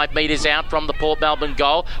 25 metres out from the Port Melbourne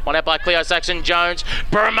goal. One out by Cleo Saxon-Jones.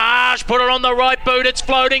 Bramage put it on the right boot. It's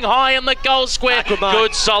floating high in the goal square.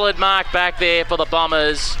 Good solid mark back there for the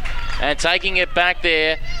Bombers. And taking it back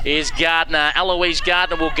there is Gardner. Eloise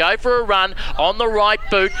Gardner will go for a run on the right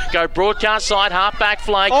boot. Go broadcast side, half-back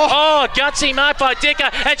flank. Oh, gutsy mark by Dicker.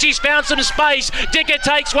 And she's found some space. Dicker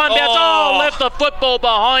takes one bounce. Oh, left the football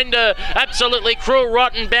behind her. Absolutely cruel,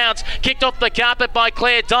 rotten bounce. Kicked off the carpet by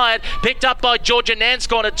Claire Dyatt. Picked up by Georgia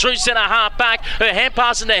Nanscorn, a true centre half-back. Her hand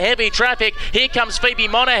pass into heavy traffic. Here comes Phoebe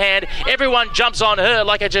Monahan. Everyone jumps on her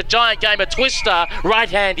like it's a giant game of Twister. Right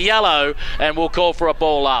hand yellow. And we'll call for a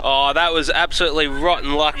ball up. Oh, that was absolutely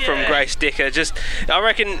rotten luck from Grace Dicker. I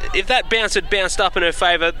reckon if that bounce had bounced up in her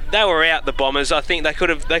favour, they were out, the Bombers. I think they could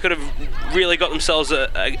have really got themselves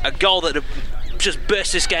a goal that had just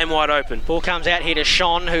burst this game wide open. Ball comes out here to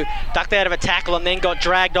Sean, who ducked out of a tackle and then got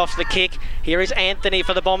dragged off the kick. Here is Anthony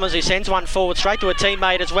for the Bombers, who sends one forward straight to a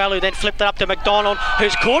teammate as well, who then flipped it up to McDonald,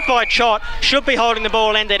 who's caught by Chott. Should be holding the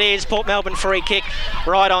ball, and it is. Port Melbourne free kick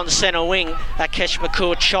right on centre wing. Kesh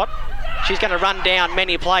McCourt Chott. She's going to run down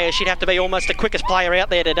many players. She'd have to be almost the quickest player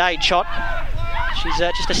out there today, Chott. She's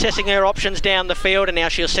just assessing her options down the field, and now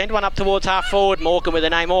she'll send one up towards half forward. Morgan with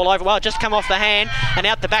her name all over. Well, just come off the hand and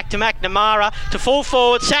out the back to McNamara to full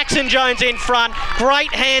forward. Saxon-Jones in front.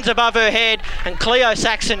 Great hands above her head, and Cleo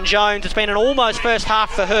Saxon-Jones. It's been an almost first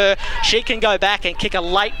half for her. She can go back and kick a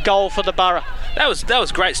late goal for the Borough. That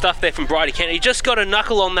was great stuff there from Bridie Kennedy. Just got a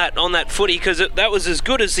knuckle on that footy, because that was as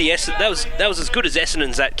good as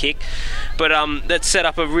Essendon's, that kick. But that set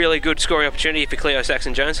up a really good scoring opportunity for Cleo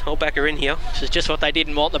Saxon-Jones. I'll back her in here. This is just what they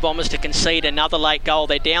didn't want, the Bombers to concede another late goal.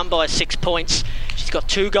 They're down by 6 points. She's got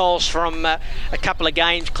 2 goals from a couple of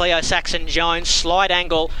games. Cleo Saxon-Jones, slight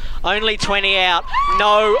angle, only 20 out.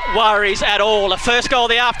 No worries at all. A first goal of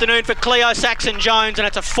the afternoon for Cleo Saxon-Jones, and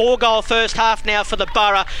it's a 4-goal first half now for the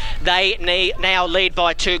Borough. They now lead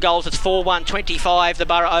by 2 goals. It's 4-1-25, the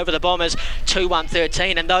Borough over the Bombers,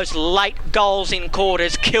 2-1-13, and those late goals in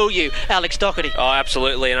quarters kill you, Alex Doherty. Oh,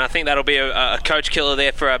 absolutely, and I think that'll be a coach killer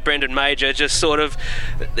there for Brendan Major. It's sort of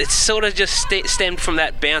just stemmed from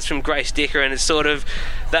that bounce from Grace Dicker, and it's sort of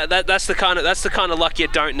that's the kind of luck you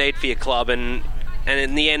don't need for your club, and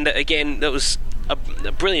in the end, again, that was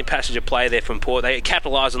a brilliant passage of play there from Port. They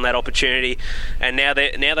capitalised on that opportunity, and now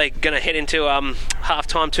they're going to head into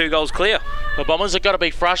half-time 2 goals clear. The Bombers have got to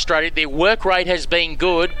be frustrated. Their work rate has been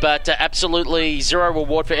good, but absolutely zero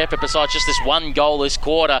reward for effort besides just this 1 goal this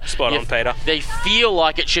quarter. Spot on, Peter. They feel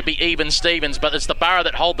like it should be even Stevens, but it's the Borough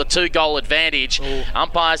that hold the 2-goal advantage. Ooh.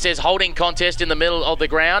 Umpire says holding contest in the middle of the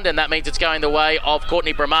ground, and that means it's going the way of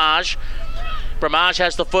Courtney Bramage. Bramage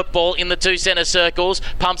has the football in the 2 centre circles,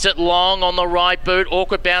 pumps it long on the right boot,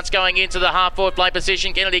 awkward bounce going into the half-forward play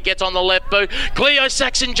position. Kennedy gets on the left boot. Cleo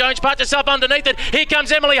Saxon-Jones puts herself underneath it. Here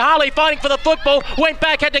comes Emily Harley fighting for the football, went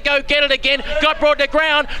back, had to go get it again, got brought to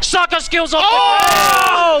ground. Soccer skills off the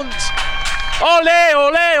ground! Ole,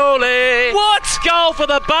 ole, ole. What? Goal for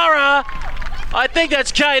the Borough. I think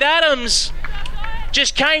that's Kate Adams.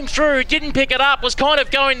 Just came through, didn't pick it up, was kind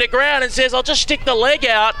of going to ground and says, I'll just stick the leg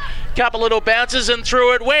out. Couple little bounces and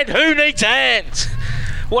through it went. Who needs hands?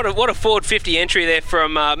 What a forward 50 entry there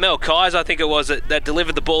from Mel Kaiser, I think it was, that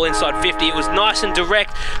delivered the ball inside 50. It was nice and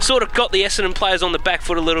direct, sort of got the Essendon players on the back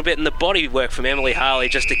foot a little bit, and the body work from Emily Harley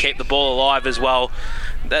just to keep the ball alive as well.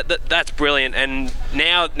 That's brilliant, and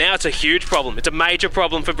now it's a huge problem. It's a major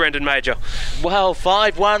problem for Brendan Major. Well,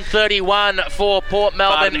 5-1-31 for Port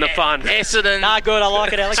Melbourne. Pardon the fun. Essendon. Nah, good. I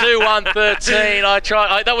like it, Alex.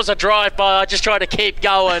 2-1-13. That was a drive-by. I just tried to keep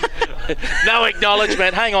going. No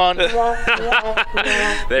acknowledgement. Hang on.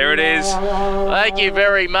 There it is. Thank you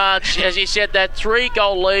very much. As you said, that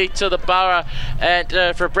 3-goal lead to the Borough,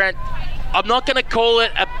 and for Brent, I'm not going to call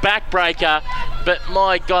it a backbreaker, but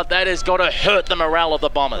my God, that has got to hurt the morale of the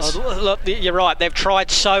Bombers. Look, you're right. They've tried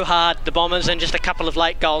so hard, the Bombers, and just a couple of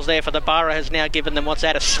late goals there for the Borough has now given them what's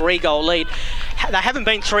out a 3-goal lead. They haven't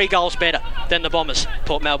been 3 goals better than the Bombers,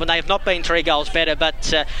 Port Melbourne. They have not been 3 goals better,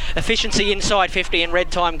 but efficiency inside 50 and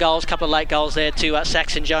red time goals, couple of late goals there to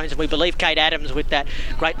Saxon-Jones, and we believe Kate Adams with that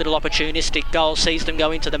great little opportunistic goal sees them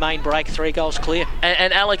go into the main break, 3 goals clear.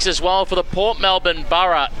 And Alex as well, for the Port Melbourne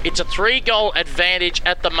Borough, it's a 3-goal advantage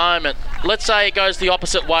at the moment. Let's say it goes the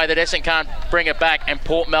opposite way, that Essendon can't bring it back and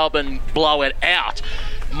Port Melbourne blow it out.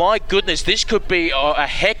 My goodness, this could be a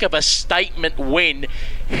heck of a statement win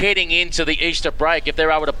heading into the Easter break if they're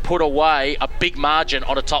able to put away a big margin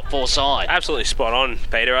on a top 4 side. Absolutely spot on,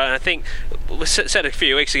 Peter. And I think we said a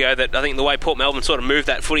few weeks ago that I think the way Port Melbourne sort of moved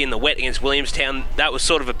that footy in the wet against Williamstown, that was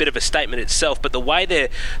sort of a bit of a statement itself. But the way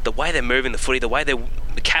they're moving the footy, the way they're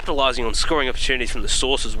capitalising on scoring opportunities from the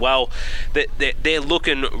source as well, they're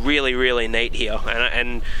looking really, really neat here.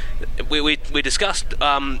 And we discussed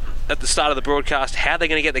at the start of the broadcast how they're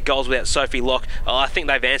going to get the goals without Sophie Locke. I think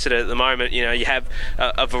they've answered it at the moment. You know, you have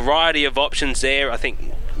a variety of options there. I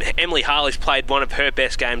think Emily Harley's played one of her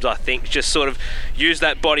best games, I think. Just sort of used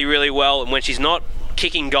that body really well, and when she's not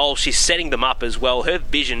kicking goals, she's setting them up as well. Her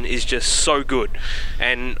vision is just so good,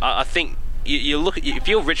 and I think you look at, if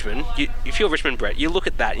you're Richmond, Brett, you look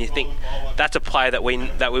at that and you think that's a player that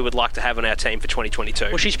we would like to have on our team for 2022.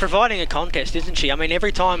 Well, she's providing a contest, isn't she? I mean,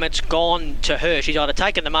 every time it's gone to her, she's either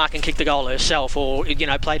taken the mark and kicked the goal herself, or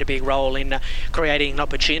played a big role in creating an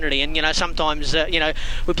opportunity. And sometimes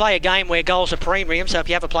we play a game where goals are premium. So if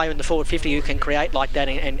you have a player in the forward 50 who can create like that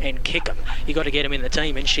and kick them, you got to get them in the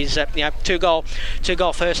team. And she's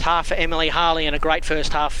 2-goal first half for Emily Harley and a great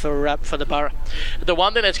first half for the Borough. The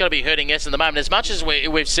one thing that's going to be hurting us at the moment, as much as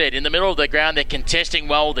we've said, in the middle of the ground, they're contesting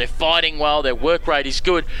well, they're fighting well, their work rate is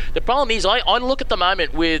good. The problem is, I look at the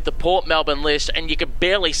moment with the Port Melbourne list, and you can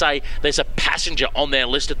barely say there's a passenger on their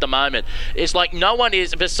list at the moment. It's like no one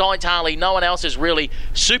is, besides Harley, no one else is really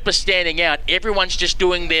super standing out. Everyone's just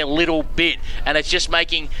doing their little bit, and it's just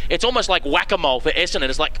it's almost like whack-a-mole for Essendon.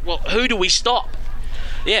 It's like, well, who do we stop?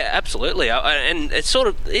 Yeah, absolutely, and it's sort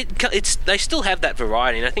of they still have that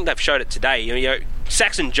variety, and I think they've showed it today.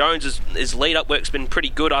 Saxon-Jones' lead-up work's been pretty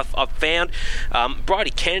good, I've found.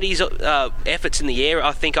 Bridie Kennedy's efforts in the air,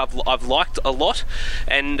 I think I've liked a lot,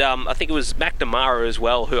 and I think it was McNamara as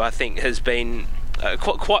well, who I think has been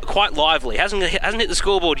quite lively. Hasn't hit the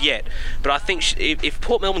scoreboard yet, but I think if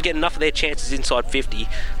Port Melbourne get enough of their chances inside 50,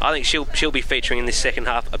 I think she'll be featuring in this second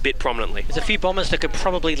half a bit prominently. There's a few Bombers that could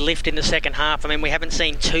probably lift in the second half. I mean, we haven't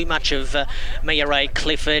seen too much of Mia Ray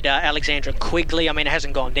Clifford, Alexandra Quigley. I mean, it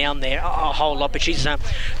hasn't gone down there a whole lot, but she's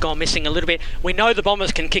gone missing a little bit. We know the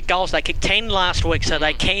Bombers can kick goals. They kicked 10 last week, so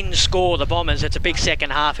they can score, the Bombers. It's a big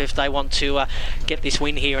second half if they want to get this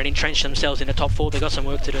win here and entrench themselves in the top 4. They've got some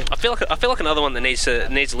work to do. I feel like another one that needs a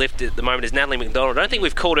lift at the moment is Natalie McDonald. I don't think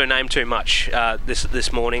we've called her name too much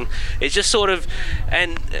this morning. It's just sort of,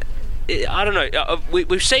 and I don't know.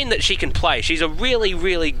 We've seen that she can play. She's a really,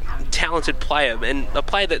 really talented player, and a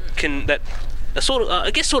player that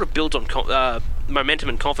sort of builds on momentum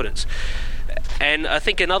and confidence. And I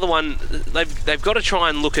think another one, they've got to try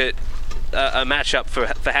and look at a matchup for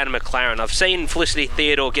Hannah McLaren. I've seen Felicity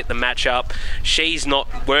Theodore get the matchup. She's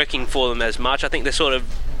not working for them as much. I think they're sort of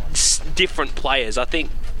different players. I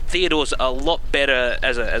think Theodore's a lot better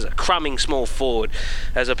as a crumbing small forward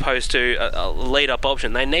as opposed to a lead-up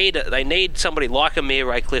option. They need somebody like Amir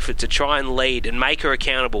Ray Clifford to try and lead and make her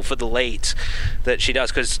accountable for the leads that she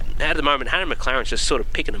does, because at the moment Hannah McLaren's just sort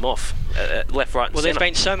of picking them off left, right and Well, centre. there's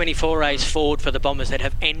been so many forays forward for the Bombers that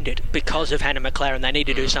have ended because of Hannah McLaren. They need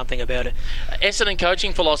to do something about it. Essendon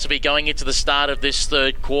coaching philosophy going into the start of this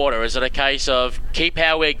third quarter, is it a case of keep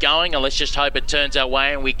how we're going and let's just hope it turns our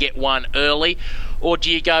way and we get one early? Or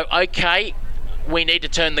do you go, okay, we need to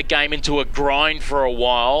turn the game into a grind for a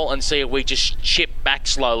while and see if we just chip back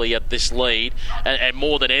slowly at this lead and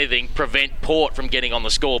more than anything, prevent Port from getting on the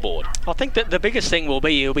scoreboard? I think that the biggest thing will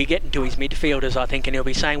be he'll be getting to his midfielders, I think, and he'll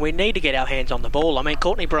be saying we need to get our hands on the ball. I mean,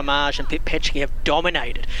 Courtney Bramage and Pip Petchke have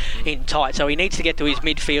dominated in tight, so he needs to get to his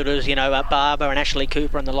midfielders, Barber and Ashley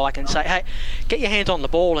Cooper and the like, and say, hey, get your hands on the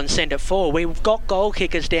ball and send it forward. We've got goal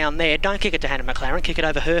kickers down there. Don't kick it to Hannah McLaren, kick it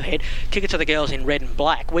over her head, kick it to the girls in red and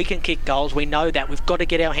black. We can kick goals, we know that. We've got to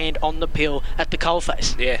get our hand on the pill at the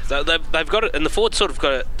coalface. Yeah, they've got it, and the forwards sort of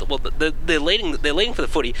got it. Well, they're leading for the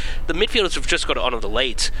footy. The midfielders have just got to honour the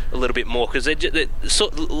leads a little bit more, because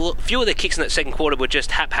few of their kicks in that second quarter were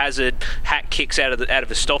just haphazard hack kicks out of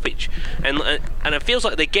a stoppage, and it feels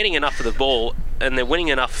like they're getting enough of the ball and they're winning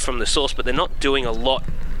enough from the source, but they're not doing a lot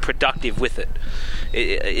productive with it.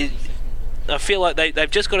 I feel like they've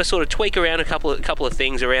just got to sort of tweak around a couple of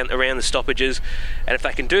things around the stoppages, and if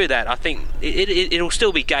they can do that, I think it'll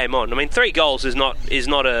still be game on. I mean, 3 goals is not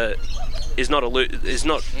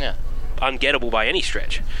ungettable by any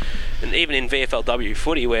stretch, and even in VFLW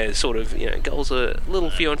footy, where sort of goals are a little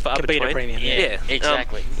few and far between. Can beat a premium. Yeah,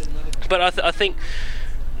 exactly. But I think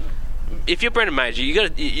if you're Brendan Major, you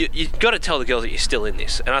got to tell the girls that you're still in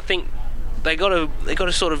this, and I think they got to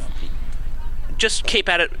sort of just keep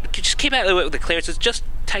at it. Just keep at it with the clearances. Just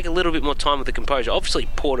take a little bit more time with the composure. Obviously,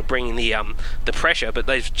 Port are bringing the pressure, but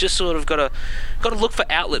they've just sort of got to look for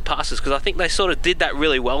outlet passes, because I think they sort of did that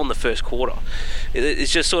really well in the first quarter.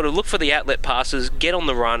 It's just sort of look for the outlet passes, get on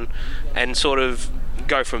the run, and sort of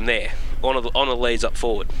go from there on the leads up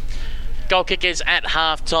forward. Goal kickers at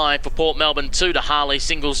half-time for Port Melbourne, 2 to Harley,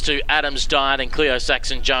 singles to Adams Diet and Cleo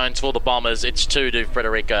Saxon-Jones. For the Bombers, it's 2 to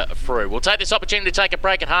Frederica Frew. We'll take this opportunity to take a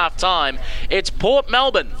break at half-time. It's Port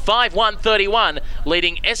Melbourne, 5-1-31,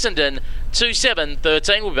 leading Essendon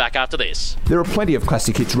 2-7-13. We'll be back after this. There are plenty of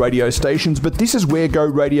classic hits radio stations, but this is where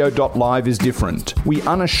GoRadio.live is different. We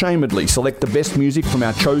unashamedly select the best music from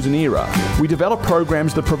our chosen era. We develop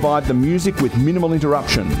programs that provide the music with minimal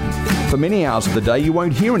interruption. For many hours of the day, you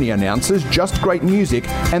won't hear any announcers, just great music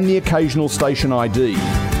and the occasional station ID.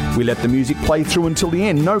 We let the music play through until the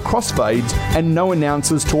end, no crossfades and no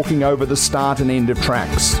announcers talking over the start and end of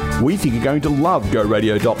tracks. We think you're going to love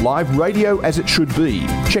GoRadio.live, radio as it should be.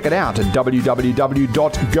 Check it out at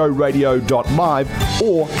www.goradio.live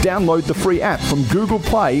or download the free app from Google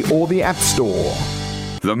Play or the App Store.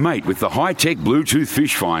 The mate with the high-tech Bluetooth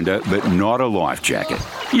fish finder, but not a life jacket.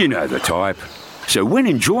 You know the type. So when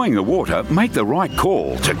enjoying the water, make the right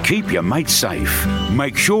call to keep your mates safe.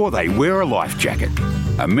 Make sure they wear a life jacket.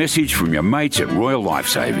 A message from your mates at Royal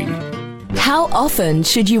Lifesaving. How often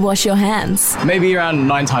should you wash your hands? Maybe around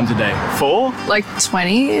 9 times a day. 4? Like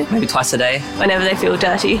 20? Maybe twice a day. Whenever they feel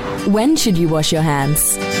dirty. When should you wash your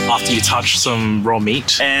hands? After you touch some raw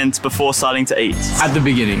meat and before starting to eat. At the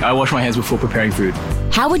beginning, I wash my hands before preparing food.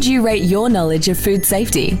 How would you rate your knowledge of food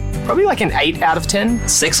safety? Probably like an 8 out of 10.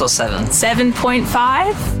 6 or 7.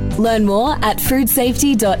 7.5. Learn more at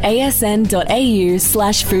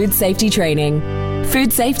foodsafety.asn.au/food safety training.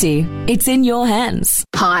 Food safety, it's in your hands.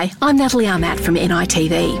 Hi, I'm Natalie Armat from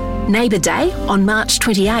NITV. Neighbour Day on March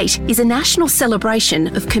 28 is a national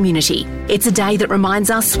celebration of community. It's a day that reminds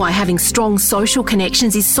us why having strong social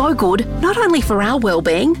connections is so good, not only for our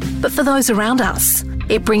well-being, but for those around us.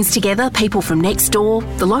 It brings together people from next door,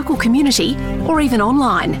 the local community, or even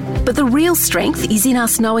online. But the real strength is in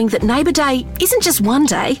us knowing that Neighbour Day isn't just one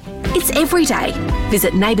day, it's every day.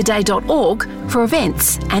 Visit neighbourday.org for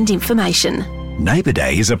events and information. Neighbour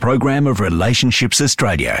Day is a program of Relationships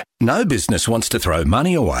Australia. No business wants to throw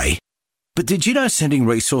money away. But did you know sending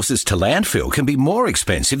resources to landfill can be more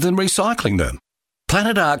expensive than recycling them?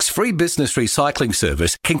 Planet Ark's free business recycling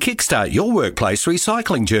service can kickstart your workplace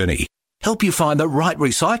recycling journey, help you find the right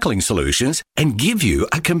recycling solutions and give you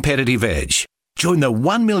a competitive edge. Join the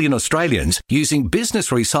 1 million Australians using business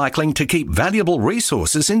recycling to keep valuable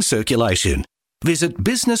resources in circulation. Visit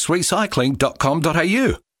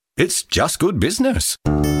businessrecycling.com.au. It's just good business.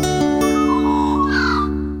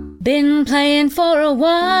 Been playing for a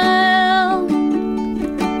while.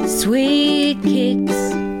 Sweet kicks.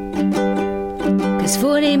 'Cause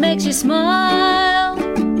footy makes you smile.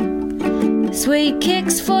 Sweet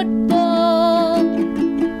Kicks Football.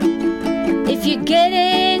 If you're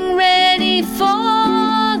getting ready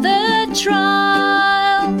for the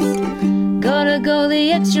trials, gotta go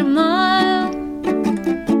the extra mile.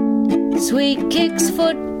 Sweet Kicks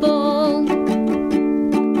Football.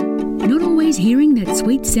 Not always hearing that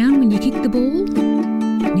sweet sound when you kick the ball?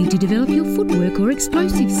 Need to develop your footwork or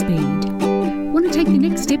explosive speed? Want to take the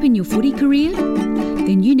next step in your footy career?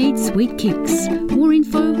 Then you need Sweet Kicks. More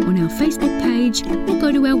info on our Facebook page or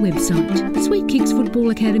go to our website,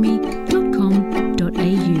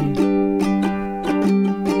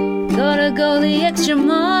 sweetkicksfootballacademy.com.au. Gotta go the extra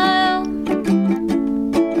mile.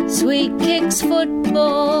 Sweet Kicks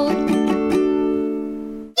Football.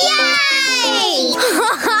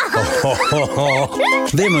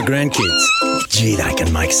 They're my grandkids. Gee, they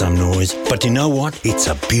can make some noise. But you know what? It's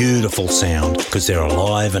a beautiful sound because they're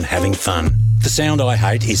alive and having fun. The sound I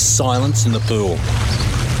hate is silence in the pool.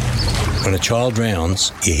 When a child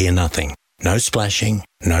drowns, you hear nothing. No splashing,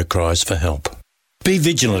 no cries for help. Be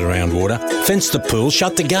vigilant around water. Fence the pool,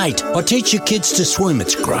 shut the gate. I teach your kids to swim,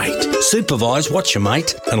 it's great. Supervise, watch your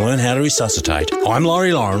mate, and learn how to resuscitate. I'm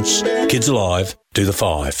Laurie Lawrence. Kids Alive, do the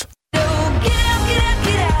 5.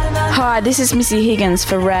 Hi, this is Missy Higgins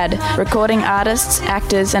for RAD, recording artists,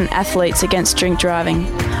 actors and athletes against drink driving.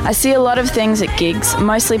 I see a lot of things at gigs,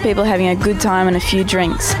 mostly people having a good time and a few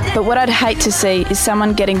drinks. But what I'd hate to see is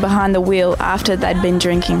someone getting behind the wheel after they'd been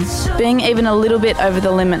drinking. Being even a little bit over the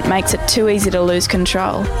limit makes it too easy to lose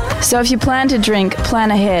control. So if you plan to drink, plan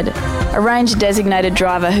ahead. Arrange a designated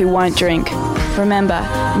driver who won't drink. Remember,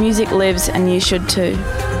 music lives and you should too.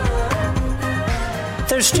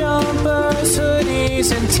 There's jumpers,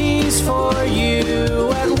 hoodies and tees for you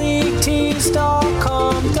at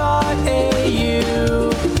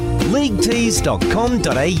leaguetees.com.au.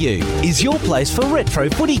 Leaguetees.com.au is your place for retro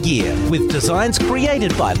footy gear with designs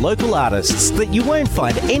created by local artists that you won't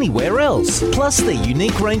find anywhere else. Plus, their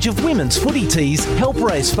unique range of women's footy tees help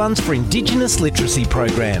raise funds for Indigenous literacy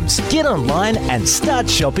programs. Get online and start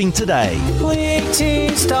shopping today.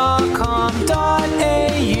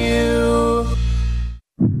 leaguetees.com.au.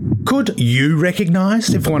 Could you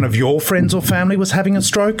recognise if one of your friends or family was having a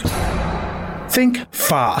stroke? Think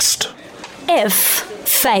fast. F.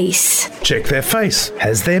 Face. Check their face.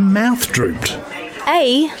 Has their mouth drooped?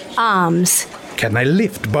 A. Arms. Can they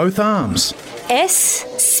lift both arms? S.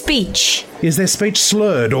 Speech. Is their speech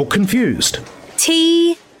slurred or confused?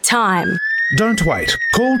 T. Time. Don't wait.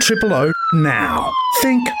 Call 000 now.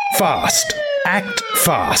 Think fast. Act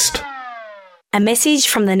fast. A message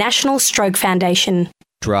from the National Stroke Foundation.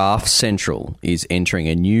 Draft Central is entering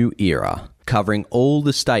a new era, covering all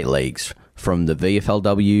the state leagues from the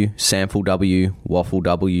VFLW, SANFL-W,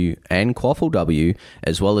 WAFL-W and QAFL-W,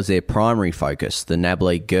 as well as their primary focus, the NAB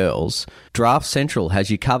League Girls. Draft Central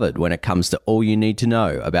has you covered when it comes to all you need to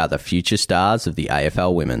know about the future stars of the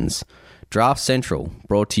AFL Women's. Draft Central,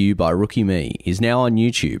 brought to you by Rookie Me, is now on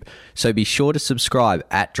YouTube, so be sure to subscribe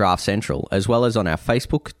at Draft Central, as well as on our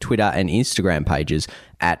Facebook, Twitter and Instagram pages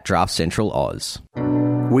at Draft Central Oz.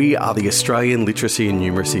 We are the Australian Literacy and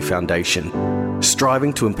Numeracy Foundation,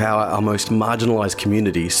 striving to empower our most marginalised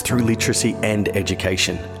communities through literacy and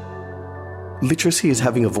education. Literacy is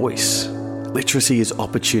having a voice. Literacy is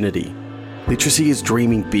opportunity. Literacy is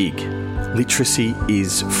dreaming big. Literacy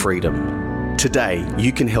is freedom. Today,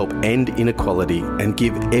 you can help end inequality and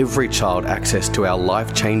give every child access to our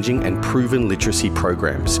life-changing and proven literacy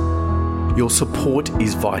programs. Your support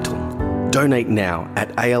is vital. Donate now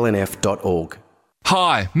at alnf.org.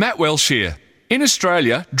 Hi, Matt Welsh here. In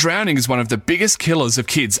Australia, drowning is one of the biggest killers of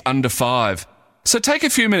kids under 5. So take a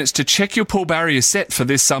few minutes to check your pool barrier set for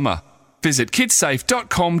this summer. Visit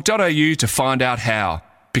kidsafe.com.au to find out how.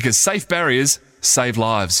 Because safe barriers save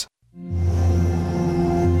lives.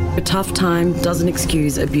 A tough time doesn't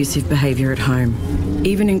excuse abusive behaviour at home.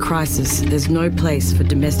 Even in crisis, there's no place for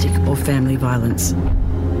domestic or family violence.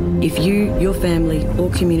 If you, your family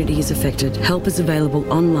or community is affected, help is available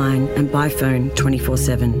online and by phone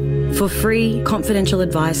 24/7. For free, confidential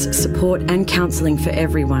advice, support and counselling for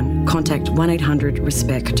everyone, contact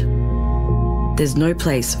 1-800-RESPECT. There's no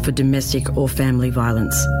place for domestic or family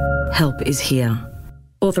violence. Help is here.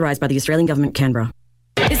 Authorised by the Australian Government, Canberra.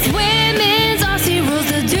 It's women's Aussie rules.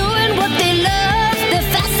 They're doing what they love. They're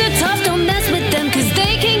fast, they're tough. Don't mess with them because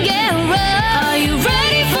they can get rough. Are you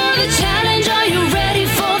ready for the challenge? Are you ready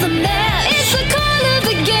for the match? It's the call of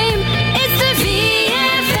the game. It's the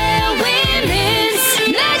VFL Women's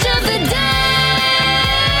Match of the Day.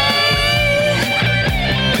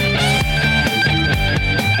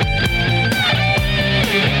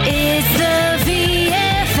 It's the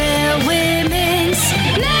VFL Women's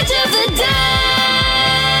Match of the Day.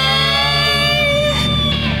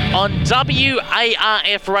 on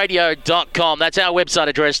WARFradio.com. That's our website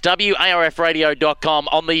address, WARFradio.com.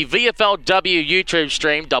 On the VFLW YouTube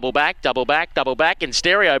stream, double back, in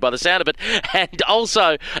stereo by the sound of it. And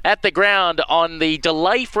also at the ground on the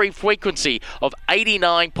delay-free frequency of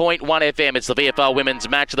 89.1 FM. It's the VFL Women's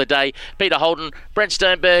Match of the Day. Peter Holden, Brent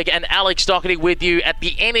Sternberg and Alex Doherty with you at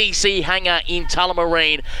the NEC Hangar in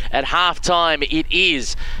Tullamarine. At half-time, it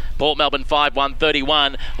is Port Melbourne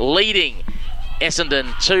 5-1-31, leading Essendon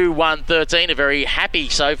 2-1-13. A very happy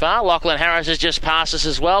so far. Lachlan Harris has just passed us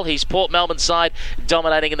as well. He's Port Melbourne side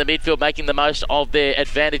dominating in the midfield, making the most of their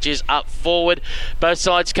advantages up forward. Both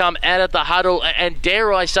sides come out of the huddle, and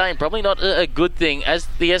dare I say, probably not a good thing, as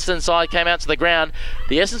the Essendon side came out to the ground.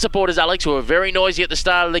 The Essendon supporters, Alex, who were very noisy at the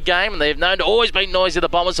start of the game, and they've known to always be noisy, the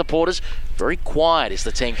Bombers supporters, very quiet as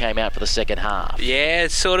the team came out for the second half. Yeah,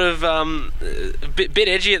 it's sort of a bit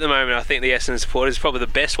edgy at the moment. I think the Essendon supporters, probably the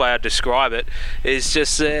best way I'd describe it, is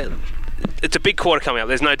just it's a big quarter coming up.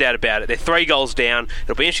 There's no doubt about it. They're 3 goals down.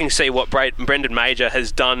 It'll be interesting to see what Brendan Major has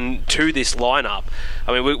done to this lineup.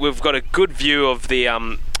 I mean, we've got a good view of the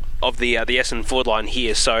Essendon forward line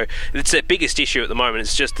here, so it's the biggest issue at the moment.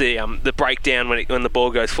 It's just the breakdown when the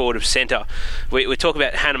ball goes forward of centre. We talk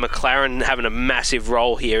about Hannah McLaren having a massive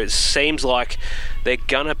role here. It seems like they're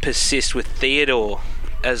gonna persist with Theodore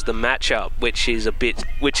as the matchup, which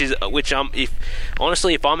I'm if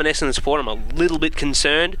I'm an Essendon supporter, I'm a little bit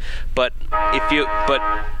concerned. But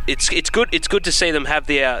it's good to see them have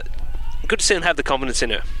the confidence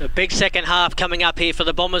in her. A big second half coming up here for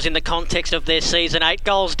the Bombers in the context of their season. 8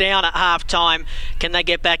 goals down at half-time. Can they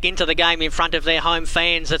get back into the game in front of their home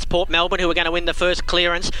fans? It's Port Melbourne who are going to win the first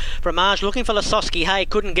clearance. Bramage looking for Lasowski. Hey,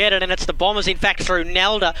 couldn't get it, and it's the Bombers, in fact, through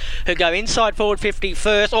Nelda, who go inside forward 50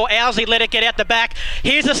 first. Or Owsley let it get out the back.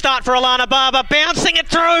 Here's a start for Alana Barber. Bouncing it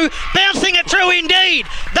through indeed.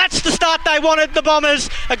 That's the start they wanted, the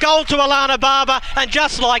Bombers. A goal to Alana Barber, and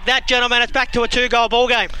just like that, gentlemen, it's back to a 2-goal ball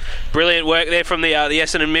game. Brilliant work there from the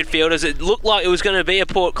Essendon midfielders. It looked like it was going to be a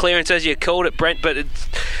Port clearance, as you called it, Brent, but it's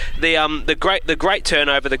the great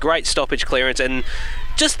turnover, the great stoppage clearance, and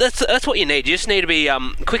just that's what you need. You just need to be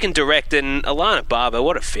quick and direct. And Alana Barber,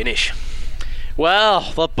 what a finish!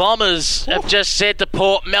 Well, the Bombers have just said to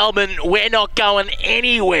Port Melbourne, we're not going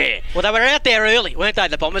anywhere. Well, they were out there early, weren't they,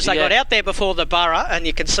 the Bombers? They got out there before the Borough, and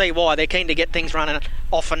you can see why. They're keen to get things running,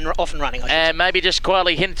 off and running. And maybe just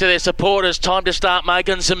quietly hint to their supporters, time to start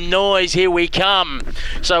making some noise. Here we come.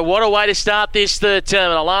 So what a way to start this third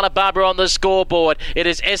term. Alana Barber on the scoreboard. It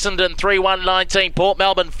is Essendon 3-1-19, Port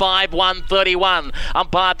Melbourne 5-1-31.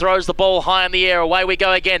 Umpire throws the ball high in the air. Away we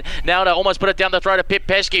go again. Now to almost put it down the throat of Pip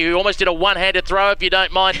Pesky, who almost did a one-handed throw, if you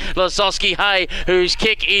don't mind. Lasowski Hay, whose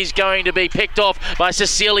kick is going to be picked off by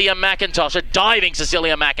Cecilia McIntosh. A diving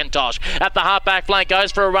Cecilia McIntosh at the half-back flank,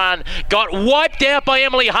 goes for a run. Got wiped out by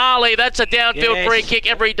Emily Harley. That's a downfield free kick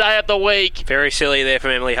every day of the week. Very silly there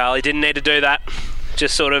from Emily Harley. Didn't need to do that.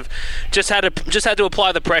 Just had to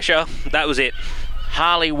apply the pressure. That was it.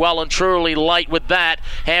 Harley well and truly late with that.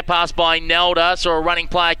 Hand pass by Nelda. Saw a running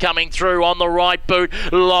player coming through on the right boot.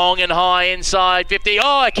 Long and high inside 50.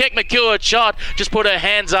 Oh, a Keck McEwen shot. Just put her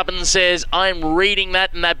hands up and says, I'm reading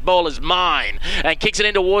that and that ball is mine. And kicks it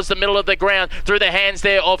in towards the middle of the ground. Through the hands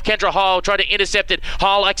there of Kendra Hile. Tried to intercept it.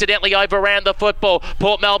 Hile accidentally overran the football.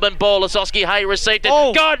 Port Melbourne ball. Lasowski Hay received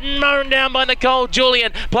it. Got mown down by Nicole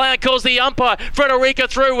Julian. Player calls the umpire. Frederica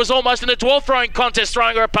through. Was almost in a dwarf throwing contest,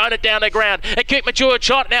 throwing her opponent down the ground. A Keck McEwen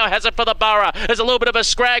shot now has it for the Borough. There's a little bit of a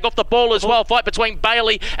scrag off the ball as well. Fight between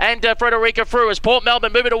Bailey and Frederica Frew as Port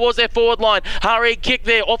Melbourne moving towards their forward line. Hurried kick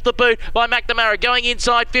there off the boot by McNamara going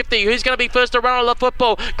inside 50. Who's going to be first to run on the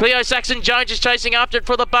football? Cleo Saxon-Jones is chasing after it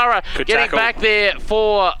for the Borough. Good getting tackle back there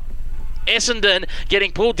for Essendon.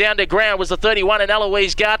 Getting pulled down to ground was the 31 and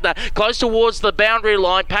Eloise Gardner. Close towards the boundary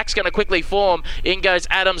line. Pack's going to quickly form. In goes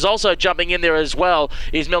Adams. Also jumping in there as well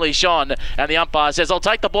is Millie Shon. And the umpire says, I'll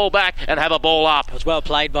take the ball back and have a ball up. It was well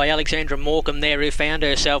played by Alexandra Morecambe there, who found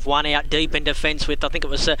herself one out deep in defence with, I think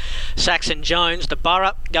it was Saxon-Jones. The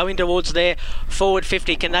Borough going towards their forward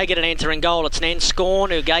 50. Can they get an answering goal? It's Nan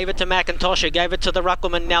Scorn who gave it to McIntosh, who gave it to the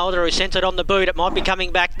Ruckleman Nelda, who sent it on the boot. It might be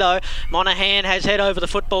coming back though. Monaghan has head over the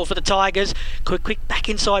football for the Tigers. Quick back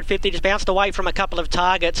inside 50, just bounced away from a couple of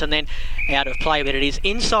targets and then out of play, but it is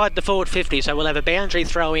inside the forward 50, so we'll have a boundary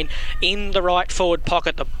throw in the right forward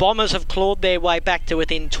pocket. The Bombers have clawed their way back to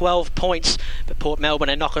within 12 points, but Port Melbourne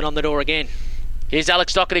are knocking on the door again. Here's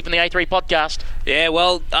Alex Doherty from the A3 podcast. Yeah,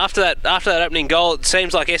 well, after that opening goal, it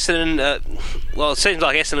seems like Essendon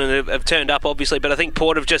have turned up, obviously, but I think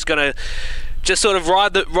Port have just going to just sort of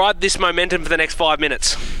ride this momentum for the next 5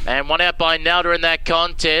 minutes. And one out by Nelda in that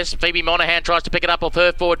contest. Phoebe Monaghan tries to pick it up off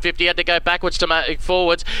her forward 50. Had to go backwards to make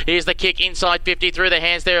forwards. Here's the kick inside 50 through the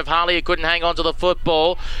hands there of Harley, who couldn't hang on to the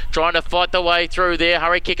football. Trying to fight the way through there.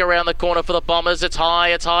 Hurry kick around the corner for the Bombers. It's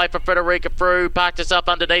high for Frederica Frew. Parked herself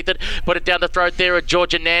underneath it. Put it down the throat there of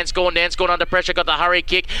Georgia Nanscorn. Nanscorn under pressure. Got the hurry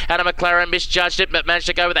kick. Hannah McLaren misjudged it, but managed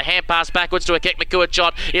to go with a hand pass backwards to a Keck McCourt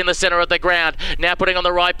shot in the centre of the ground. Now putting on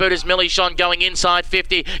the right boot is Millie Shon going inside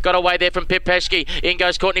 50. Got away there from Pip Peschke. In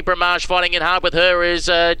goes Courtney Bramage. Fighting in hard with her is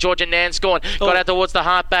Georgia Nanscorn. Got out towards the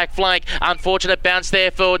half back flank. Unfortunate bounce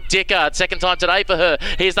there for Dickard. Second time today for her.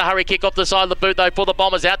 Here's the hurry kick off the side of the boot though for the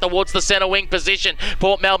Bombers out towards the centre wing position.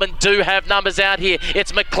 Port Melbourne do have numbers out here.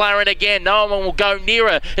 It's McLaren again. No one will go near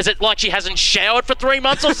her. Is it like she hasn't showered for 3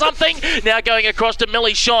 months or something? Now going across to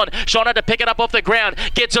Millie Shon. Shon had to pick it up off the ground.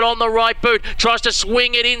 Gets it on the right boot. Tries to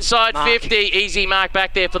swing it inside 50. Easy mark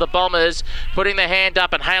back there for the Bombers. Putting the hand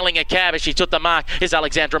up and hailing a cab as she took the mark is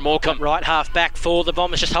Alexandra Morecambe. Right half back for the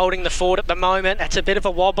Bombers, just holding the fort at the moment. That's a bit of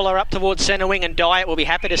a wobbler up towards centre wing, and Dyatt will be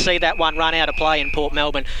happy to see that one run out of play, and Port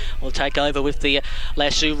Melbourne will take over with the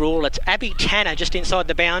Lasso rule. It's Abby Tanner just inside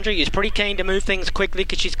the boundary. He's pretty keen to move things quickly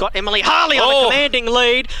because she's got Emily Harley on a commanding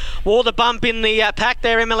lead. Wore the bump in the pack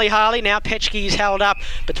there, Emily Harley. Now Petschke's held up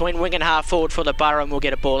between wing and half forward for the Borough, and we'll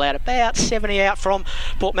get a ball out about 70 out from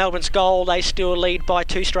Port Melbourne's goal. They still lead by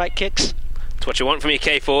 2 straight kicks. It's what you want from your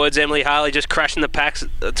key forwards. Emily Harley just crashing the packs.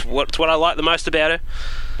 It's what I like the most about her.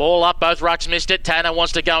 Ball up, both rucks missed it. Tanner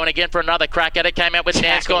wants to go in again for another crack at it. Came out with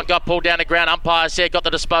Nanscorn, got pulled down the ground. Umpire said got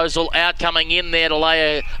the disposal out. Coming in there to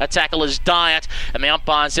lay a tackle is Dyatt. And the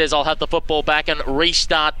umpire says I'll have the football back and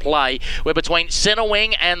restart play. We're between centre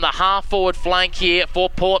wing and the half forward flank here for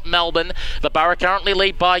Port Melbourne. The Borough currently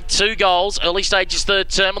lead by 2 goals. Early stages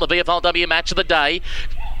third term of the VFLW match of the day.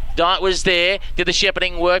 Dyatt was there, did the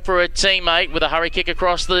shepherding work for a teammate with a hurry kick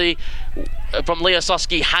across from Leah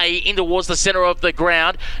Soski-Hay in towards the centre of the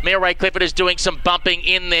ground. Mia Ray Clifford is doing some bumping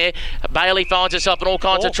in there. Bailey finds herself in all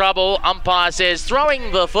kinds of trouble. Umpire says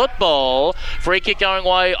throwing the football. Free kick going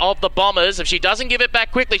away of the Bombers. If she doesn't give it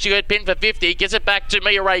back quickly, she got pinned for 50. Gives it back to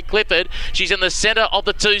Mia Ray Clifford. She's in the centre of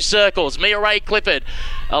the 2 circles. Mia Ray Clifford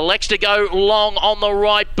elects to go long on the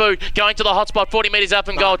right boot. Going to the hot spot, 40 metres up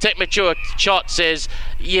and goal. Tech Mature Shot says,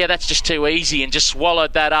 yeah, that's just too easy, and just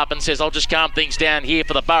swallowed that up and says, I'll just calm things down here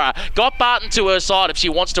for the Borough. Got Barton to her side. If she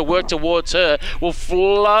wants to work towards her, will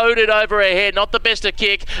float it over her head. Not the best of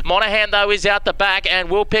kick. Monaghan, though, is out the back and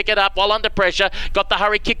will pick it up while under pressure. Got the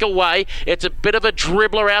hurry kick away. It's a bit of a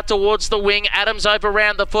dribbler out towards the wing. Adams over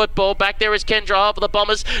around the football. Back there is Kendra Hall for the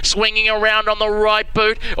Bombers, swinging around on the right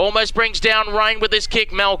boot. Almost brings down Rain with this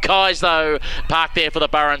kick. Mel Kais, though, parked there for the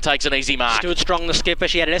Borough and takes an easy mark. Stood strong, the skipper.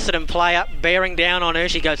 She had an Essendon player bearing down on her.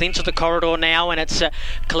 She goes into the corridor now, and it's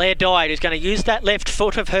Claire Dyatt who's going to use that left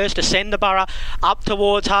foot of hers to send the Borough up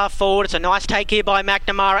towards half forward. It's a nice take here by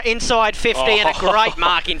McNamara inside 50 and a great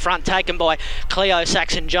mark in front taken by Cleo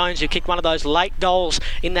Saxon-Jones, who kicked one of those late goals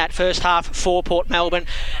in that first half for Port Melbourne,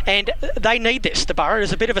 and they need this. The Borough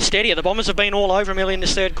is a bit of a steadier. The Bombers have been all over them in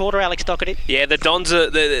this third quarter, Alex Doherty. Yeah, the Dons are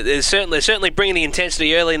they're certainly bringing the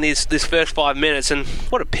intensity early in this first 5 minutes, and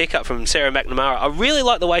what a pickup from Sarah McNamara. I really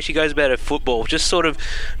like the way she goes about her football, just sort of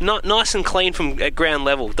nice and clean from at ground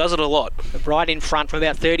level. Does it a lot. Right in front from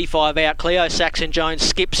about 35 out. Cleo Saxon-Jones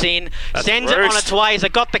skips in, sends it on its way. Has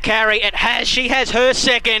it got the carry? It has. She has her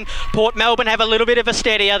second. Port Melbourne have a little bit of a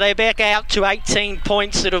steadier. They're back out to 18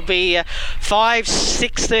 points. It'll be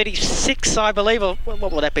 5-6-36, I believe. Or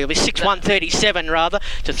what will that be? It'll be 6-1-37 rather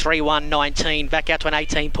to 3-1-19. Back out to an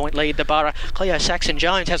 18-point lead. The Borough. Cleo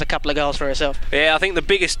Saxon-Jones has a couple of goals for herself. Yeah, I think the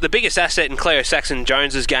biggest asset in Cleo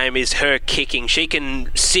Saxon-Jones's game is her kicking. She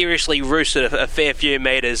can seriously roost at a fair few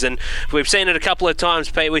metres, and we've seen it a couple of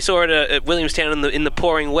times, Pete. We saw it at Williamstown in the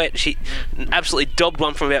pouring wet. She absolutely dobbed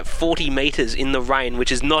one from about 40 metres in the rain,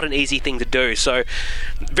 which is not an easy thing to do. So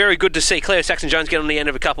very good to see Cleo Saxon-Jones get on the end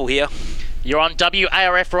of a couple here. You're on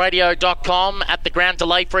WARFradio.com at the ground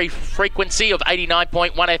delay-free frequency of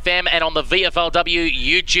 89.1 FM and on the VFLW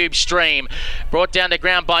YouTube stream. Brought down to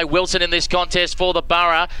ground by Wilson in this contest for the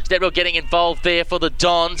Borough. Steadwell getting involved there for the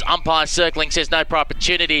Dons. Umpire circling, says no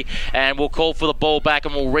opportunity, and we'll call for the ball back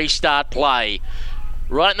and we'll restart play.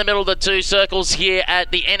 Right in the middle of the 2 circles here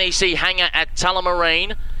at the NEC Hangar at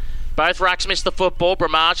Tullamarine. Both rucks missed the football.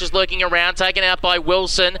 Bramage is lurking around, taken out by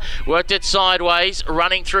Wilson. Worked it sideways.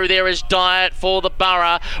 Running through there is Dyatt for the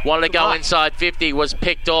Borough. Wanted to go inside 50, was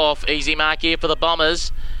picked off. Easy mark here for the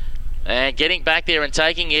Bombers. And getting back there and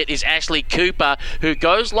taking it is Ashley Cooper, who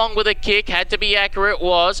goes long with a kick. Had to be accurate,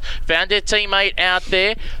 was. Found her teammate out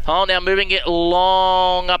there. Oh, now moving it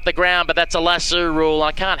long up the ground, but that's a lasso rule.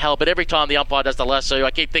 I can't help it. Every time the umpire does the lasso,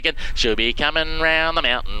 I keep thinking, she'll be coming round the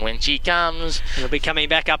mountain when she comes. She'll be coming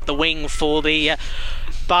back up the wing for the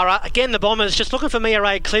Borough. Again, the Bombers just looking for Mia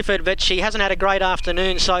Ray Clifford, but she hasn't had a great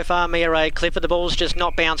afternoon so far, Mia Ray Clifford. The ball's just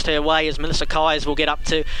not bounced her way as Melissa Kyes will get up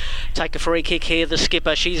to take a free kick here. The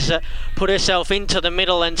skipper, she's put herself into the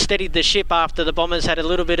middle and steadied the ship after the Bombers had a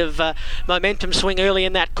little bit of momentum swing early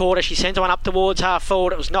in that quarter. She sent one up towards half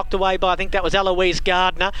forward. It was knocked away by, I think that was Eloise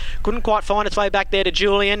Gardner. Couldn't quite find its way back there to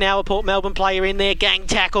Julian. Now a Port Melbourne player in there, gang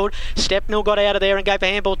tackled. Stepnell got out of there and gave a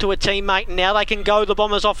handball to a teammate, and now they can go. The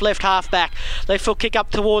Bombers off left half back. Left foot kick up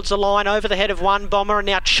towards the line over the head of one Bomber, and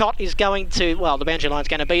now Chott is going to, well, the boundary line's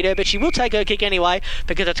going to beat her, but she will take her kick anyway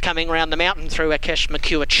because it's coming around the mountain through Akesh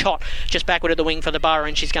McCure. Chott just backward of the wing for the Borough,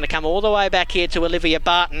 and she's going to come all the way back here to Olivia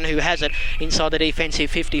Barton, who has it inside the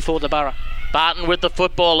defensive 50 for the Borough. Barton with the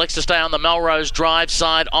football, likes to stay on the Melrose Drive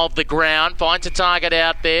side of the ground, finds a target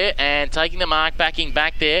out there, and taking the mark, backing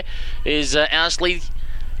back there is Ashley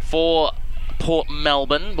for Port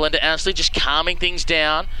Melbourne. Belinda Ashley just calming things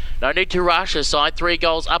down. No need to rush. Her side 3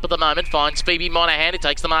 goals up at the moment. Finds Phoebe Monaghan, who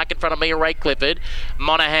takes the mark in front of Mia Ray Clifford.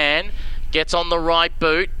 Monaghan gets on the right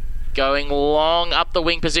boot. Going long up the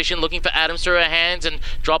wing position, looking for Adams through her hands and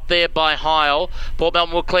dropped there by Heil. Port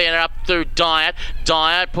Melbourne will clear it up through Dyatt.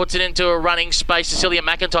 Dyatt puts it into a running space. Cecilia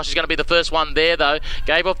McIntosh is going to be the first one there, though.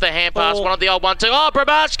 Gave off the hand pass, one of the old 1-2. Oh,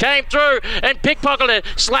 Brabach came through and pickpocketed it,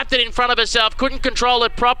 slapped it in front of herself, couldn't control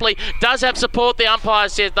it properly. Does have support, the umpire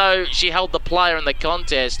says, though she held the player in the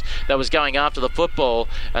contest that was going after the football,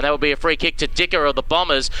 and that will be a free kick to Dicker of the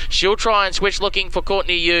Bombers. She'll try and switch looking for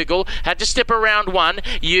Courtney Ugle. Had to step around one.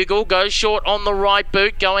 Ugle goes short on the right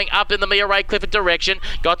boot, going up in the Mia Ray Clifford direction.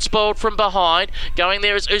 Got spoiled from behind. Going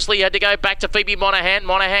there is Ousley, had to go back to Phoebe Monaghan.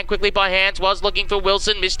 Monaghan quickly by hands, was looking for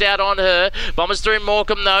Wilson, missed out on her. Bombers through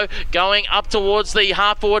Morecambe though, going up towards the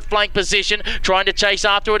half-forward flank position, trying to chase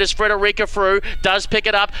after it as Frederica Frew does pick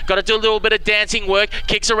it up. Got to do a little bit of dancing work,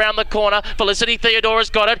 kicks around the corner. Felicity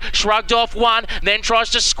Theodora's got it, shrugged off one, then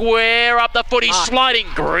tries to square up the footy, sliding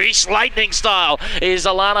grease lightning style is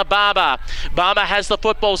Alana Barber. Barber has the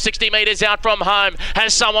football, 60 metres out from home,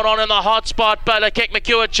 has someone on in the hot spot, but a kick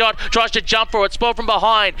McEwen shot, tries to jump for it, spoiled from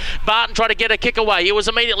behind. Barton tried to get a kick away, he was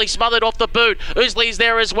immediately smothered off the boot. Ousley's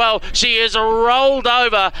there as well, she is rolled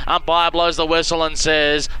over. Umpire blows the whistle and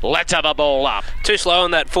says, let's have a ball up. Too slow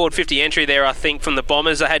on that forward 50 entry there, I think, from the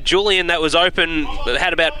Bombers. They had Julian that was open,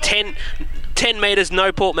 had about 10 metres,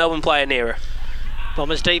 no Port Melbourne player near her.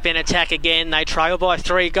 Bombers deep in attack again. They trail by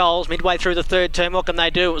 3 goals midway through the third term. What can they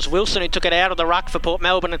do? It was Wilson who took it out of the ruck for Port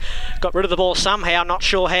Melbourne and got rid of the ball somehow. Not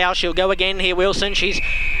sure how. She'll go again here, Wilson. She's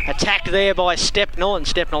attacked there by Stepnell, and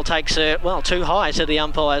Stepnell takes her, well, too high, said the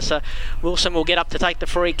umpire. So Wilson will get up to take the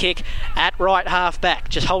free kick at right half back.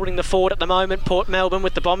 Just holding the forward at the moment, Port Melbourne,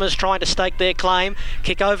 with the Bombers trying to stake their claim.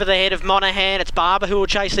 Kick over the head of Monaghan. It's Barber who will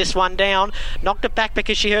chase this one down. Knocked it back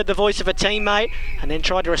because she heard the voice of a teammate and then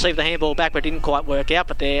tried to receive the handball back, but didn't quite work out.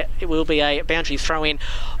 But there it will be a boundary throw in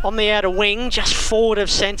on the outer wing, just forward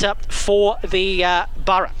of centre for the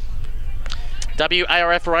Borough.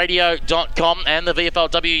 WARFradio.com and the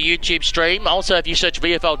VFLW YouTube stream. Also, if you search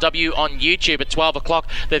VFLW on YouTube at 12 o'clock,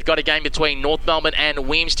 they've got a game between North Melbourne and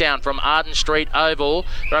Williamstown from Arden Street Oval.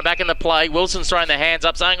 Thrown back in the play. Wilson's throwing their hands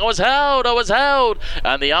up saying, I was held.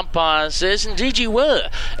 And the umpire says, indeed you were.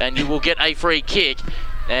 And you will get a free kick.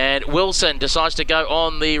 And Wilson decides to go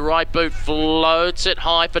on the right boot, floats it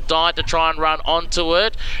high for Dyatt to try and run onto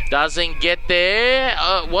it. Doesn't get there.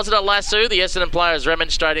 Was it a lasso? The Essendon player is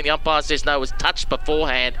remonstrating. The umpire says no, it was touched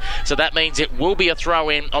beforehand. So that means it will be a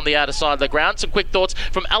throw-in on the outer side of the ground. Some quick thoughts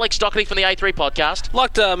from Alex Doherty from the A3 podcast.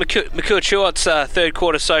 Liked Makua Chuot's third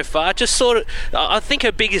quarter so far. Just sort of, I think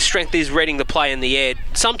her biggest strength is reading the play in the air.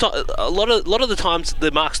 Sometimes, a lot of the times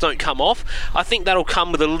the marks don't come off. I think that'll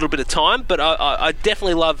come with a little bit of time, but I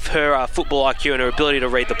definitely love her football IQ and her ability to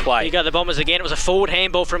read the play. You go the Bombers again. It was a forward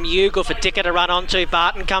handball from Ugle for Dicker to run onto.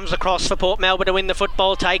 Barton comes across for Port Melbourne to win the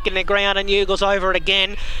football, taking the ground, and Ugle's over it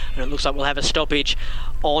again. And it looks like we'll have a stoppage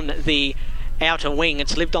on the outer wing.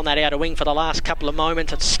 It's lived on that outer wing for the last couple of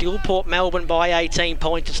moments. It's still Port Melbourne by 18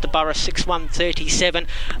 points. It's the Borough 6-1-37,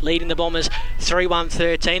 leading the Bombers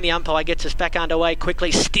 3-1-13. The umpire gets us back underway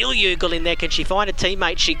quickly. Still Ugle in there. Can she find a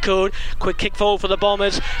teammate? She could. Quick kick forward for the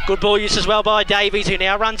Bombers. Good ball use as well by Davies, who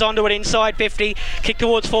now runs onto it inside 50. Kick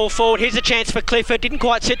towards full forward. Here's a chance for Clifford. Didn't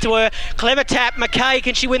quite sit to her. Clever tap. McKay,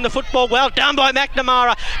 can she win the football? Well done by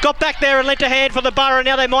McNamara. Got back there and lent a hand for the Borough.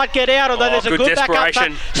 Now they might get out, although there's a good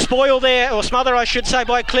backup. Spoil there, or smother, I should say,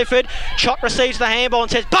 by Clifford. Chott receives the handball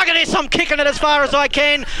and says, bugger this, I'm kicking it as far as I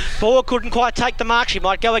can. Ball couldn't quite take the mark. She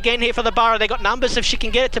might go again here for the Borough. They've got numbers if she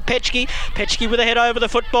can get it to Petchke. Petchke with a head over the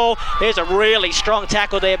football. There's a really strong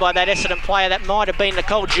tackle there by that Essendon player. That might have been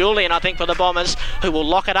Nicole Julian, I think, for the Bombers, who will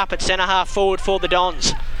lock it up at centre half forward for the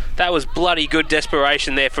Dons. That was bloody good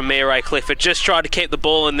desperation there from Mia Clifford. Just tried to keep the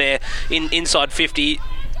ball in there inside 50.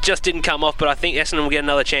 Just didn't come off, but I think Essendon will get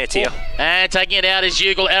another chance here. And taking it out is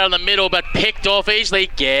Ugle out in the middle, but picked off easily.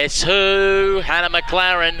 Guess who? Hannah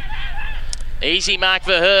McLaren. Easy mark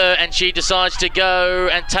for her, and she decides to go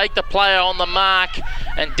and take the player on the mark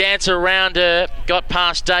and dance around her. Got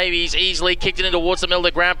past Davies, easily kicked it in towards the middle of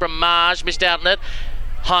the ground from Marge. Missed out on it.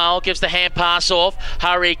 Heil gives the hand pass off.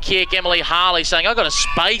 Hurry kick. Emily Harley saying, I've got a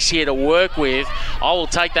space here to work with. I will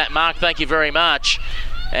take that mark, thank you very much.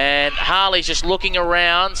 And Harley's just looking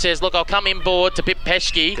around, says, look, I'll come inboard to Pip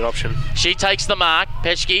Petchke. Good option. She takes the mark.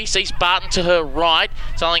 Petchke sees Barton to her right,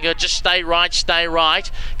 telling her, just stay right,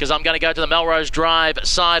 because I'm going to go to the Melrose Drive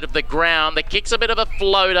side of the ground. The kick's a bit of a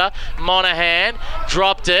floater. Monaghan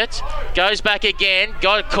dropped it, goes back again,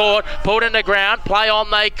 got caught, pulled in the ground, play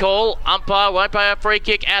on they call. Umpire won't pay a free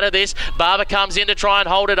kick out of this. Barber comes in to try and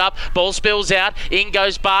hold it up. Ball spills out. In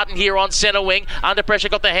goes Barton here on centre wing. Under pressure,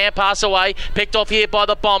 got the hand pass away. Picked off here by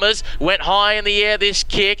the Bombers. Went high in the air, this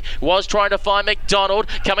kick. Was trying to find McDonald.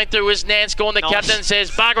 Coming through is Nanscorn. The captain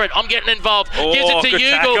says, bugger it, I'm getting involved. Gives it to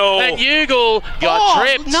Ugle. And Ugle got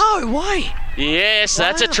tripped. No way. Yes,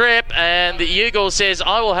 that's a trip, and the Ugle says,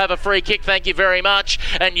 I will have a free kick, thank you very much.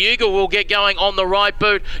 And Ugle will get going on the right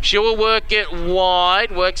boot. She will work it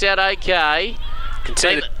wide, works out okay.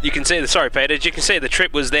 You can see the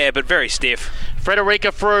trip was there, but very stiff.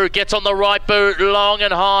 Frederica Frew gets on the right boot, long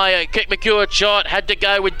and high. Kick McCure shot, had to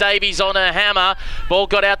go with Davies on her hammer. Ball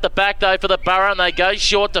got out the back though for the Borough, and they go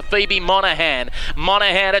short to Phoebe Monaghan.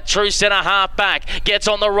 Monaghan at true centre half back, gets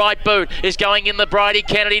on the right boot, is going in the Bridie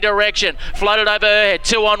Kennedy direction. Floated over her head,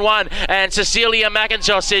 2-on-1, and Cecilia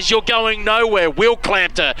McIntosh says, you're going nowhere. Will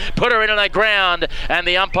clamped her, put her in on the ground, and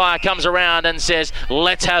the umpire comes around and says,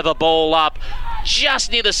 let's have a ball up.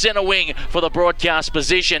 Just near the centre wing for the broadcast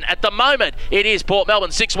position. At the moment, it is Port Melbourne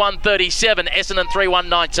 6-1-37, Essendon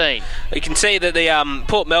 3-1-19. You can see that the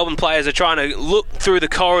Port Melbourne players are trying to look through the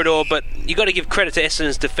corridor, but you've got to give credit to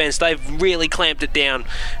Essendon's defence. They've really clamped it down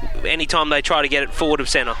anytime they try to get it forward of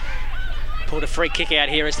centre. Pulled a free kick out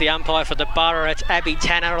here as the umpire for the Borough. It's Abby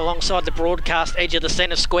Tanner alongside the broadcast edge of the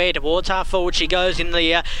centre square. Towards half forward she goes in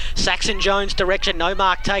the Saxon Jones direction. No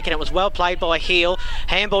mark taken. It was well played by Heel.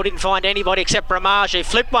 Handball didn't find anybody except Bramage, who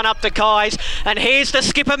flipped one up to Kais. And here's the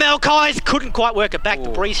skipper, Mel Kais. Couldn't quite work it back. Ooh. The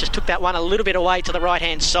breeze just took that one a little bit away to the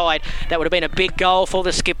right-hand side. That would have been a big goal for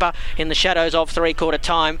the skipper in the shadows of three-quarter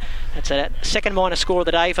time. That's a second minor score of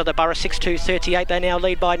the day for the Borough, 6-2-38. They now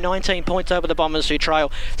lead by 19 points over the Bombers, who trail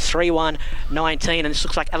 3-1-19. And this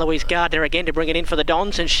looks like Eloise Gardner again to bring it in for the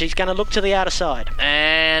Dons, and she's going to look to the outer side.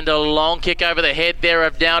 And a long kick over the head there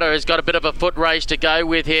of Dowder, has got a bit of a foot race to go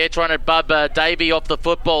with here, trying to bub Davey off the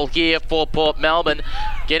football here for Port Melbourne.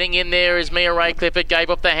 Getting in there is Mia Ray Clifford, gave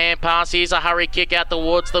up the hand pass. Here's a hurry kick out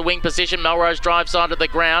towards the wing position. Melrose Drive side of the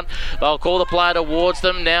ground. They'll call the player towards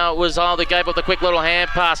them. Now it was they gave up the quick little hand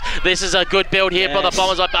pass. This is a good build here for the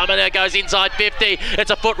Bombers. Now goes inside 50. It's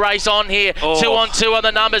a foot race on here. 2-on-2 on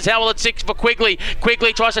the numbers. How will it 6 for Quigley?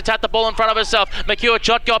 Quigley tries to tap the ball in front of herself.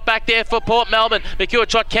 McCure-Chott got back there for Port Melbourne.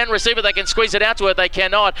 McCure-Chott can receive it. They can squeeze it out to her. They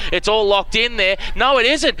cannot. It's all locked in there. No, it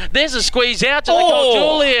isn't. There's a squeeze out to Nicole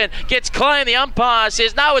Julian. Gets claimed. The umpire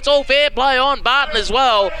says, no, it's all fair play on Barton as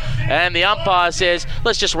well. And the umpire says,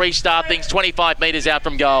 let's just restart things 25 metres out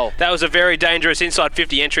from goal. That was a very dangerous inside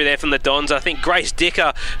 50 entry there from the Dons. I think Grace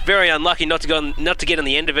Dicker, very unlucky not to get on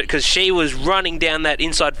the end of it, because she was running down that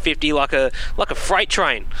inside 50 like a freight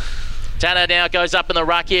train. Tanner now goes up in the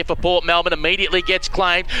ruck here for Port Melbourne, immediately gets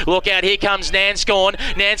claimed. Look out, here comes Nanscorn.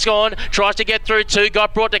 Nanscorn tries to get through two,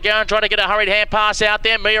 got brought to go and trying to get a hurried hand pass out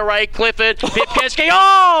there. Mia Ray Clifford, Pipkeski,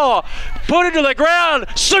 put it to the ground,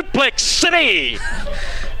 suplex city.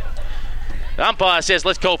 The umpire says,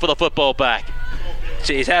 let's call for the football back.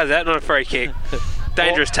 Jeez, how's that not a free kick?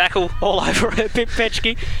 Dangerous tackle. All over it, Pip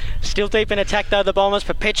Petchke. Still deep in attack though, the Bombers.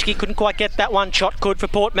 Petchke couldn't quite get that one. Chott could for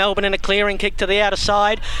Port Melbourne, and a clearing kick to the outer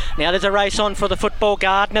side. Now there's a race on for the football.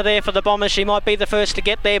 Gardner there for the Bombers. She might be the first to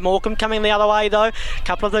get there. Morecambe coming the other way though. A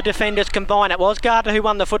couple of the defenders combine. It was Gardner who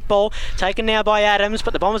won the football. Taken now by Adams,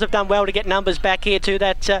 but the Bombers have done well to get numbers back here to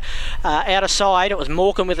that outer side. It was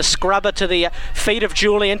Morecambe with a scrubber to the feet of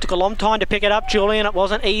Julian. Took a long time to pick it up, Julian. It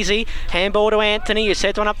wasn't easy. Handball to Anthony, who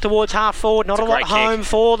sets one up towards half forward. Not a lot home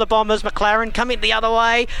for the Bombers. McLaren coming the other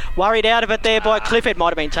way. worried out of it there by Clifford. Might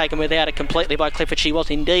have been taken without it completely by Clifford. She was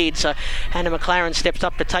indeed. So Hannah McLaren steps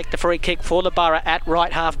up to take the free kick for the Borough at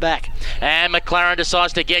right half back. And McLaren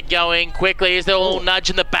decides to get going quickly. Is there a little nudge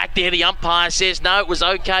in the back there? The umpire says no, it was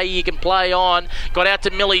okay, you can play on. Got out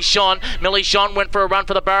to Millie Shon. Millie Shon went for a run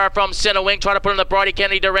for the Borough from centre wing, tried to put it in the Bridie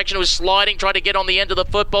Kennedy direction. It was sliding, tried to get on the end of the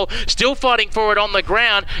football. Still fighting for it on the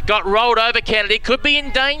ground. Got rolled over Kennedy. Could be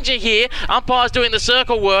in danger here. Umpire's doing the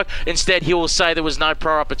circle work. Instead, he will say there was no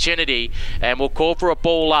pro opportunity and will call for a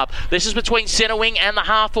ball up. This is between centre wing and the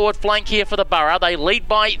half-forward flank here for the Borough. They lead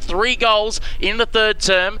by 3 goals in the third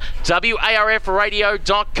term.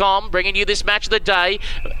 WARFradio.com bringing you this match of the day.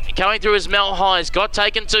 Going through his Mel Highs. Got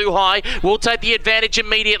taken too high. Will take the advantage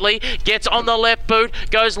immediately. Gets on the left boot.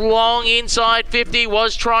 Goes long inside 50.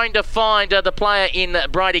 Was trying to find the player in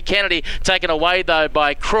Bridie Kennedy. Taken away though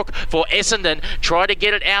by Crook for Essendon. Tried to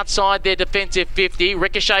get it outside their defensive 50.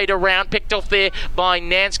 Ricocheted around. Picked off there by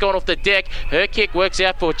Nance. Gone off the deck. Her kick works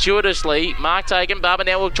out fortuitously. Mark taken. Barber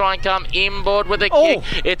now will try and come inboard with a kick.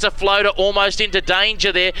 It's a floater almost into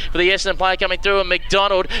danger there for the Essendon player coming through. And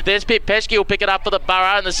McDonald. There's Pip Pesky will pick it up for the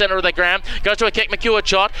Borough in the centre of the ground. Goes to a kick.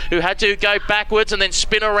 McEwerchot, who had to go backwards and then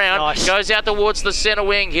spin around. Nice. Goes out towards the centre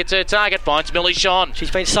wing. Hits her target. Finds Millie Shon.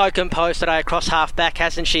 She's been so composed today across half back,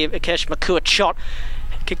 hasn't she? Akesh McEwerchot.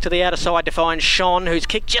 Kick to the outer side to find Sean, whose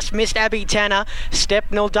kick just missed Abby Tanner.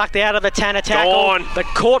 Stepnell ducked out of the Tanner tackle, but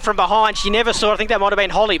caught from behind. She never saw. I think that might have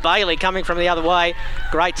been Holly Bailey coming from the other way.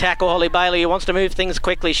 Great tackle, Holly Bailey, who wants to move things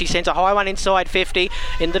quickly. She sends a high one inside 50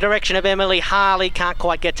 in the direction of Emily Harley. Can't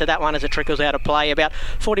quite get to that one as it trickles out of play. About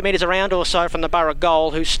 40 metres around or so from the Borough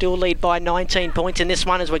goal, who still lead by 19 points in this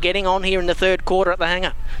one as we're getting on here in the third quarter at the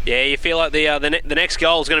Hangar. Yeah, you feel like the next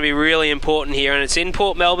goal is going to be really important here, and it's in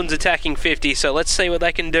Port Melbourne's attacking 50, so let's see what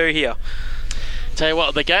they can do here. Tell you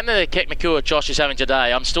what, the game that Kek McCure Josh is having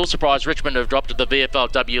today, I'm still surprised Richmond have dropped at the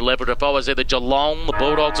VFLW level. If I was either Geelong, the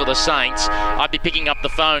Bulldogs or the Saints, I'd be picking up the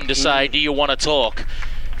phone to say, do you want to talk?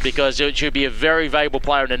 Because it should be a very valuable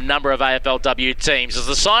player in a number of AFLW teams. As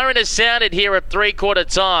the siren has sounded here at three-quarter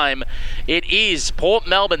time, it is Port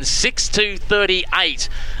Melbourne 6-2-38,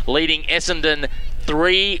 leading Essendon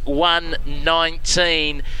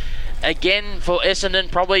 3-1-19. Again, for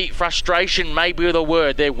Essendon, probably frustration may be the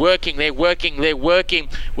word. They're working. We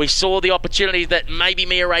saw the opportunities that maybe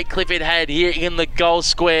Mia Ray Clifford had here in the goal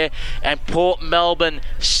square, and Port Melbourne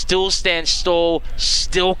still stand tall,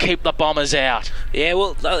 still keep the Bombers out. Yeah,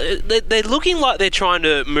 well, they're looking like they're trying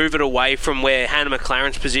to move it away from where Hannah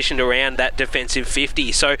McLaren's positioned around that defensive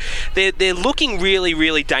 50. So they're looking really,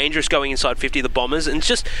 really dangerous going inside 50, the Bombers, and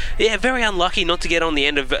just, very unlucky not to get on the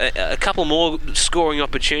end of a couple more scoring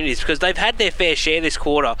opportunities, because they've had their fair share this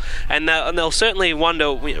quarter, and they'll certainly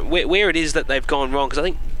wonder where it is that they've gone wrong. Because I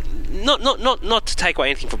think not to take away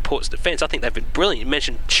anything from Port's defence, I think they've been brilliant. You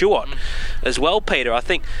mentioned Chewott as well, Peter. I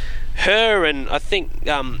think her and I think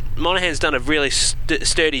Monaghan's done a really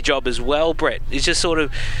sturdy job as well. Brett, it's just sort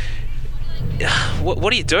of what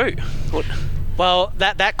do you do? Well,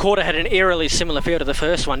 that quarter had an eerily similar feel to the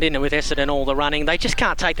first one, didn't it, with Essendon all the running. They just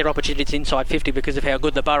can't take their opportunities inside 50 because of how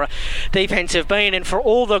good the Borough defence have been. And for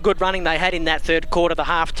all the good running they had in that third quarter, the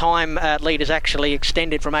half-time lead has actually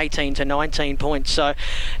extended from 18 to 19 points. So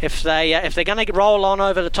if they're going to roll on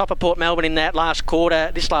over the top of Port Melbourne in this last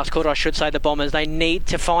quarter, I should say, the Bombers, they need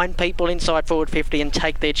to find people inside forward 50 and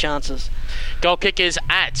take their chances. Goal kickers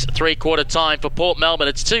at three-quarter time for Port Melbourne.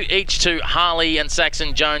 It's 2 each to Harley and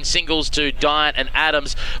Saxon Jones. Singles to Dyatt and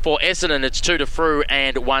Adams. For Essendon, it's 2 to Frew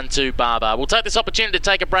and 1 to Barber. We'll take this opportunity to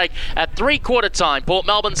take a break at three-quarter time. Port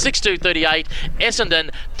Melbourne 6-2-38.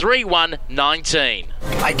 Essendon 3-1-19.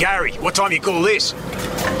 Hey Gary, what time you call this?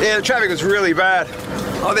 Yeah, the traffic was really bad.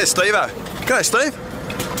 Oh, there's Steve-o. G'day, Steve.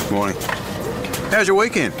 Morning. How's your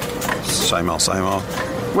weekend? Same old, same old.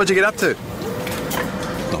 What'd you get up to?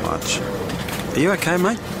 Not much. Are you okay,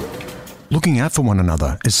 mate? Looking out for one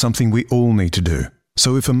another is something we all need to do.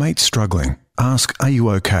 So if a mate's struggling, ask, are you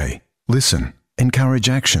okay? Listen, encourage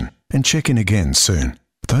action, and check in again soon.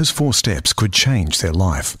 Those 4 steps could change their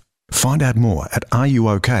life. Find out more at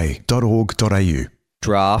ruok.org.au.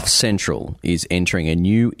 Draft Central is entering a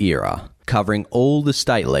new era, covering all the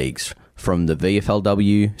state leagues from the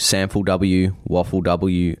VFLW, SANFL-W,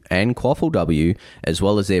 WAFL-W and QAFL-W, as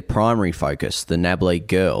well as their primary focus, the NAB League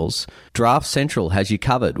Girls. Draft Central has you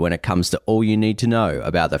covered when it comes to all you need to know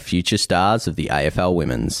about the future stars of the AFL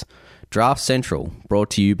Women's. Draft Central,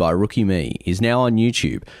 brought to you by Rookie Me, is now on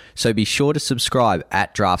YouTube, so be sure to subscribe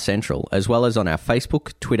at Draft Central, as well as on our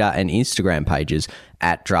Facebook, Twitter and Instagram pages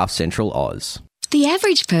at Draft Central Oz. The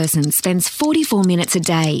average person spends 44 minutes a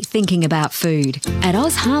day thinking about food. At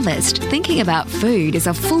Oz Harvest, thinking about food is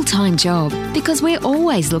a full-time job because we're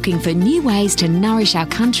always looking for new ways to nourish our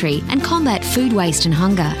country and combat food waste and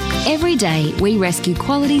hunger. Every day, we rescue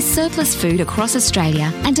quality surplus food across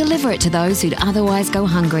Australia and deliver it to those who'd otherwise go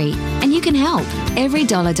hungry. And you can help. Every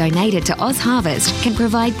dollar donated to Oz Harvest can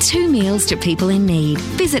provide 2 meals to people in need.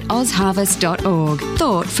 Visit ozharvest.org.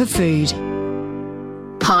 Thought for food.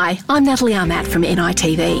 Hi, I'm Natalie Armat from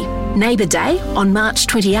NITV. Neighbour Day on March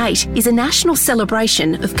 28 is a national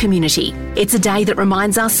celebration of community. It's a day that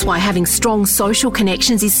reminds us why having strong social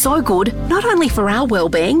connections is so good, not only for our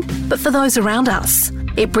well-being, but for those around us.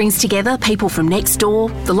 It brings together people from next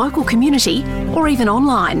door, the local community, or even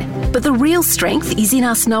online. But the real strength is in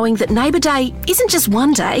us knowing that Neighbour Day isn't just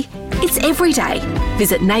one day, it's every day.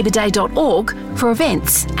 Visit neighbourday.org for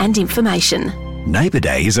events and information. Neighbour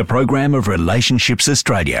Day is a program of Relationships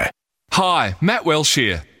Australia. Hi, Matt Welsh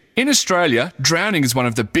here. In Australia, drowning is one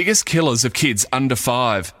of the biggest killers of kids under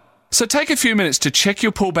 5. So take a few minutes to check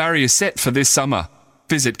your pool barrier set for this summer.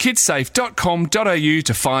 Visit kidsafe.com.au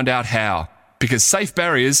to find out how. Because safe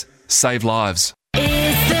barriers save lives.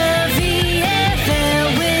 It's the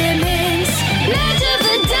VFL Women's Match of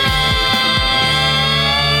the Day.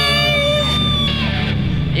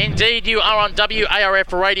 Indeed, you are on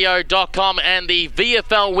WARFradio.com and the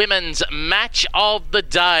VFL Women's Match of the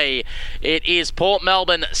Day. It is Port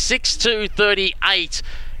Melbourne 6-2-38,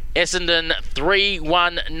 Essendon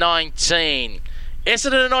 3-1-19.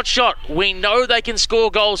 Essendon are not shot. We know they can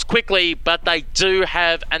score goals quickly, but they do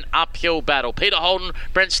have an uphill battle. Peter Holden,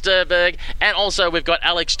 Brent Sturberg, and also we've got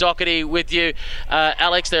Alex Doherty with you.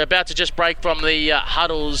 Alex, they're about to just break from the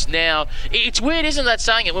huddles now. It's weird, isn't that,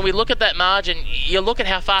 saying it? When we look at that margin, you look at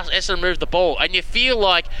how fast Essendon moved the ball, and you feel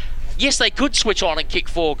like, yes, they could switch on and kick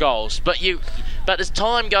 4 goals, but as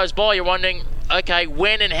time goes by, you're wondering, okay,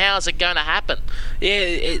 when and how is it going to happen? Yeah,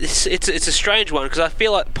 it's a strange one because I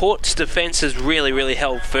feel like Port's defence has really, really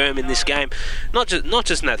held firm in this game, not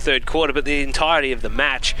just in that third quarter, but the entirety of the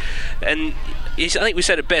match. And I think we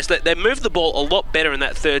said it best. They moved the ball a lot better in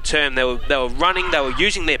that third term. They were running, they were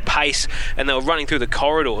using their pace, and they were running through the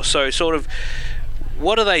corridor. So sort of,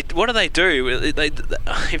 what do they do?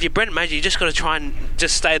 If you're Brent Major, you just got to try and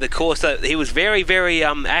just stay the course. He was very, very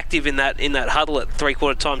active in that huddle at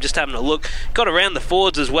 3/4 time, just having a look. Got around the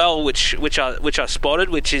forwards as well, which I spotted.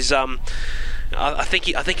 Which is I think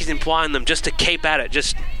he's implying them just to keep at it,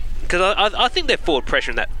 just because I think their forward pressure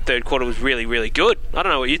in that third quarter was really, really good. I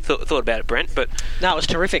don't know what you thought about it, Brent, but no, it was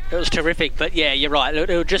terrific. It was terrific. But yeah, you're right. It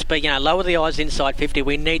would just be, lower the eyes inside 50.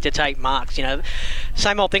 We need to take marks.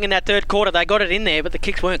 Same old thing in that third quarter. They got it in there, but the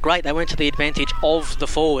kicks weren't great. They weren't to the advantage of the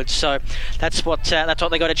forwards. So that's what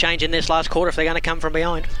they got to change in this last quarter if they're going to come from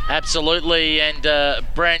behind. Absolutely. And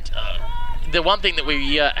Brent, the one thing that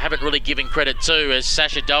we haven't really given credit to, as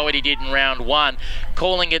Sasha Doherty did in round 1,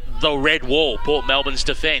 calling it the red wall, Port Melbourne's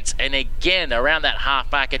defence. And again, around that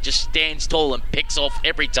half-back, it just stands tall and picks off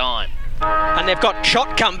every time. And they've got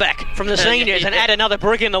Chott come back from the seniors and add another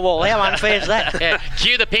brick in the wall. How unfair is that? Yeah.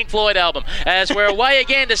 Cue the Pink Floyd album. As we're away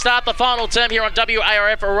again to start the final term here on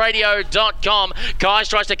WARFradio.com. Kais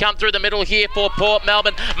tries to come through the middle here for Port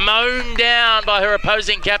Melbourne. Mown down by her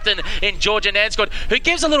opposing captain in Georgia Nanscott, who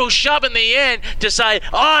gives a little shove in the end to say,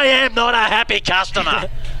 I am not a happy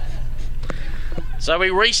customer. So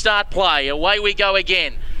we restart play. Away we go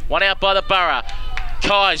again. One out by the Borough.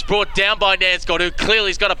 Kai's brought down by Nanscott, who clearly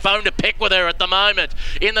has got a bone to pick with her at the moment.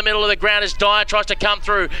 In the middle of the ground as Dyer tries to come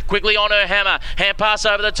through quickly on her hammer. Hand pass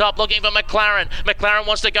over the top, looking for McLaren. McLaren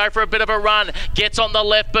wants to go for a bit of a run. Gets on the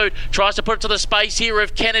left boot. Tries to put it to the space here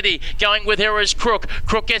of Kennedy. Going with her is Crook.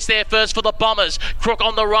 Crook gets there first for the Bombers. Crook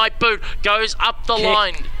on the right boot. Goes up the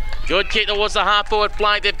line. Good kick towards the half-forward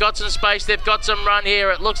flank. They've got some space. They've got some run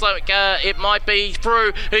here. It looks like it might be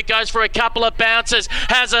through. Who goes for a couple of bounces.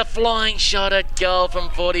 Has a flying shot at goal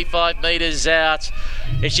from 45 metres out.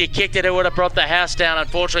 If she kicked it, it would have brought the house down.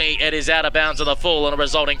 Unfortunately, it is out of bounds of the full and a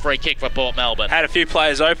resulting free kick for Port Melbourne. Had a few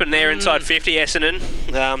players open there inside 50, Essendon.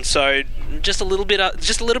 So just a little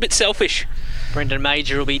bit selfish. Brendan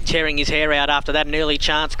Major will be tearing his hair out after that. An early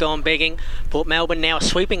chance gone begging. Port Melbourne now a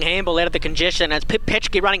sweeping handball out of the congestion as Pip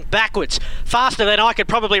Petchke running backwards. Faster than I could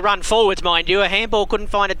probably run forwards, mind you. A handball couldn't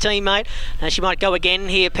find a teammate. She might go again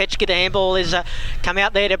here. Petchke, the handball is come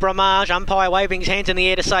out there to Bramage. Umpire waving his hands in the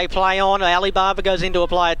air to say play on. Ali Barber goes in to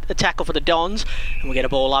apply a tackle for the Dons. And we get a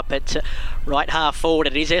ball up at right half forward.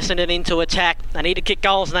 It is Essendon into attack. They need to kick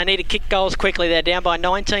goals, and they need to kick goals quickly. They're down by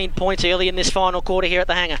 19 points early in this final quarter here at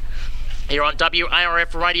the Hangar. Here on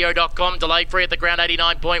WARFradio.com, delay free at the ground,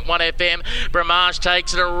 89.1 FM. Bramage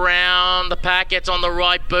takes it around the pack, gets on the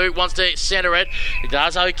right boot, wants to centre it. He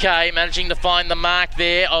does okay, managing to find the mark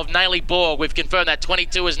there of Naily Borg. We've confirmed that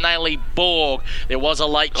 22 is Naily Borg. There was a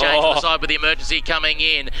late change on the side with the emergency coming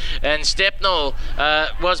in. And Stepnell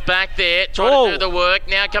was back there, trying to do the work.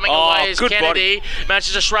 Now coming away is Kennedy. Body.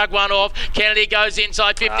 Manages to shrug one off. Kennedy goes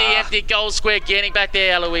inside 50, empty goal square. Getting back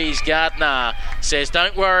there, Eloise Gardner says,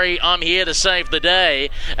 don't worry, I'm here to save the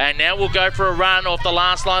day. And now we'll go for a run off the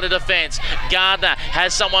last line of defence. Gardner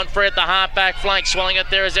has someone free at the half-back flank. Swelling it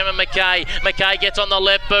there is Emma McKay. McKay gets on the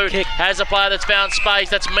left boot. Has a player that's found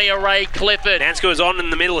space. That's Mia Ray Clifford. Nanscore's on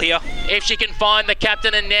in the middle here. If she can find the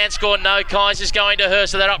captain and Nanscore, no, Kais is going to her,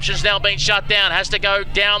 so that option's now been shut down. Has to go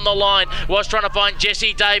down the line. Was trying to find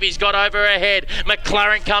Jessie Davies. Got over her head.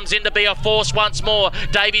 McLaren comes in to be a force once more.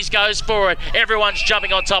 Davies goes for it. Everyone's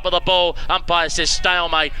jumping on top of the ball. Umpire says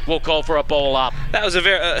stalemate. We'll call for a ball up. That was a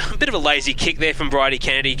bit of a lazy kick there from Bridie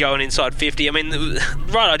Kennedy going inside 50. I mean, the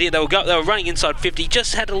right idea. They were running inside 50.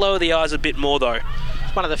 Just had to lower the eyes a bit more though.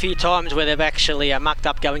 It's one of the few times where they've actually mucked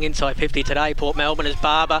up going inside 50 today. Port Melbourne as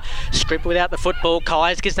Barber stripped without the football.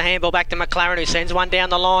 Kais gives the handball back to McLaren, who sends one down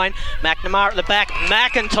the line. McNamara at the back.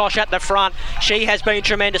 McIntosh at the front. She has been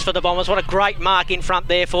tremendous for the Bombers. What a great mark in front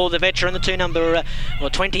there for the veteran. The two number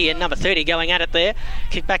 20 and number 30 going at it there.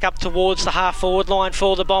 Kick back up towards the half forward line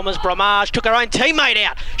for the Bombers. Bramage took her own teammate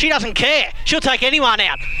out. She doesn't care. She'll take anyone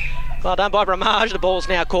out. Well done by Bramage. The ball's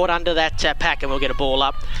now caught under that pack, and we'll get a ball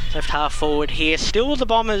up. Left half forward here. Still the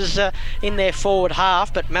Bombers in their forward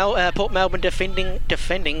half, but Port Melbourne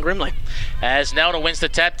defending grimly. As Nelda wins the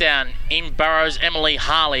tap down, in burrows Emily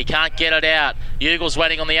Harley. Can't get it out. Eugle's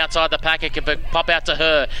waiting on the outside. The pack, it can pop out to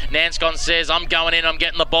her. Nanscon says, I'm going in. I'm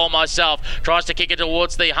getting the ball myself. Tries to kick it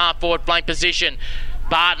towards the half forward flank position.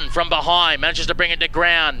 Barton from behind manages to bring it to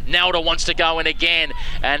ground. Nelda wants to go in again,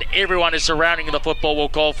 and everyone is surrounding the football. Will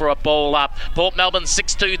call for a ball up. Port Melbourne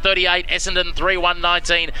 6-2-38, Essendon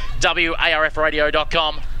 3-1-19.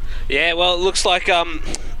 WARFradio.com. Yeah, well, it looks like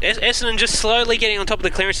Essendon just slowly getting on top of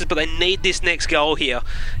the clearances, but they need this next goal here.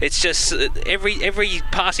 It's just every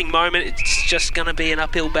passing moment, it's just going to be an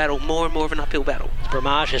uphill battle, more and more of an uphill battle.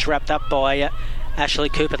 Bramage is wrapped up by Ashley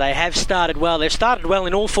Cooper. They have started well. They've started well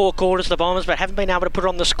in all four quarters, the Bombers, but haven't been able to put it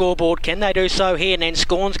on the scoreboard. Can they do so here? And then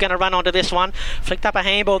Scorn's going to run onto this one. Flicked up a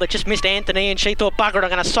handball that just missed Anthony, and she thought, bugger it, I'm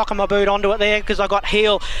going to sock my boot onto it there because I got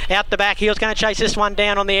Heel out the back. Heel's going to chase this one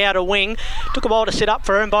down on the outer wing. Took a while to sit up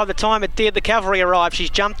for her, and by the time it did, the cavalry arrived. She's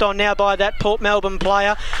jumped on now by that Port Melbourne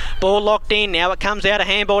player. Ball locked in. Now it comes out, a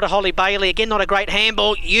handball to Holly Bailey. Again, not a great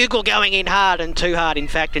handball. Ugle going in hard, and too hard, in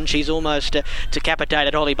fact, and she's almost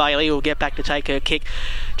decapitated. Holly Bailey will get back to take her kick.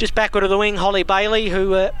 Just backward of the wing, Holly Bailey,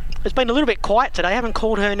 who has been a little bit quiet today. I haven't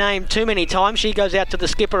called her name too many times. She goes out to the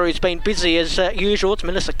skipper, who's been busy as usual. It's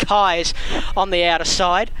Melissa Kais on the outer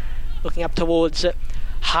side, looking up towards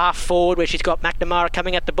half forward where she's got McNamara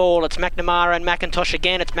coming at the ball. It's McNamara and McIntosh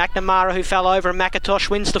again. It's McNamara who fell over, and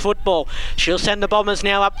McIntosh wins the football. She'll send the Bombers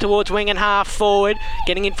now up towards wing and half forward.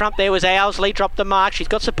 Getting in front there was Owsley, dropped the mark. She's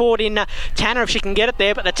got support in Tanner if she can get it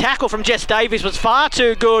there, but the tackle from Jess Davies was far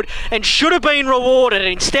too good and should have been rewarded.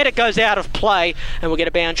 Instead it goes out of play, and we'll get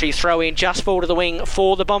a boundary throw in just forward of the wing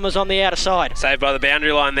for the Bombers on the outer side. Saved by the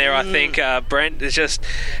boundary line there, I think. Brent, there's just,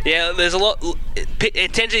 there's a lot.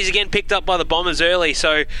 Intensity's again picked up by the Bombers early,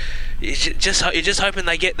 so you're just hoping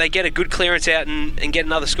they get a good clearance out and get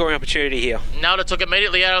another scoring opportunity here. Nelda took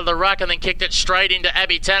immediately out of the ruck and then kicked it straight into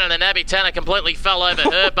Abby Tanner, and Abby Tanner completely fell over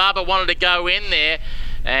her. Barber wanted to go in there,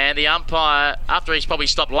 and the umpire, after he's probably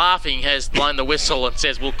stopped laughing, has blown the whistle and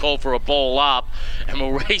says we'll call for a ball up, and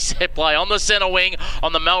we'll reset play on the centre wing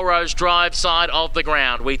on the Melrose Drive side of the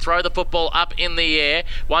ground. We throw the football up in the air,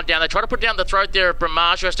 one down. They try to put down the throat there of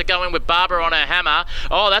Bramage, who has to go in with Barber on her hammer.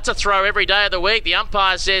 Oh, that's a throw every day of the week. The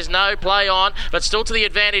umpire says no, play on, but still to the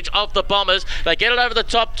advantage of the Bombers. They get it over the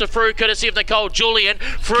top to Frew, courtesy of Nicole Julian.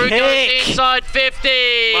 Frew goes inside 50.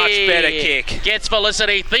 Much better kick. Gets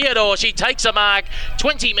Felicity Theodore. She takes a mark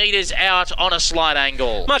 20 metres out on a slight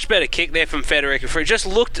angle. Much better kick there from Federica Frew. Just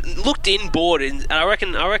looked inboard, and I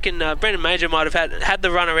reckon Brendan Major might have had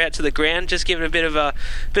the runner out to the ground, just given a bit of a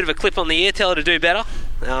clip on the ear, tell her to do better.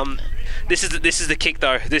 This is the kick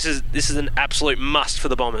though. This is an absolute must for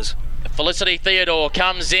the Bombers. Felicity Theodore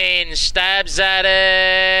comes in, stabs at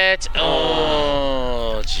it.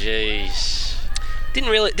 Oh, jeez. Didn't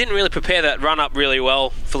really prepare that run up really well,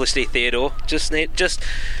 Felicity Theodore. Just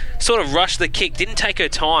sort of rushed the kick. Didn't take her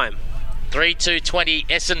time. 3-2-20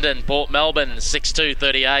 Essendon, Port Melbourne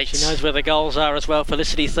 6-2-38. She knows where the goals are as well.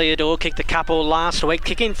 Felicity Theodore kicked a couple last week.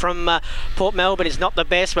 Kicking from Port Melbourne is not the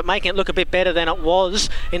best, but making it look a bit better than it was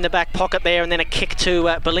in the back pocket there. And then a kick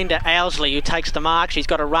to Belinda Owsley, who takes the mark. She's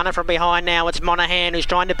got a runner from behind now. It's Monaghan, who's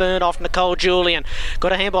trying to burn off Nicole Julian.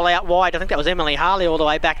 Got a handball out wide. I think that was Emily Harley all the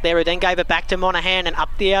way back there, who then gave it back to Monaghan, and up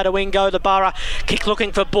the outer wing go the Borough. Kick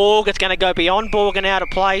looking for Borg. It's going to go beyond Borg and out of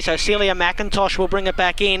play, so Celia McIntosh will bring it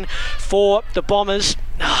back in for the Bombers.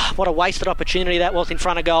 What a wasted opportunity that was in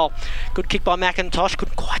front of goal. Good kick by McIntosh.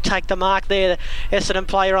 Couldn't quite take the mark there. The Essendon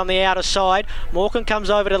player on the outer side. Morecambe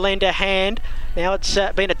comes over to lend a hand. Now it's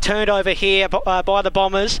been a turnover here by the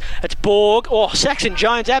Bombers. It's Borg. Oh, Saxon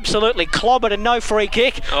Jones absolutely clobbered and no free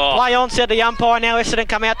kick. Play on, said the umpire. Now Essendon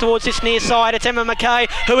come out towards this near side. It's Emma McKay,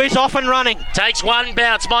 who is off and running. Takes one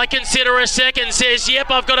bounce. Might consider a second. Says,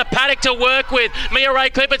 yep, I've got a paddock to work with. Mia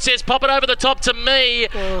Ray Clifford says, pop it over the top to me.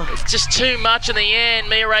 It's just too much in the end.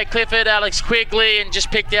 Mia Ray Clifford, Alex Quigley, and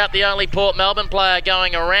just picked out the only Port Melbourne player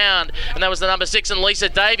going around, and that was the number 6, and Lisa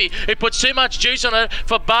Davey, who put too much juice on it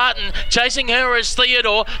for Barton. Chasing her is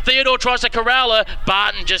Theodore. Theodore tries to corral her.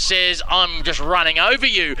 Barton just says, I'm just running over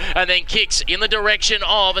you, and then kicks in the direction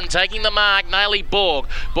of and taking the mark, Naily Borg.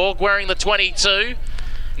 Borg wearing the 22.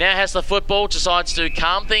 Now has the football, decides to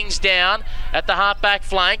calm things down at the half-back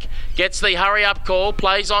flank. Gets the hurry-up call,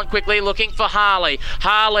 plays on quickly, looking for Harley.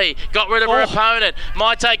 Harley got rid of her opponent.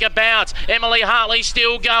 Might take a bounce. Emily Hartley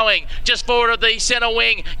still going. Just forward of the centre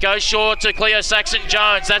wing. Goes short to Cleo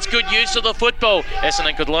Saxon-Jones. That's good use of the football.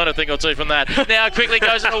 Essendon could learn a thing or two from that. Now quickly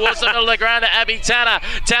goes towards the middle of the ground to Abby Tanner.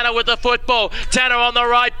 Tanner with the football. Tanner on the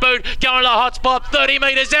right boot. Going to the hot spot. 30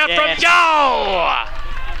 metres out from goal!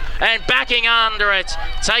 And backing under it,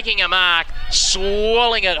 taking a mark,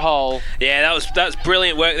 swallowing it whole. Yeah, that was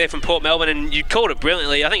brilliant work there from Port Melbourne, and you called it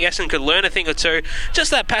brilliantly. I think Essendon could learn a thing or two.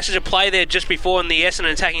 Just that passage of play there just before in the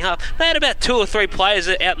Essendon attacking half. They had about 2 or 3 players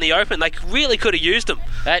out in the open. They really could have used them.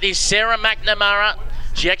 That is Sarah McNamara.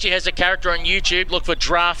 She actually has a character on YouTube. Look for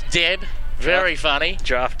Draft Deb. Very funny.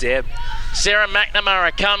 Draft Deb. Sarah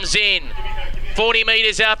McNamara comes in. 40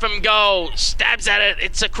 metres out from goal, stabs at it,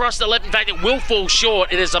 it's across the left. In fact, it will fall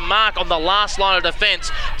short. It is a mark on the last line of defence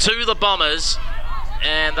to the Bombers,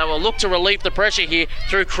 and they will look to relieve the pressure here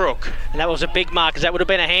through Crook. And that was a big mark, because that would have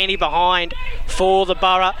been a handy behind for the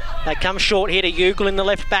Borough. They come short here to Ugle in the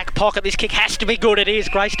left back pocket. This kick has to be good. It is.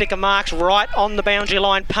 Grace Dicker marks right on the boundary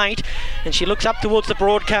line paint, and she looks up towards the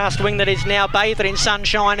broadcast wing that is now bathed in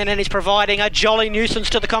sunshine and is providing a jolly nuisance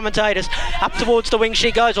to the commentators. Up towards the wing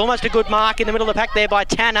she goes. Almost a good mark in the middle of the pack there by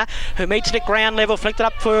Tanner, who meets it at ground level. Flicked it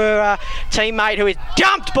up for her teammate, who is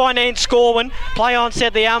dumped by Nance Corwin. Play on,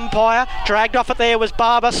 said the umpire. Dragged off it there was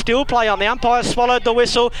Barber. Still play on. The umpire swallowed the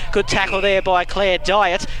whistle. Good tackle there by Claire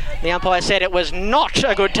Dyatt. The umpire said it was not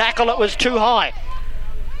a good tackle. It was too high.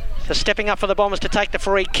 So stepping up for the Bombers to take the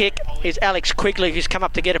free kick is Alex Quigley, who's come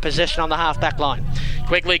up to get a possession on the half-back line.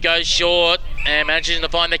 Quigley goes short and manages to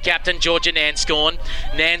find the captain, Georgia Nanscorn.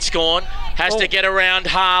 Nanscorn has to get around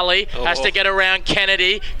Harley, has to get around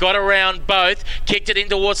Kennedy, got around both, kicked it in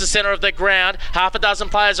towards the centre of the ground. Half a dozen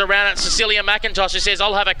players around it. Cecilia McIntosh, who says,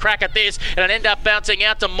 I'll have a crack at this, and it end up bouncing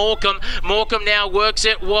out to Morecambe. Morecambe now works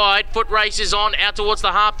it wide. Foot race is on, out towards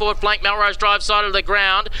the half-forward flank, Melrose Drive side of the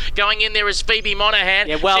ground. Going in there is Phoebe Monaghan.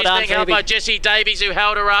 Yeah, well done, being held by Jessie Davies, who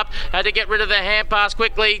held her up. Had to get rid of the hand pass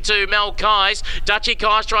quickly to Mel Kais. Dutchie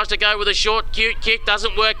Kais tries to go with a short, cute kick.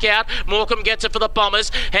 Doesn't work out. Morecambe gets it for the Bombers.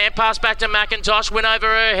 Hand pass back to McIntosh. Went over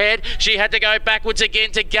her head. She had to go backwards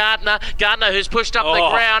again to Gardner. Gardner, who's pushed up the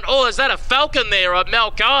ground. Oh, is that a falcon there of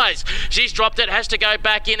Mel Kais? She's dropped it. Has to go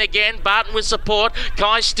back in again. Barton with support.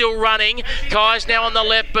 Kais still running. Kais now on the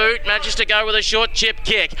left boot. Manages to go with a short chip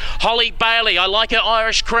kick. Holly Bailey. I like her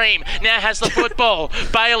Irish cream. Now has the football.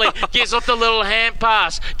 Bailey gives off the little hand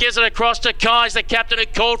pass. Gives it across to Kais, the captain who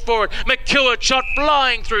called for it. McEwen shot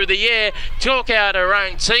flying through the air. Took out her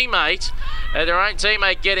own teammate. Their own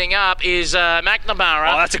teammate getting up is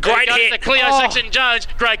McNamara. Oh, that's a great hit. To Cleo Saxon-Jones.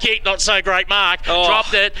 Great kick, not so great mark.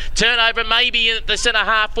 Dropped it. Turnover maybe in the centre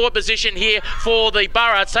half forward position here for the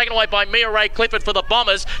Borough. It's taken away by Mia Ray Clifford for the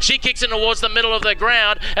Bombers. She kicks it towards the middle of the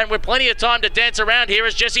ground, and with plenty of time to dance around here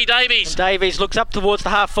is Jessie Davies. Davies looks up towards the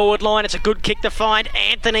half forward line. It's a good kick to find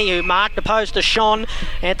Anthony, who marked the post to Sean.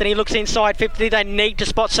 Anthony looks inside 50. They need to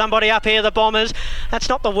spot somebody up here, the Bombers. That's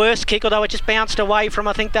not the worst kick, although it just bounced away from,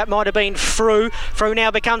 I think that might have been Frew. Frew now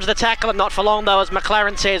becomes the tackler. tackle it not for long, though, as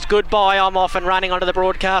McLaren says goodbye. I'm off and running onto the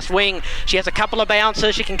broadcast wing. She has a couple of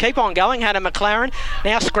bounces. She can keep on going, Hannah McLaren.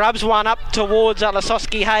 Now scrubs one up towards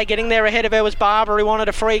Lasowski Hay. Getting there ahead of her was Barber, who wanted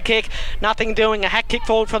a free kick. Nothing doing. A hack kick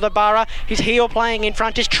forward for the Borough. His heel playing in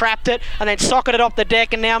front. Just trapped it and then socketed off the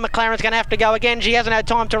deck. And now McLaren's going to have to go again. She hasn't had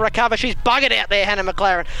time to recover. She's buggered out there, Hannah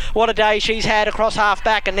McLaren. What a day she's had across half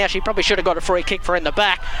back. And now she probably should have got a free kick for in the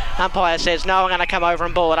back. Umpire says no. I'm going to come over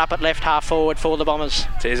and ball it up at left half forward for the Bombers.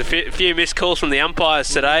 There's a few missed calls from the umpires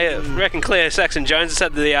today. I reckon Claire Saxon-Jones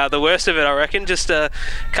has had the worst of it. I reckon just a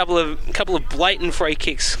couple of blatant free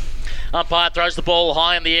kicks. Umpire throws the ball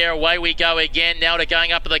high in the air. Away we go again. Now to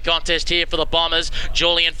going up in the contest here for the Bombers.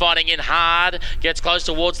 Julian fighting in hard. Gets close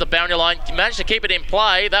towards the boundary line. Managed to keep it in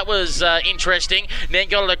play. That was interesting. Then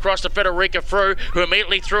got it across to Frederica Frew, who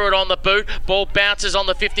immediately threw it on the boot. Ball bounces on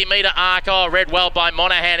the 50-metre arc. Oh, read well by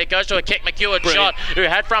Monaghan. It goes to a Keck McEwen shot, who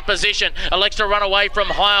had front position. Elects to run away from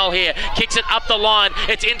Heil here. Kicks it up the line.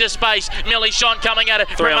 It's into space. Millie Shon coming at it.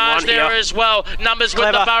 Bramage there as well. Numbers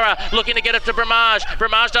with the Borough. Looking to get it to Bramage.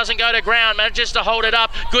 Bramage doesn't go to ground, manages to hold it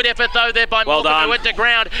up. Good effort though there by Morgan, who went to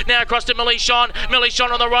ground. Now across to Millie Shon. Millie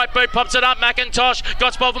Shon on the right boot, pops it up. McIntosh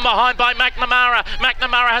got spun from behind by McNamara.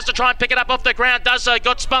 McNamara has to try and pick it up off the ground, does so,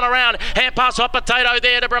 got spun around. Hand pass hot potato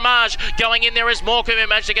there to Bramage. Going in there is Morecambe, who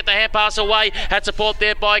managed to get the hand pass away. Had support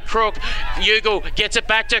there by Crook. Ugle gets it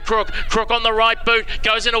back to Crook. Crook on the right boot,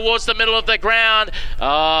 goes in towards the middle of the ground.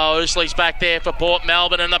 Oh, Ousley's back there for Port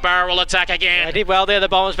Melbourne, and the Borough will attack again. They did well there, the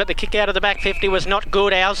Bombers, but the kick out of the back 50 was not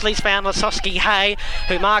good. Ousley's found Lasowski Hay,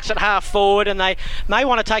 who marks it half forward, and they may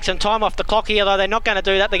want to take some time off the clock here, though they're not going to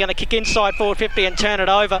do that. They're going to kick inside forward 50 and turn it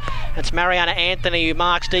over. It's Mariana Anthony who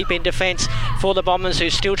marks deep in defence for the Bombers, who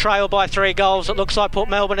still trail by 3 goals. It looks like Port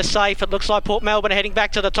Melbourne is safe. It looks like Port Melbourne are heading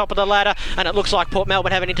back to the top of the ladder, and it looks like Port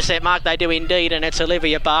Melbourne have an intercept mark. They do indeed, and it's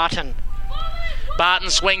Olivia Barton.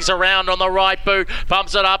 Barton swings around on the right boot,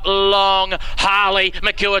 bumps it up long. Harley,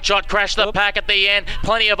 McEwen shot, crashed the pack at the end.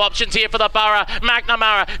 Plenty of options here for the Borough.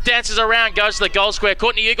 McNamara dances around, goes to the goal square.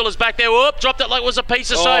 Courtney Ugle is back there. Whoop, dropped it like it was a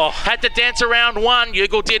piece of soap. Had to dance around one.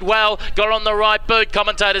 Ugle did well, got on the right boot.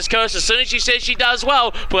 Commentators curse as soon as she says she does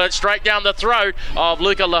well. Put it straight down the throat of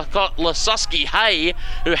Luca Lasowski Hay,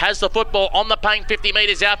 who has the football on the paint, 50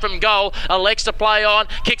 metres out from goal. Elects to play on,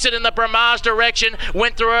 kicks it in the Bramage direction.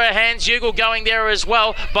 Went through her hands. Ugle going there as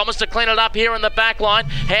well. Bombers to clean it up here in the back line.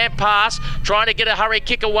 Hand pass, trying to get a hurry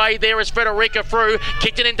kick away. There is Frederica Frew.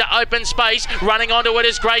 Kicked it into open space. Running onto it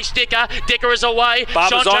is Grace Dicker. Dicker is away.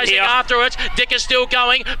 Barber's Sean on chasing here. after it. Dicker's still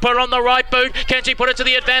going. Put it on the right boot. Can she put it to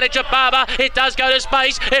the advantage of Barber? It does go to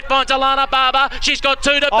space. It finds Alana Barber. She's got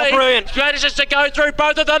 2 to beat. Brilliant. Manages to go through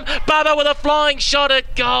both of them. Barber with a flying shot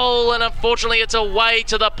at goal, and unfortunately it's away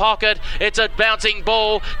to the pocket. It's a bouncing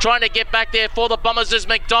ball. Trying to get back there for the Bombers is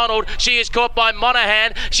McDonald. She is caught by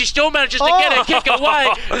Monaghan. She still manages to get a kick away.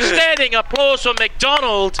 Standing applause for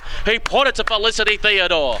McDonald, who put it to Felicity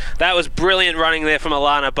Theodore. That was brilliant running there from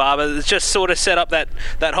Alana Barber. It just sort of set up that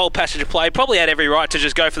whole passage of play. Probably had every right to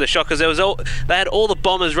just go for the shot, because they had all the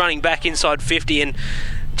Bombers running back inside 50, and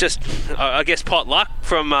just, I guess, pot luck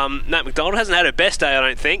from Nat McDonald. Hasn't had her best day, I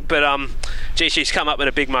don't think, but she's come up in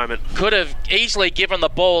a big moment. Could have easily given the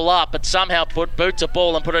ball up, but somehow put boot to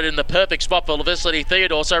ball and put it in the perfect spot for Felicity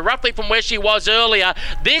Theodore. So roughly from where she was earlier,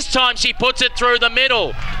 this time she puts it through the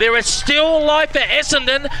middle. There is still life for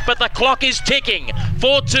Essendon, but the clock is ticking.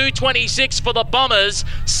 4:2:26 for the Bombers,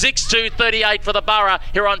 6:2:38 for the Borough,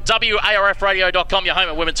 here on WARFradio.com, your home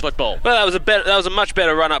at women's football. Well, that was a much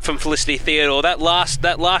better run up from Felicity Theodore. That last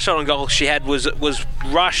shot on goal she had was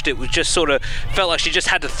rushed. It was just sort of felt like she just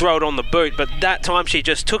had to throw it on the boot, but that time she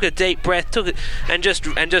just took a deep breath, took it and just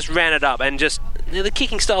ran it up, and just, you know, the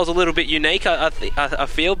kicking style is a little bit unique, I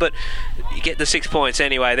feel, but you get the 6 points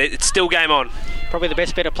anyway. It's still game on. Probably the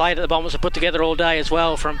best bit of play that the Bombers have put together all day as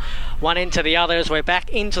well, from one end to the other, as we're back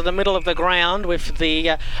into the middle of the ground with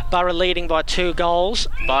the Borough leading by 2 goals.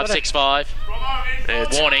 5-6-5.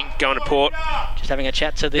 Warning. Going to Port. Just having a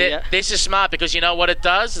chat to the... This is smart, because you know what it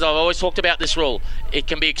does? I've always talked about this rule. It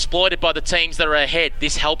can be exploited by the teams that are ahead.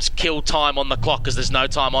 This helps kill time on the clock, because there's no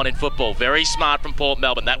time on in football. Very smart from Port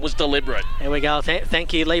Melbourne. That was deliberate. There we go.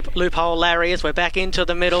 Thank you, Loophole Larry, as we're back into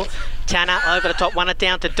the middle. Tanner over the top, won it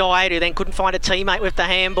down to Dyatt, who then couldn't find a teammate with the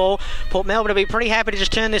handball. Port Melbourne will be pretty happy to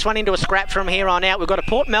just turn this one into a scrap from here on out. We've got a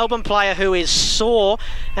Port Melbourne player who is sore,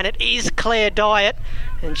 and it is Claire Dyatt.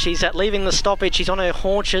 And she's leaving the stoppage. She's on her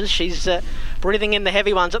haunches. She's breathing in the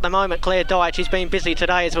heavy ones at the moment. Claire Dyett, she's been busy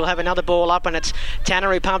today as we'll have another ball up, and it's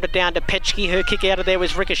Tanner who pumped it down to Petchke. Her kick out of there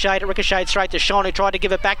was ricocheted. It ricocheted straight to Sean, who tried to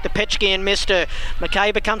give it back to Petchke and missed her.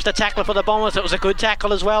 McKay becomes the tackler for the Bombers. It was a good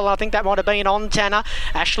tackle as well. I think that might have been on Tanner.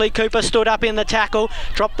 Ashley Cooper stood up in the tackle,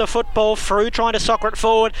 dropped the football through, trying to soccer it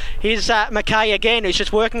forward. Here's McKay again, who's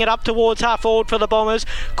just working it up towards half forward for the Bombers.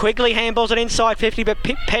 Quigley handballs it inside 50, but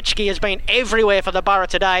Petchke has been everywhere for the Borough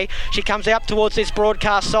today. She comes out towards this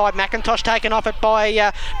broadcast side. McIntosh taken off it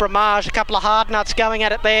by Bramage. A couple of hard nuts going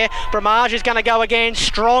at it there. Bramage is going to go again.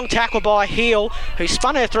 Strong tackle by Heel, who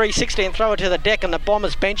spun her 360 and throw it to the deck, and the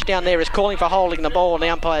Bombers bench down there is calling for holding the ball, and the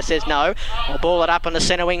umpire says no. I'll ball it up on the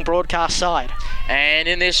centre wing broadcast side. And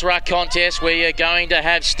in this ruck contest, we are going to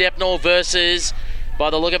have Stepnell versus, by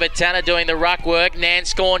the look of it, Tanner doing the ruck work.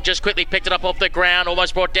 Nanscorn just quickly picked it up off the ground,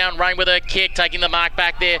 almost brought down Rain with her kick, taking the mark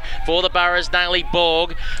back there for the Borough's Daly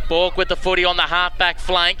Borg. Borg with the footy on the half-back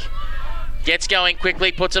flank. Gets going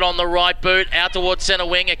quickly, puts it on the right boot, out towards centre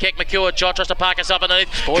wing. Akek McCure tries to park herself underneath.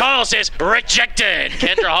 Kyle says, rejected.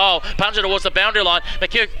 Kendra Hole punches it towards the boundary line.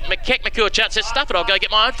 Akek McCure says, stuff it, I'll go get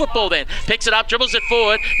my own football then. Picks it up, dribbles it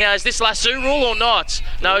forward. Now, is this lasso rule or not?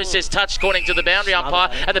 No, it says touch according to the boundary umpire.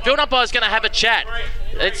 And the field umpire is going to have a chat.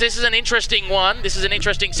 This is an interesting one. This is an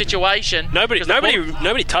interesting situation. Nobody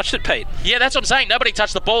touched it, Pete. Yeah, that's what I'm saying. Nobody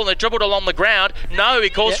touched the ball and it dribbled along the ground. No, he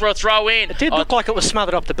calls for a throw in. It did look like it was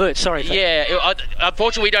smothered off the boot. Sorry. Yeah,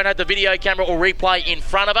 unfortunately, we don't have the video camera or replay in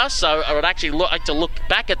front of us, so I would actually like to look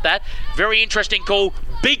back at that. Very interesting call.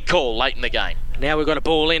 Big call late in the game. Now we've got a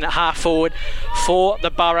ball in at half forward for the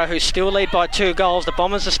Borough, who still lead by 2 goals. The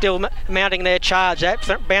Bombers are still mounting their charge.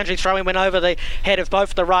 That boundary throw-in went over the head of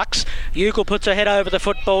both the rucks. Ugle puts her head over the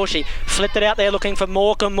football. She flipped it out there looking for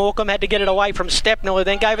Morecambe. Morecambe had to get it away from Stepnell, who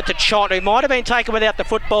then gave it to Chott, who might have been taken without the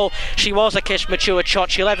football. She was a mature Chott.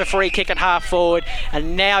 She'll have a free kick at half forward.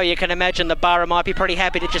 And now you can imagine the Borough might be pretty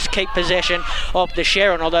happy to just keep possession of the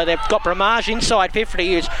Sharon, although they've got Bramage inside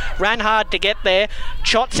 50, who's ran hard to get there.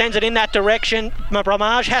 Chott sends it in that direction.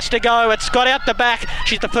 Bramage has to go. It's got out the back.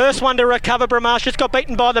 She's the first one to recover. Bramage just got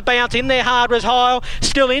beaten by the bounce. In there hard was Heil.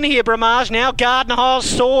 Still in here, Bramage. Now Gardner. Heil's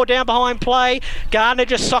sore down behind play. Gardner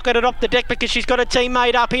just socketed it off the deck because she's got a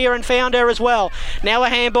teammate up here and found her as well. Now a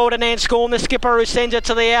handball to Nanscorn, the skipper, who sends it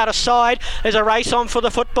to the outer side. There's a race on for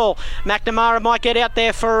the football. McNamara might get out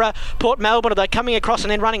there for Port Melbourne. They're coming across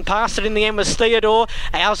and then running past it in the end was Theodore.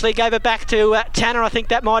 Owsley gave it back to Tanner. I think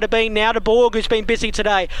that might have been now to Borg, who's been busy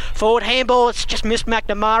today. Forward handball. It's just missed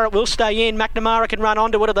McNamara. It will stay in. McNamara can run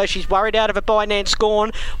onto it, although she's worried out of it by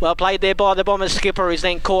Nanscorn. Well played there by the Bombers skipper, who's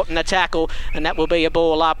then caught in the tackle, and that will be a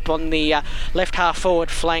ball up on the left half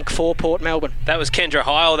forward flank for Port Melbourne. That was Kendra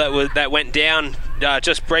Heil that went down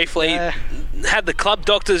just briefly. Had the club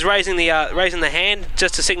doctors raising the hand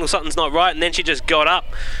just to signal something's not right, and then she just got up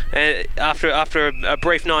after a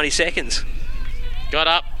brief 90 seconds. Got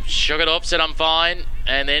up, shook it off, said I'm fine,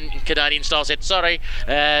 and then Canadian style said sorry,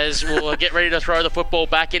 as we'll get ready to throw the football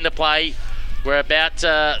back into play. We're about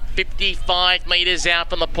 55 metres out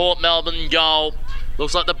from the Port Melbourne goal.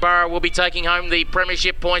 Looks like the Borough will be taking home the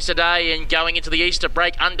premiership points today and going into the Easter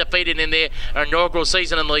break undefeated in their inaugural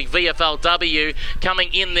season in the VFLW.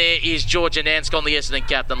 Coming in there is Georgia Nanscon, the Essendon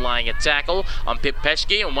captain, laying a tackle on Pip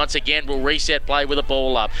Peschke, and once again we'll reset play with a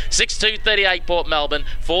ball up. 6-2-38 Port Melbourne,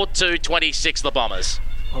 4-2-26 the Bombers.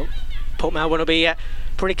 Well, Port Melbourne will be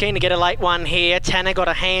pretty keen to get a late one here. Tanner got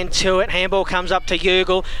a hand to it. Handball comes up to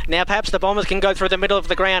Ugle. Now perhaps the Bombers can go through the middle of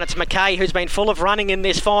the ground. It's McKay, who's been full of running in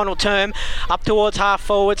this final term. Up towards half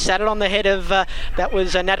forward. Sat it on the head of, that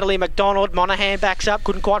was Natalie McDonald. Monaghan backs up.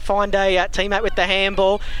 Couldn't quite find a teammate with the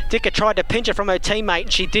handball. Dicker tried to pinch it from her teammate,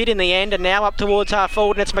 and she did in the end. And now up towards half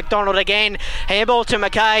forward, and it's McDonald again. Handball to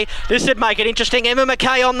McKay. This would make it interesting. Emma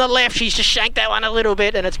McKay on the left. She's just shanked that one a little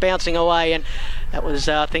bit, and it's bouncing away. And that was,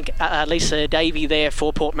 I think, Lisa Davey there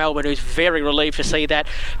for Port Melbourne, who's very relieved to see that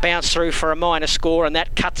bounce through for a minor score, and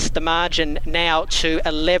that cuts the margin now to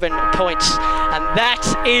 11 points. And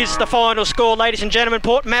that is the final score, ladies and gentlemen.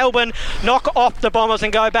 Port Melbourne knock off the Bombers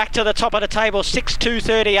and go back to the top of the table.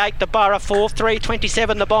 6-2-38 the Borough,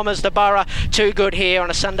 4-3-27 the Bombers. The Borough too good here on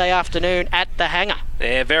a Sunday afternoon at the Hangar.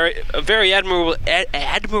 Yeah, very admirable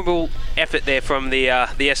effort there from the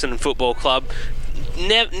Essendon Football Club.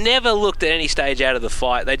 Never looked at any stage out of the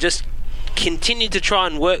fight. They just continued to try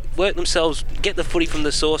and work themselves, get the footy from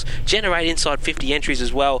the source, generate inside 50 entries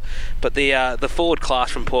as well. But the forward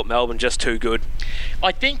class from Port Melbourne just too good.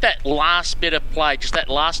 I think that last bit of play, just that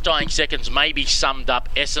last dying seconds, maybe summed up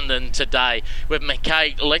Essendon today, with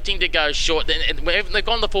McKay electing to go short. They've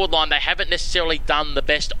gone the forward line, they haven't necessarily done the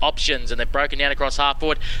best options, and they've broken down across half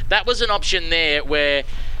forward. That was an option there where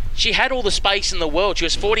she had all the space in the world. She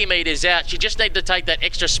was 40 metres out. She just needed to take that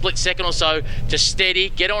extra split second or so to steady,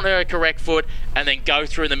 get on her correct foot, and then go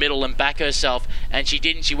through the middle and back herself. And she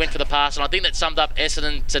didn't. She went for the pass. And I think that summed up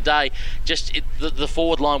Essendon today. The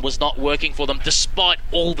forward line was not working for them, despite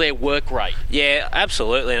all their work rate. Yeah,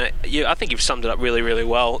 absolutely. And I think you've summed it up really, really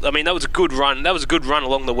well. I mean, that was a good run. That was a good run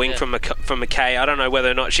along the wing from McKay. I don't know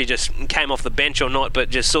whether or not she just came off the bench or not, but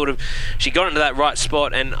just sort of she got into that right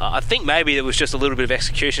spot. And I think maybe it was just a little bit of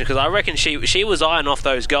execution, because I reckon she was eyeing off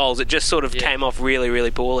those goals. It just sort of came off really,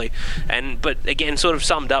 really poorly. But again, sort of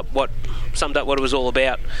summed up what it was all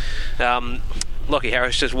about. Lockie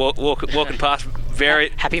Harris just walking past, very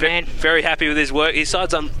happy with his work. His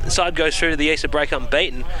side goes through to the Easter break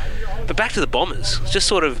unbeaten. But back to the Bombers, just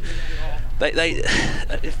sort of they've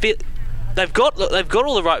got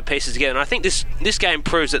all the right pieces together, and I think this game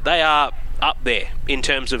proves that they are up there in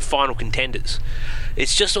terms of final contenders.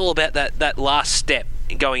 It's just all about that last step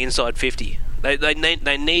going inside 50. They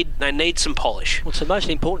need some polish. Well, it's the most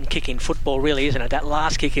important kick in football, really, isn't it? That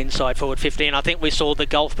last kick inside forward 50. And I think we saw the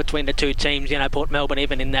gulf between the two teams. Port Melbourne,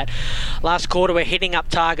 even in that last quarter, were hitting up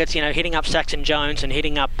targets. Hitting up Saxon Jones and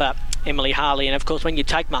hitting up Emily Harley. And of course, when you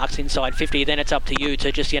take marks inside 50, then it's up to you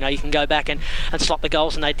to just you can go back and slot the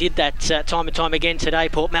goals. And they did that time and time again today.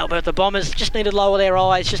 Port Melbourne, the Bombers just need to lower their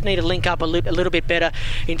eyes, just need to link up a little bit better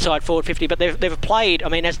inside forward 50. But they've played. I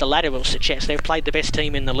mean, as the ladder will suggest, they've played the best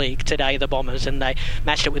team in the league today, the Bombers. And they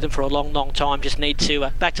matched it with them for a long, long time. Just need to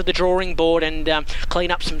back to the drawing board and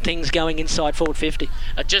clean up some things going inside forward 50.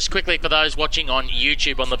 Just quickly, for those watching on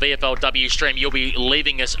YouTube on the VFLW stream, you'll be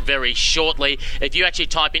leaving us very shortly. If you actually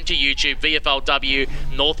type into YouTube VFLW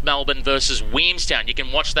North Melbourne versus Williamstown, you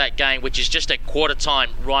can watch that game, which is just at quarter time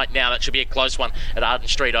right now. That should be a close one at Arden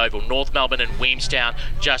Street Oval. North Melbourne and Williamstown.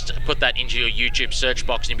 Just put that into your YouTube search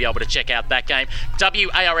box and you'll be able to check out that game.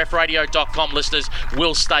 WARFradio.com listeners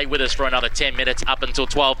will stay with us for another 10 minutes up until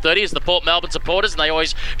 12:30 as the Port Melbourne supporters, and they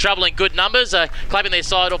always travel in good numbers, clapping their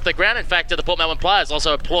side off the ground. In fact, the Port Melbourne players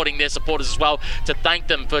also applauding their supporters as well to thank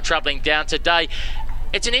them for travelling down today.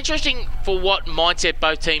 It's an interesting for what mindset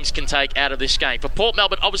both teams can take out of this game. For Port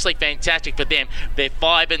Melbourne, obviously fantastic for them. They're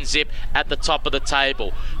 5-0 at the top of the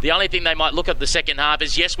table. The only thing they might look at the second half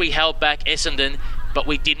is, yes, we held back Essendon, but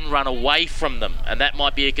we didn't run away from them. And that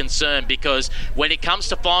might be a concern, because when it comes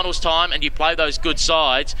to finals time and you play those good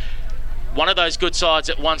sides, one of those good sides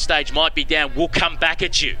at one stage might be down, will come back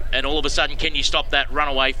at you, and all of a sudden, can you stop that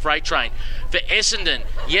runaway freight train? For Essendon,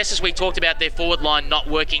 yes, as we talked about their forward line not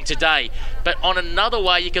working today, but on another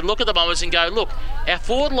way, you could look at the Bombers and go, look, our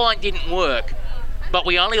forward line didn't work, but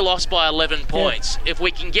we only lost by 11 points. Yeah. If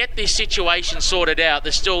we can get this situation sorted out,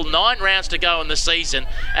 there's still 9 rounds to go in the season,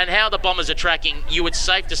 and how the Bombers are tracking, you would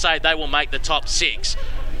safe to say they will make the top 6.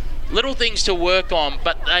 Little things to work on,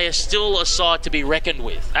 but they are still a side to be reckoned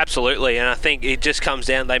with. Absolutely, and I think it just comes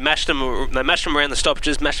down. They mashed them around the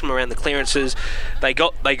stoppages, mashed them around the clearances. They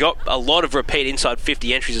got a lot of repeat inside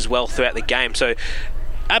 50 entries as well throughout the game. So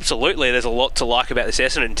absolutely, there's a lot to like about this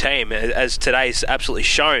Essendon team, as today's absolutely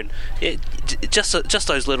shown. Just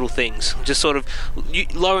those little things, just sort of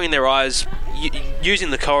lowering their eyes,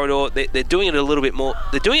 using the corridor. They're doing it a little bit more.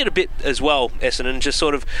 They're doing it a bit as well, Essendon, just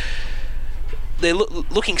sort of. They're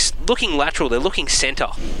looking lateral. They're looking centre,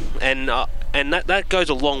 and that goes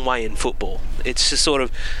a long way in football. It's just sort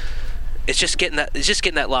of, it's just getting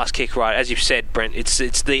that last kick right, as you've said, Brent. It's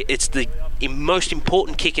the most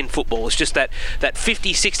important kick in football. It's just that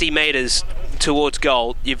 50-60 metres towards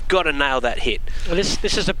goal. You've got to nail that hit. Well,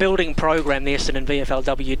 this is a building program, the Essendon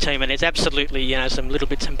VFLW team, and there's absolutely some little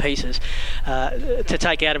bits and pieces to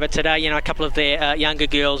take out of it today. A couple of their younger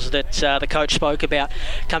girls that the coach spoke about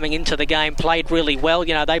coming into the game played really well.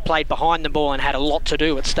 They played behind the ball and had a lot to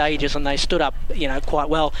do at stages, and they stood up quite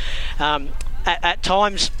well at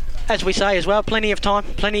times. As we say as well, plenty of time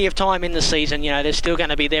in the season. They're still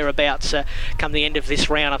going to be thereabouts come the end of this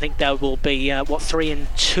round. I think they will be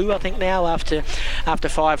 3-2 I think now after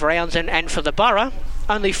 5 rounds, and for the Borough,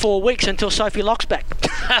 only 4 weeks until Sophie Locke's back.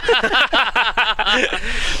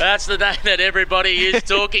 That's the name that everybody is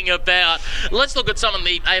talking about. Let's look at some of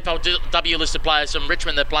the AFLW listed players from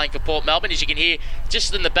Richmond that are playing for Port Melbourne. As you can hear,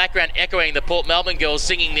 just in the background, echoing the Port Melbourne girls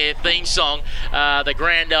singing their theme song, the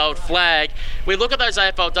Grand Old Flag. We look at those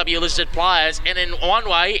AFLW listed players, and in one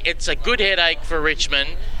way, it's a good headache for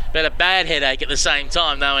Richmond. but a bad headache at the same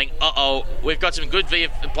time, knowing, we've got some good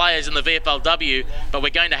players in the VFLW, but we're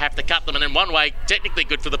going to have to cut them. And in one way, technically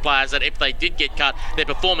good for the players that if they did get cut, they're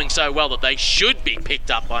performing so well that they should be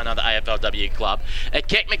picked up by another AFLW club. A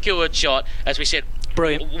Keck McEwen shot, as we said,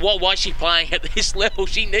 brilliant. Why is she playing at this level?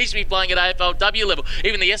 She needs to be playing at AFLW level.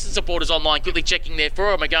 Even the Essendon supporters online quickly checking their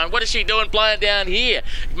forum are going, what is she doing playing down here?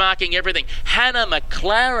 Marking everything. Hannah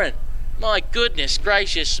McLaren. My goodness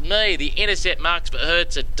gracious me, the intercept marks for her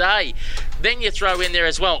today. Then you throw in there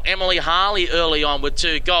as well Emily Harley early on with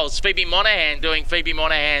 2 goals. Phoebe Monahan doing Phoebe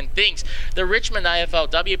Monahan things. The Richmond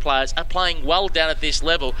AFLW players are playing well down at this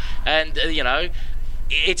level, and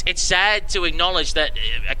it's sad to acknowledge that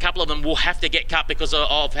a couple of them will have to get cut because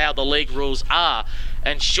of how the league rules are.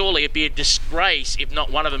 And surely it'd be a disgrace if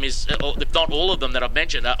not one of them is, or if not all of them that I've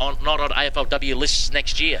mentioned, are not on AFLW lists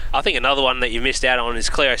next year. I think another one that you missed out on is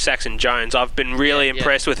Cleo Saxon-Jones. I've been really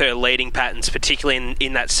impressed with her leading patterns, particularly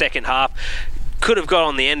in that second half. Could have got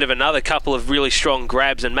on the end of another couple of really strong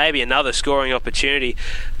grabs and maybe another scoring opportunity,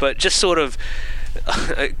 but just sort of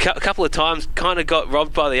a couple of times kind of got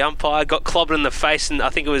robbed by the umpire, got clobbered in the face, and I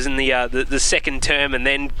think it was in the second term, and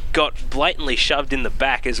then got blatantly shoved in the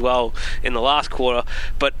back as well in the last quarter.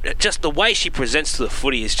 But just the way she presents to the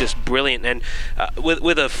footy is just brilliant, and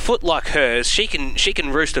with a foot like hers, she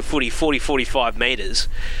can roost a footy 40-45 metres.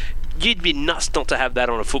 You'd be nuts not to have that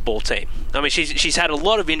on a football team. I mean, she's had a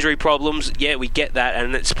lot of injury problems. Yeah, we get that,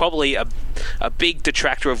 and it's probably a big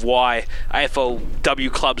detractor of why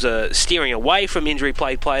AFLW clubs are steering away from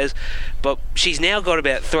injury-plagued players. But she's now got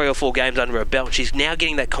about 3 or 4 games under her belt. She's now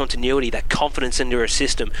getting that continuity, that confidence into her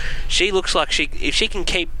system. She looks like if she can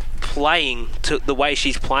keep playing to the way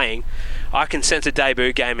she's playing, I can sense a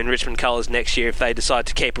debut game in Richmond colours next year if they decide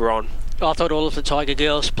to keep her on. I thought all of the Tiger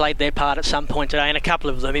girls played their part at some point today, and a couple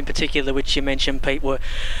of them in particular, which you mentioned, Pete, were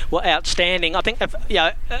outstanding. I think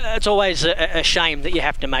it's always a shame that you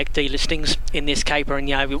have to make delistings in this caper,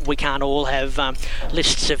 and we can't all have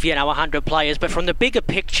lists of 100 players. But from the bigger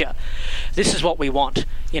picture, this is what we want.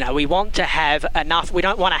 We want to have enough. We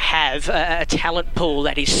don't want to have a talent pool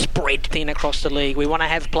that is spread thin across the league. We want to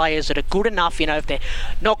have players that are good enough. If they're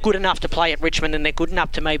not good enough to play at Richmond, then they're good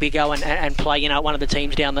enough to maybe go and play. One of the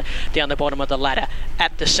teams down the bottom of the ladder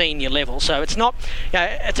at the senior level. So it's not,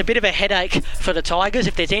 it's a bit of a headache for the Tigers.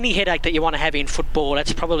 If there's any headache that you want to have in football,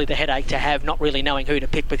 that's probably the headache to have, not really knowing who to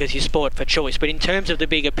pick because you sport for choice. But in terms of the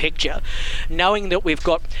bigger picture, knowing that we've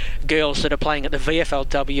got girls that are playing at the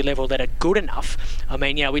VFLW level that are good enough. I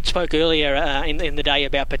mean, we spoke earlier in the day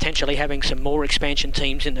about potentially having some more expansion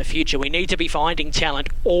teams in the future. We need to be finding talent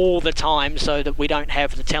all the time so that we don't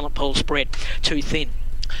have the talent pool spread too thin.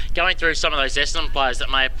 Going through some of those Essendon players that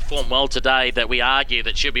may have performed well today that we argue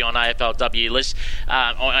that should be on AFLW lists.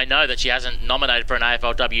 I know that she hasn't nominated for an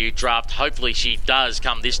AFLW draft. Hopefully she does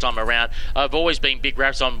come this time around. I've always been big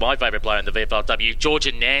raps on my favourite player in the VFLW,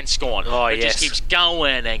 Georgia Nanscorn. It just keeps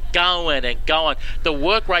going and going and going. The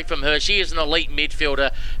work rate from her, she is an elite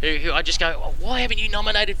midfielder who I just go, why haven't you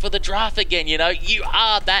nominated for the draft again? You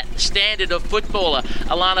are that standard of footballer.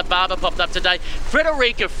 Alana Barber popped up today.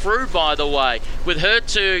 Frederica Frew, by the way, with her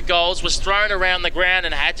 2 goals, was thrown around the ground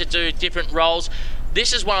and had to do different roles.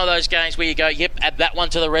 This is one of those games where you go, yep, add that one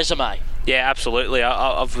to the resume. Yeah, absolutely.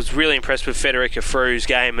 I was really impressed with Federica Frew's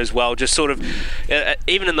game as well. Just sort of,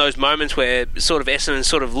 even in those moments where sort of Essendon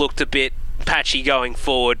sort of looked a bit patchy going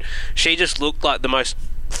forward, she just looked like the most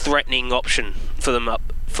threatening option for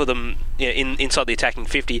them inside the attacking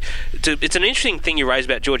 50. It's an interesting thing you raised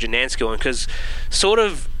about Georgia Nanscorn because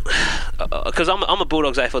I'm a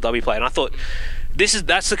Bulldogs AFLW player, and I thought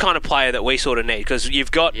that's the kind of player that we sort of need because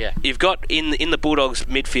you've got in the Bulldogs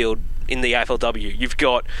midfield in the AFLW, you've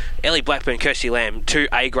got Ellie Blackburn, Kirsty Lamb, 2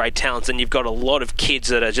 A-grade talents, and you've got a lot of kids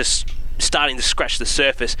that are just starting to scratch the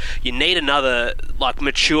surface. You need another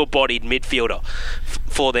mature-bodied midfielder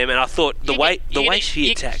for them, and I thought the way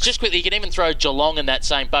she attacks. Just quickly, you can even throw Geelong in that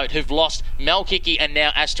same boat, who've lost Mel Hickey and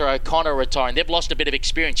now Astra O'Connor retiring. They've lost a bit of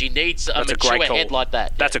experience. You need a mature head like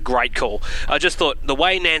that. That's a great call. I just thought the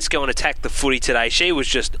way Nanscorn attacked the footy today, she was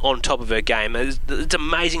just on top of her game. It's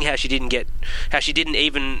amazing how she didn't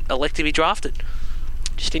even elect to be drafted.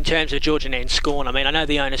 Just in terms of Georgia Nanscorn, I mean, I know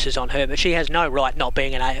the onus is on her, but she has no right not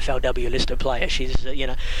being an AFLW listed player. She's,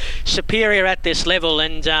 superior at this level,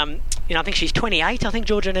 and I think she's 28. I think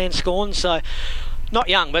Georgia Nanscorn, so not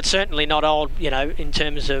young, but certainly not old. In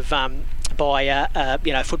terms of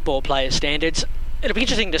by football player standards. It'll be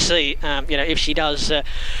interesting to see, if she does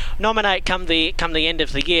nominate come the end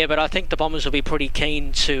of the year. But I think the Bombers will be pretty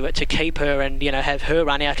keen to keep her and have her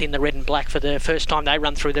run out in the red and black for the first time they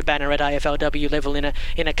run through the banner at AFLW level in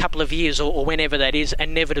a couple of years or whenever that is,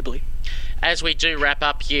 inevitably. As we do wrap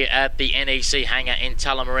up here at the NEC Hangar in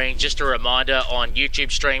Tullamarine, just a reminder on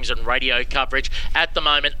YouTube streams and radio coverage at the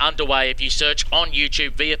moment underway. If you search on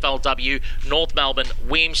YouTube VFLW North Melbourne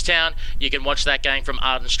Williamstown, you can watch that game from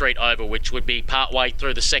Arden Street Oval, which would be partway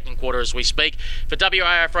through the second quarter as we speak. For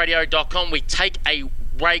WARFradio.com, we take a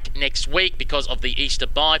break next week because of the Easter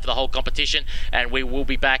bye for the whole competition, and we will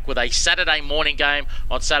be back with a Saturday morning game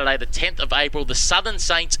on Saturday the 10th of April, the Southern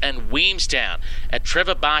Saints and Williamstown at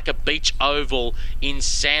Trevor Barker Beach Oval in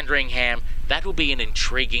Sandringham. That will be an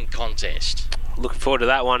intriguing contest. Looking forward to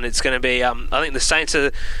that one. It's going to be. I think the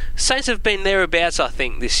Saints have been thereabouts, I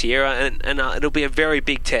think, this year, and it'll be a very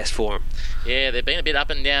big test for them. Yeah, they've been a bit up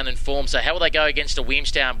and down in form. So how will they go against a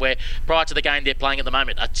Williamstown where prior to the game they're playing at the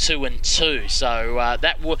moment are 2-2? So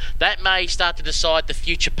that may start to decide the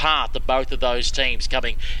future path of both of those teams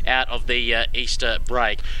coming out of the Easter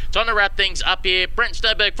break. Time to wrap things up here. Brent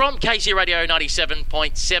Sternberg from KC Radio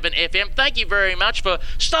 97.7 FM. Thank you very much for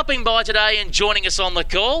stopping by today and joining us on the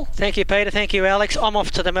call. Thank you, Peter. Thank you, Alex. I'm off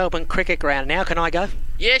to the Melbourne Cricket Ground now. Can I go?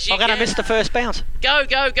 Yes, you I'm going to miss the first bounce. Go,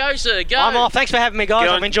 sir, go. I'm off. Thanks for having me, guys.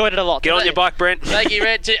 I've enjoyed it a lot. Get on your bike, Brent. Thank you,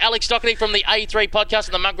 Red. To Alex Doherty from the A3 podcast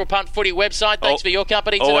and the Mongrel Punt Footy website. Thanks for your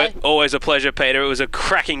company today. Always a pleasure, Peter. It was a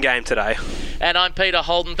cracking game today. And I'm Peter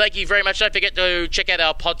Holden. Thank you very much. Don't forget to check out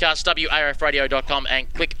our podcast, WARFradio.com,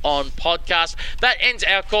 and click on podcast. That ends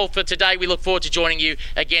our call for today. We look forward to joining you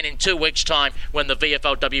again in 2 weeks' time when the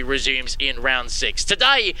VFLW resumes in round 6.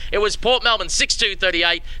 Today, it was Port Melbourne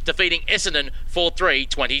 6-2-38 defeating Essendon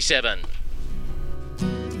 4-3-27.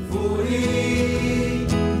 Footy,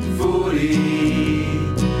 footy,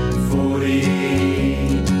 footy,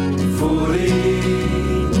 footy,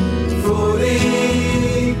 footy, footy,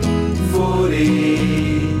 footy,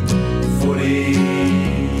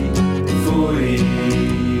 footy,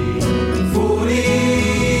 footy,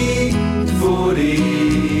 footy, footy,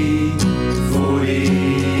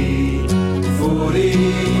 footy,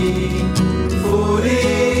 footy,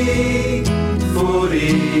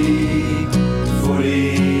 footy.